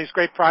some of these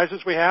great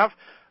prizes we have.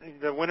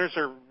 The winners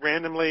are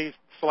randomly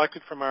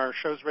selected from our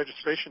show's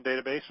registration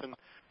database. And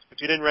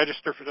if you didn't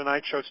register for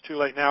tonight's show, it's too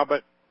late now.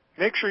 But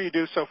make sure you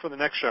do so for the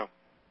next show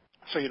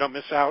so you don't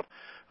miss out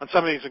on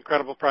some of these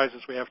incredible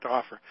prizes we have to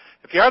offer.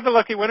 If you are the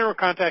lucky winner, we'll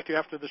contact you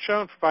after the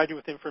show and provide you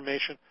with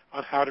information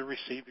on how to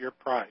receive your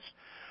prize.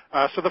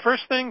 So the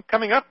first thing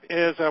coming up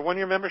is a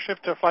one-year membership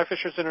to Fly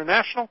Fishers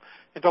International.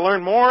 And to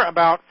learn more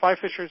about Fly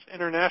Fishers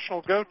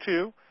International, go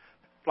to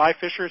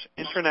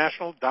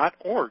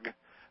flyfishersinternational.org.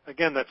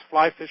 Again, that's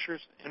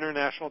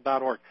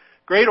flyfishersinternational.org.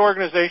 Great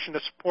organization to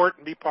support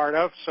and be part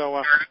of,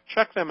 so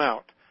check them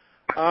out.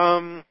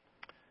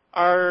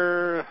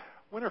 Our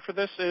winner for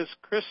this is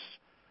Chris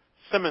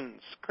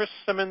Simmons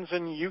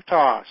in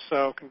Utah.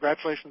 So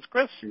congratulations,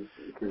 Chris.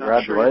 Congratulations.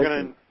 I'm sure you're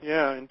going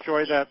to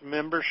enjoy that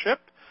membership,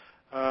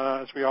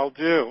 as we all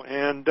do.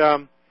 And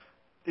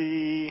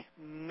the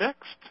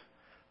next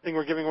thing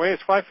we're giving away is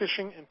Fly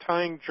Fishing and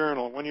Tying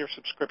Journal, one-year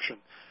subscription.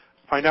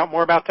 Find out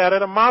more about that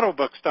at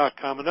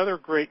AmatoBooks.com, another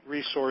great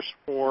resource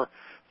for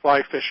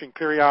fly fishing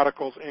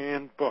periodicals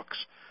and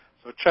books.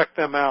 So check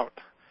them out.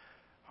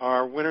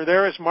 Our winner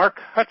there is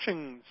Mark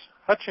Hutchings.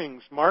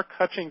 Mark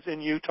Hutchings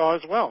in Utah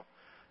as well.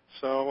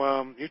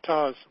 So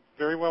Utah is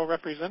very well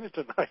represented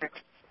tonight.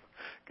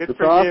 Good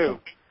for awesome. you.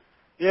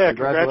 Yeah,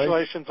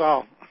 congratulations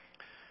all.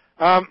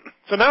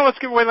 So now let's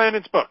give away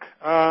Landon's book.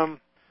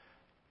 I'm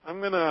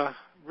going to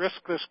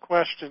risk this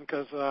question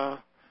because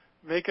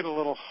make it a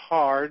little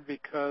hard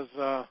because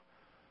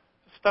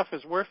stuff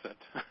is worth it.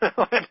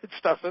 Landon's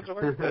stuff is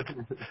worth it.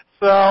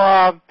 So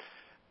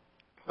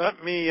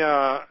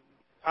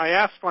I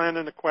asked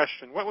Landon a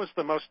question. What was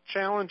the most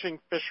challenging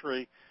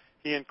fishery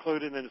he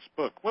included in his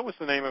book? What was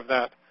the name of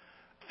that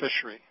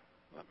fishery?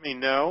 Let me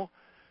know.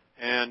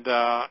 And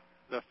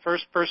the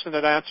first person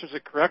that answers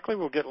it correctly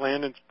will get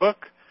Landon's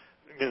book,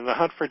 The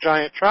Hunt for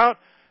Giant Trout,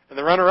 and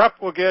the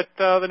runner-up will get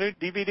the new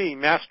DVD,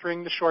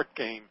 Mastering the Short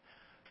Game,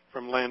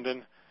 from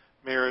Landon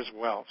Mayer as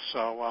well.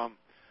 So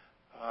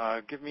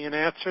give me an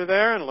answer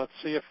there, and let's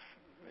see if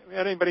we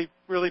had anybody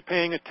really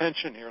paying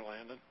attention here,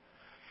 Landon.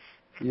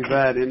 You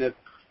bet. And if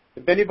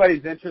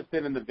anybody's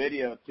interested in the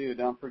video, too,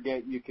 don't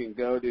forget you can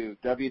go to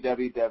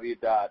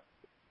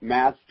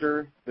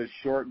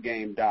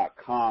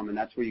www.mastertheshortgame.com, and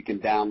that's where you can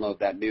download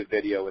that new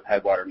video with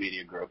Headwater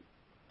Media Group.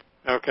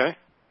 Okay.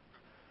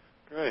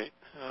 Great.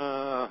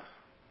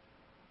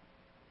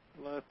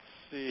 Let's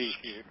see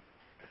here.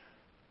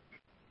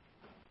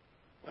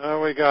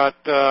 We got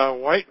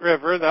White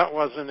River. That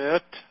wasn't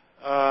it.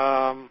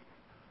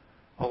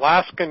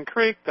 Alaskan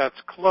Creek.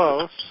 That's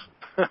close,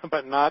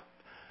 but not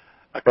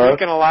a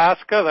creek in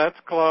Alaska. That's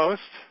close.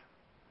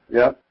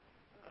 Yep.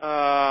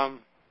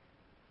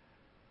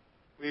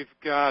 We've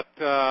got.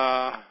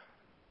 I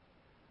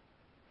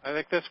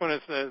think this one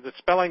is the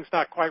spelling's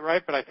not quite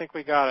right, but I think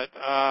we got it.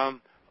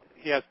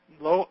 He has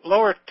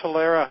Lower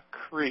Tulare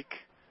Creek.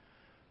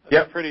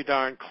 That's pretty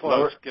darn close,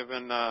 lower,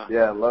 given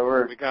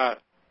lower. we got.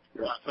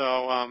 Yeah.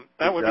 So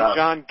that would be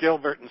John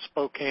Gilbert in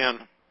Spokane.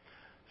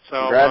 So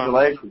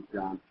congratulations,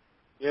 John.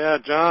 Yeah,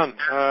 John,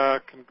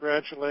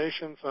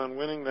 congratulations on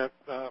winning that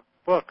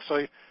book.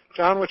 So,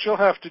 John, what you'll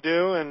have to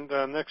do, and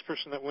the next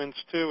person that wins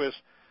too, is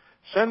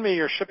send me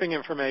your shipping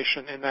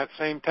information in that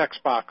same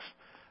text box.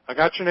 I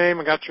got your name,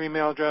 I got your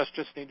email address,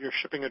 just need your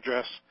shipping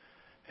address,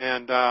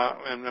 and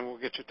then we'll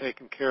get you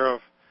taken care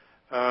of.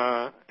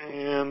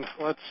 And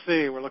let's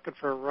see, we're looking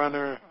for a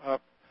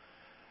runner-up.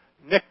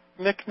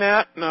 Nick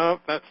Nat? No,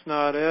 that's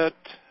not it.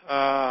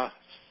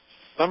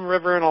 Some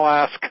river in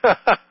Alaska.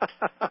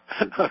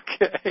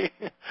 Okay.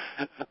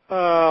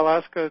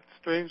 Alaska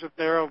streams with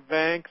narrow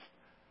banks.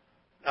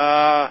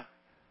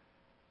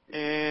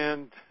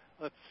 And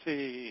let's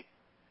see.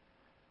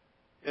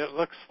 It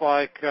looks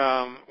like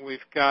we've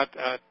got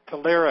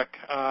Telerik.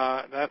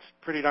 That's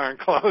pretty darn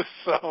close.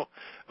 So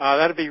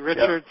that'd be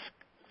Richard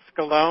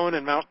Scalone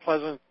in Mount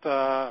Pleasant,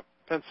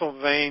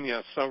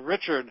 Pennsylvania. So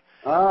Richard,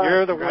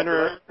 you're the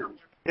winner.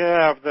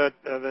 Yeah, of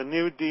the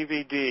new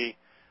DVD.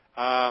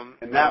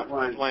 And that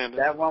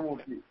one will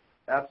be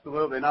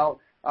absolutely. And I'll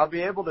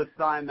be able to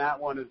sign that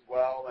one as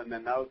well. And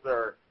then those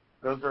are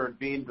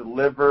being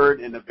delivered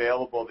and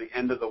available at the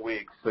end of the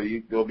week, so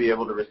you'll be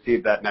able to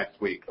receive that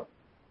next week.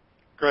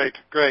 Great,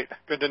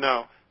 good to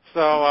know. So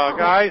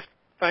guys,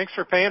 thanks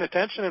for paying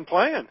attention and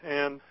playing.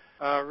 And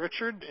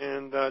Richard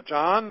and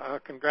John,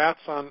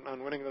 congrats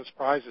on winning those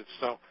prizes.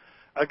 So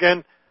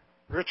again,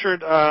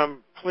 Richard,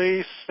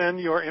 please send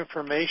your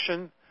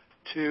information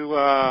to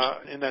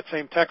in that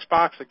same text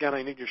box. Again,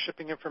 I need your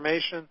shipping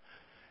information,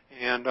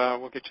 and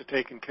we'll get you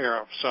taken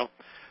care of. So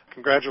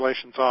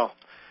congratulations all.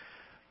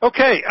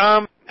 Okay,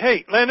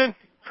 hey, Landon,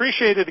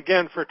 appreciate it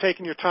again for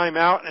taking your time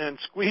out and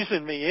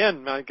squeezing me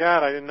in. My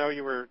God, I didn't know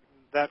you were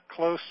that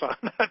close on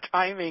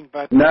timing,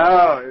 but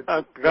no,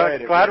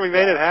 glad we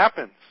made it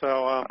happen.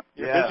 So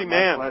you're a busy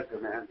man. My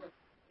pleasure, man.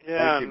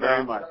 Yeah, thank you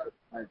very much.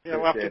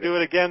 We'll have to do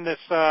it again this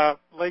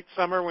late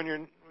summer when your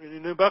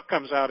new book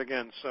comes out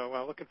again.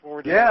 So looking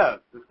forward to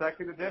it. The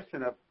second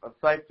edition of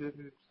Sight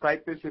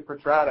Fishing for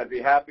Trout. I'd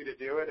be happy to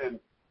do it, and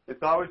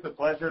it's always a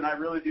pleasure, and I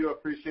really do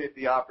appreciate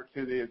the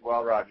opportunity as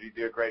well, Roger. You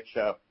do a great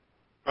show.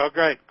 Oh,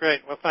 great.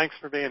 Well, thanks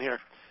for being here.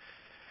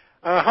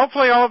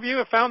 Hopefully all of you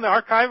have found the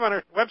archive on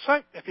our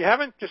website. If you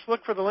haven't, just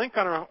look for the link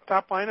on our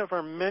top line of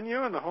our menu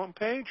on the home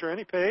page or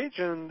any page,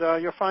 and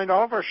you'll find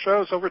all of our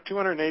shows, over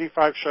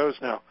 285 shows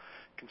now.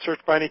 You can search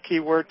by any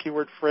keyword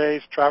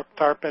phrase, trout,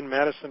 tarpon,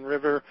 Madison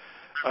River,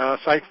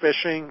 sight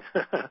fishing,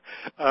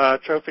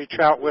 trophy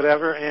trout,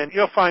 whatever, and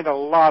you'll find a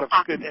lot of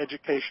good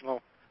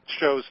educational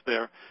shows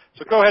there.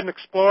 So go ahead and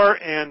explore,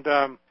 and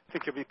I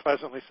think you'll be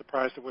pleasantly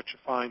surprised at what you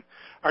find.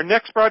 Our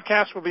next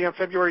broadcast will be on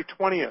February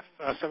 20th,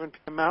 7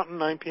 p.m. Mountain,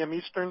 9 p.m.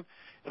 Eastern,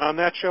 and on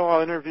that show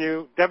I'll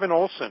interview Devin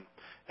Olson.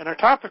 And our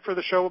topic for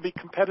the show will be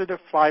competitive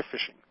fly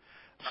fishing.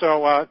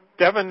 So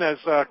Devin has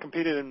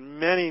competed in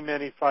many,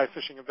 many fly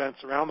fishing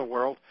events around the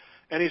world,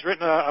 and he's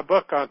written a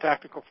book on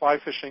tactical fly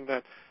fishing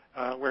that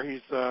where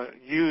he's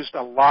used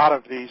a lot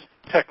of these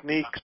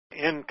techniques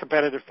in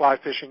competitive fly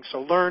fishing.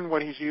 So learn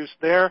what he's used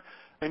there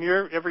in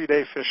your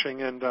everyday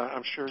fishing, and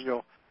I'm sure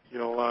you'll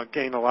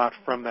gain a lot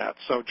from that.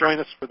 So join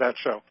us for that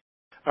show.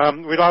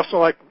 We'd also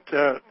like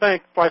to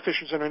thank Fly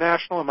Fishers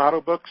International, Amato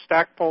Books,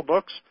 Stackpole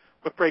Books,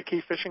 Whipray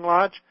Key Fishing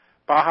Lodge,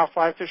 Baja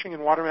Fly Fishing,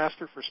 and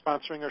Watermaster for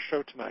sponsoring our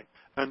show tonight.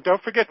 And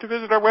don't forget to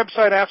visit our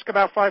website,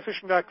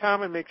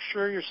 askaboutflyfishing.com, and make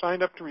sure you're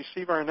signed up to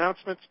receive our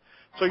announcements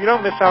so you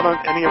don't miss out on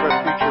any of our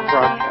future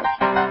broadcasts.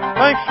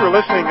 Thanks for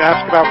listening to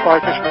Ask About Fly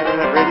Fishing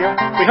Internet Radio.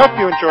 We hope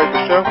you enjoyed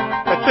the show.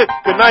 That's it.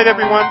 Good night,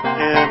 everyone,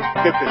 and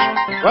good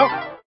fishing. Well.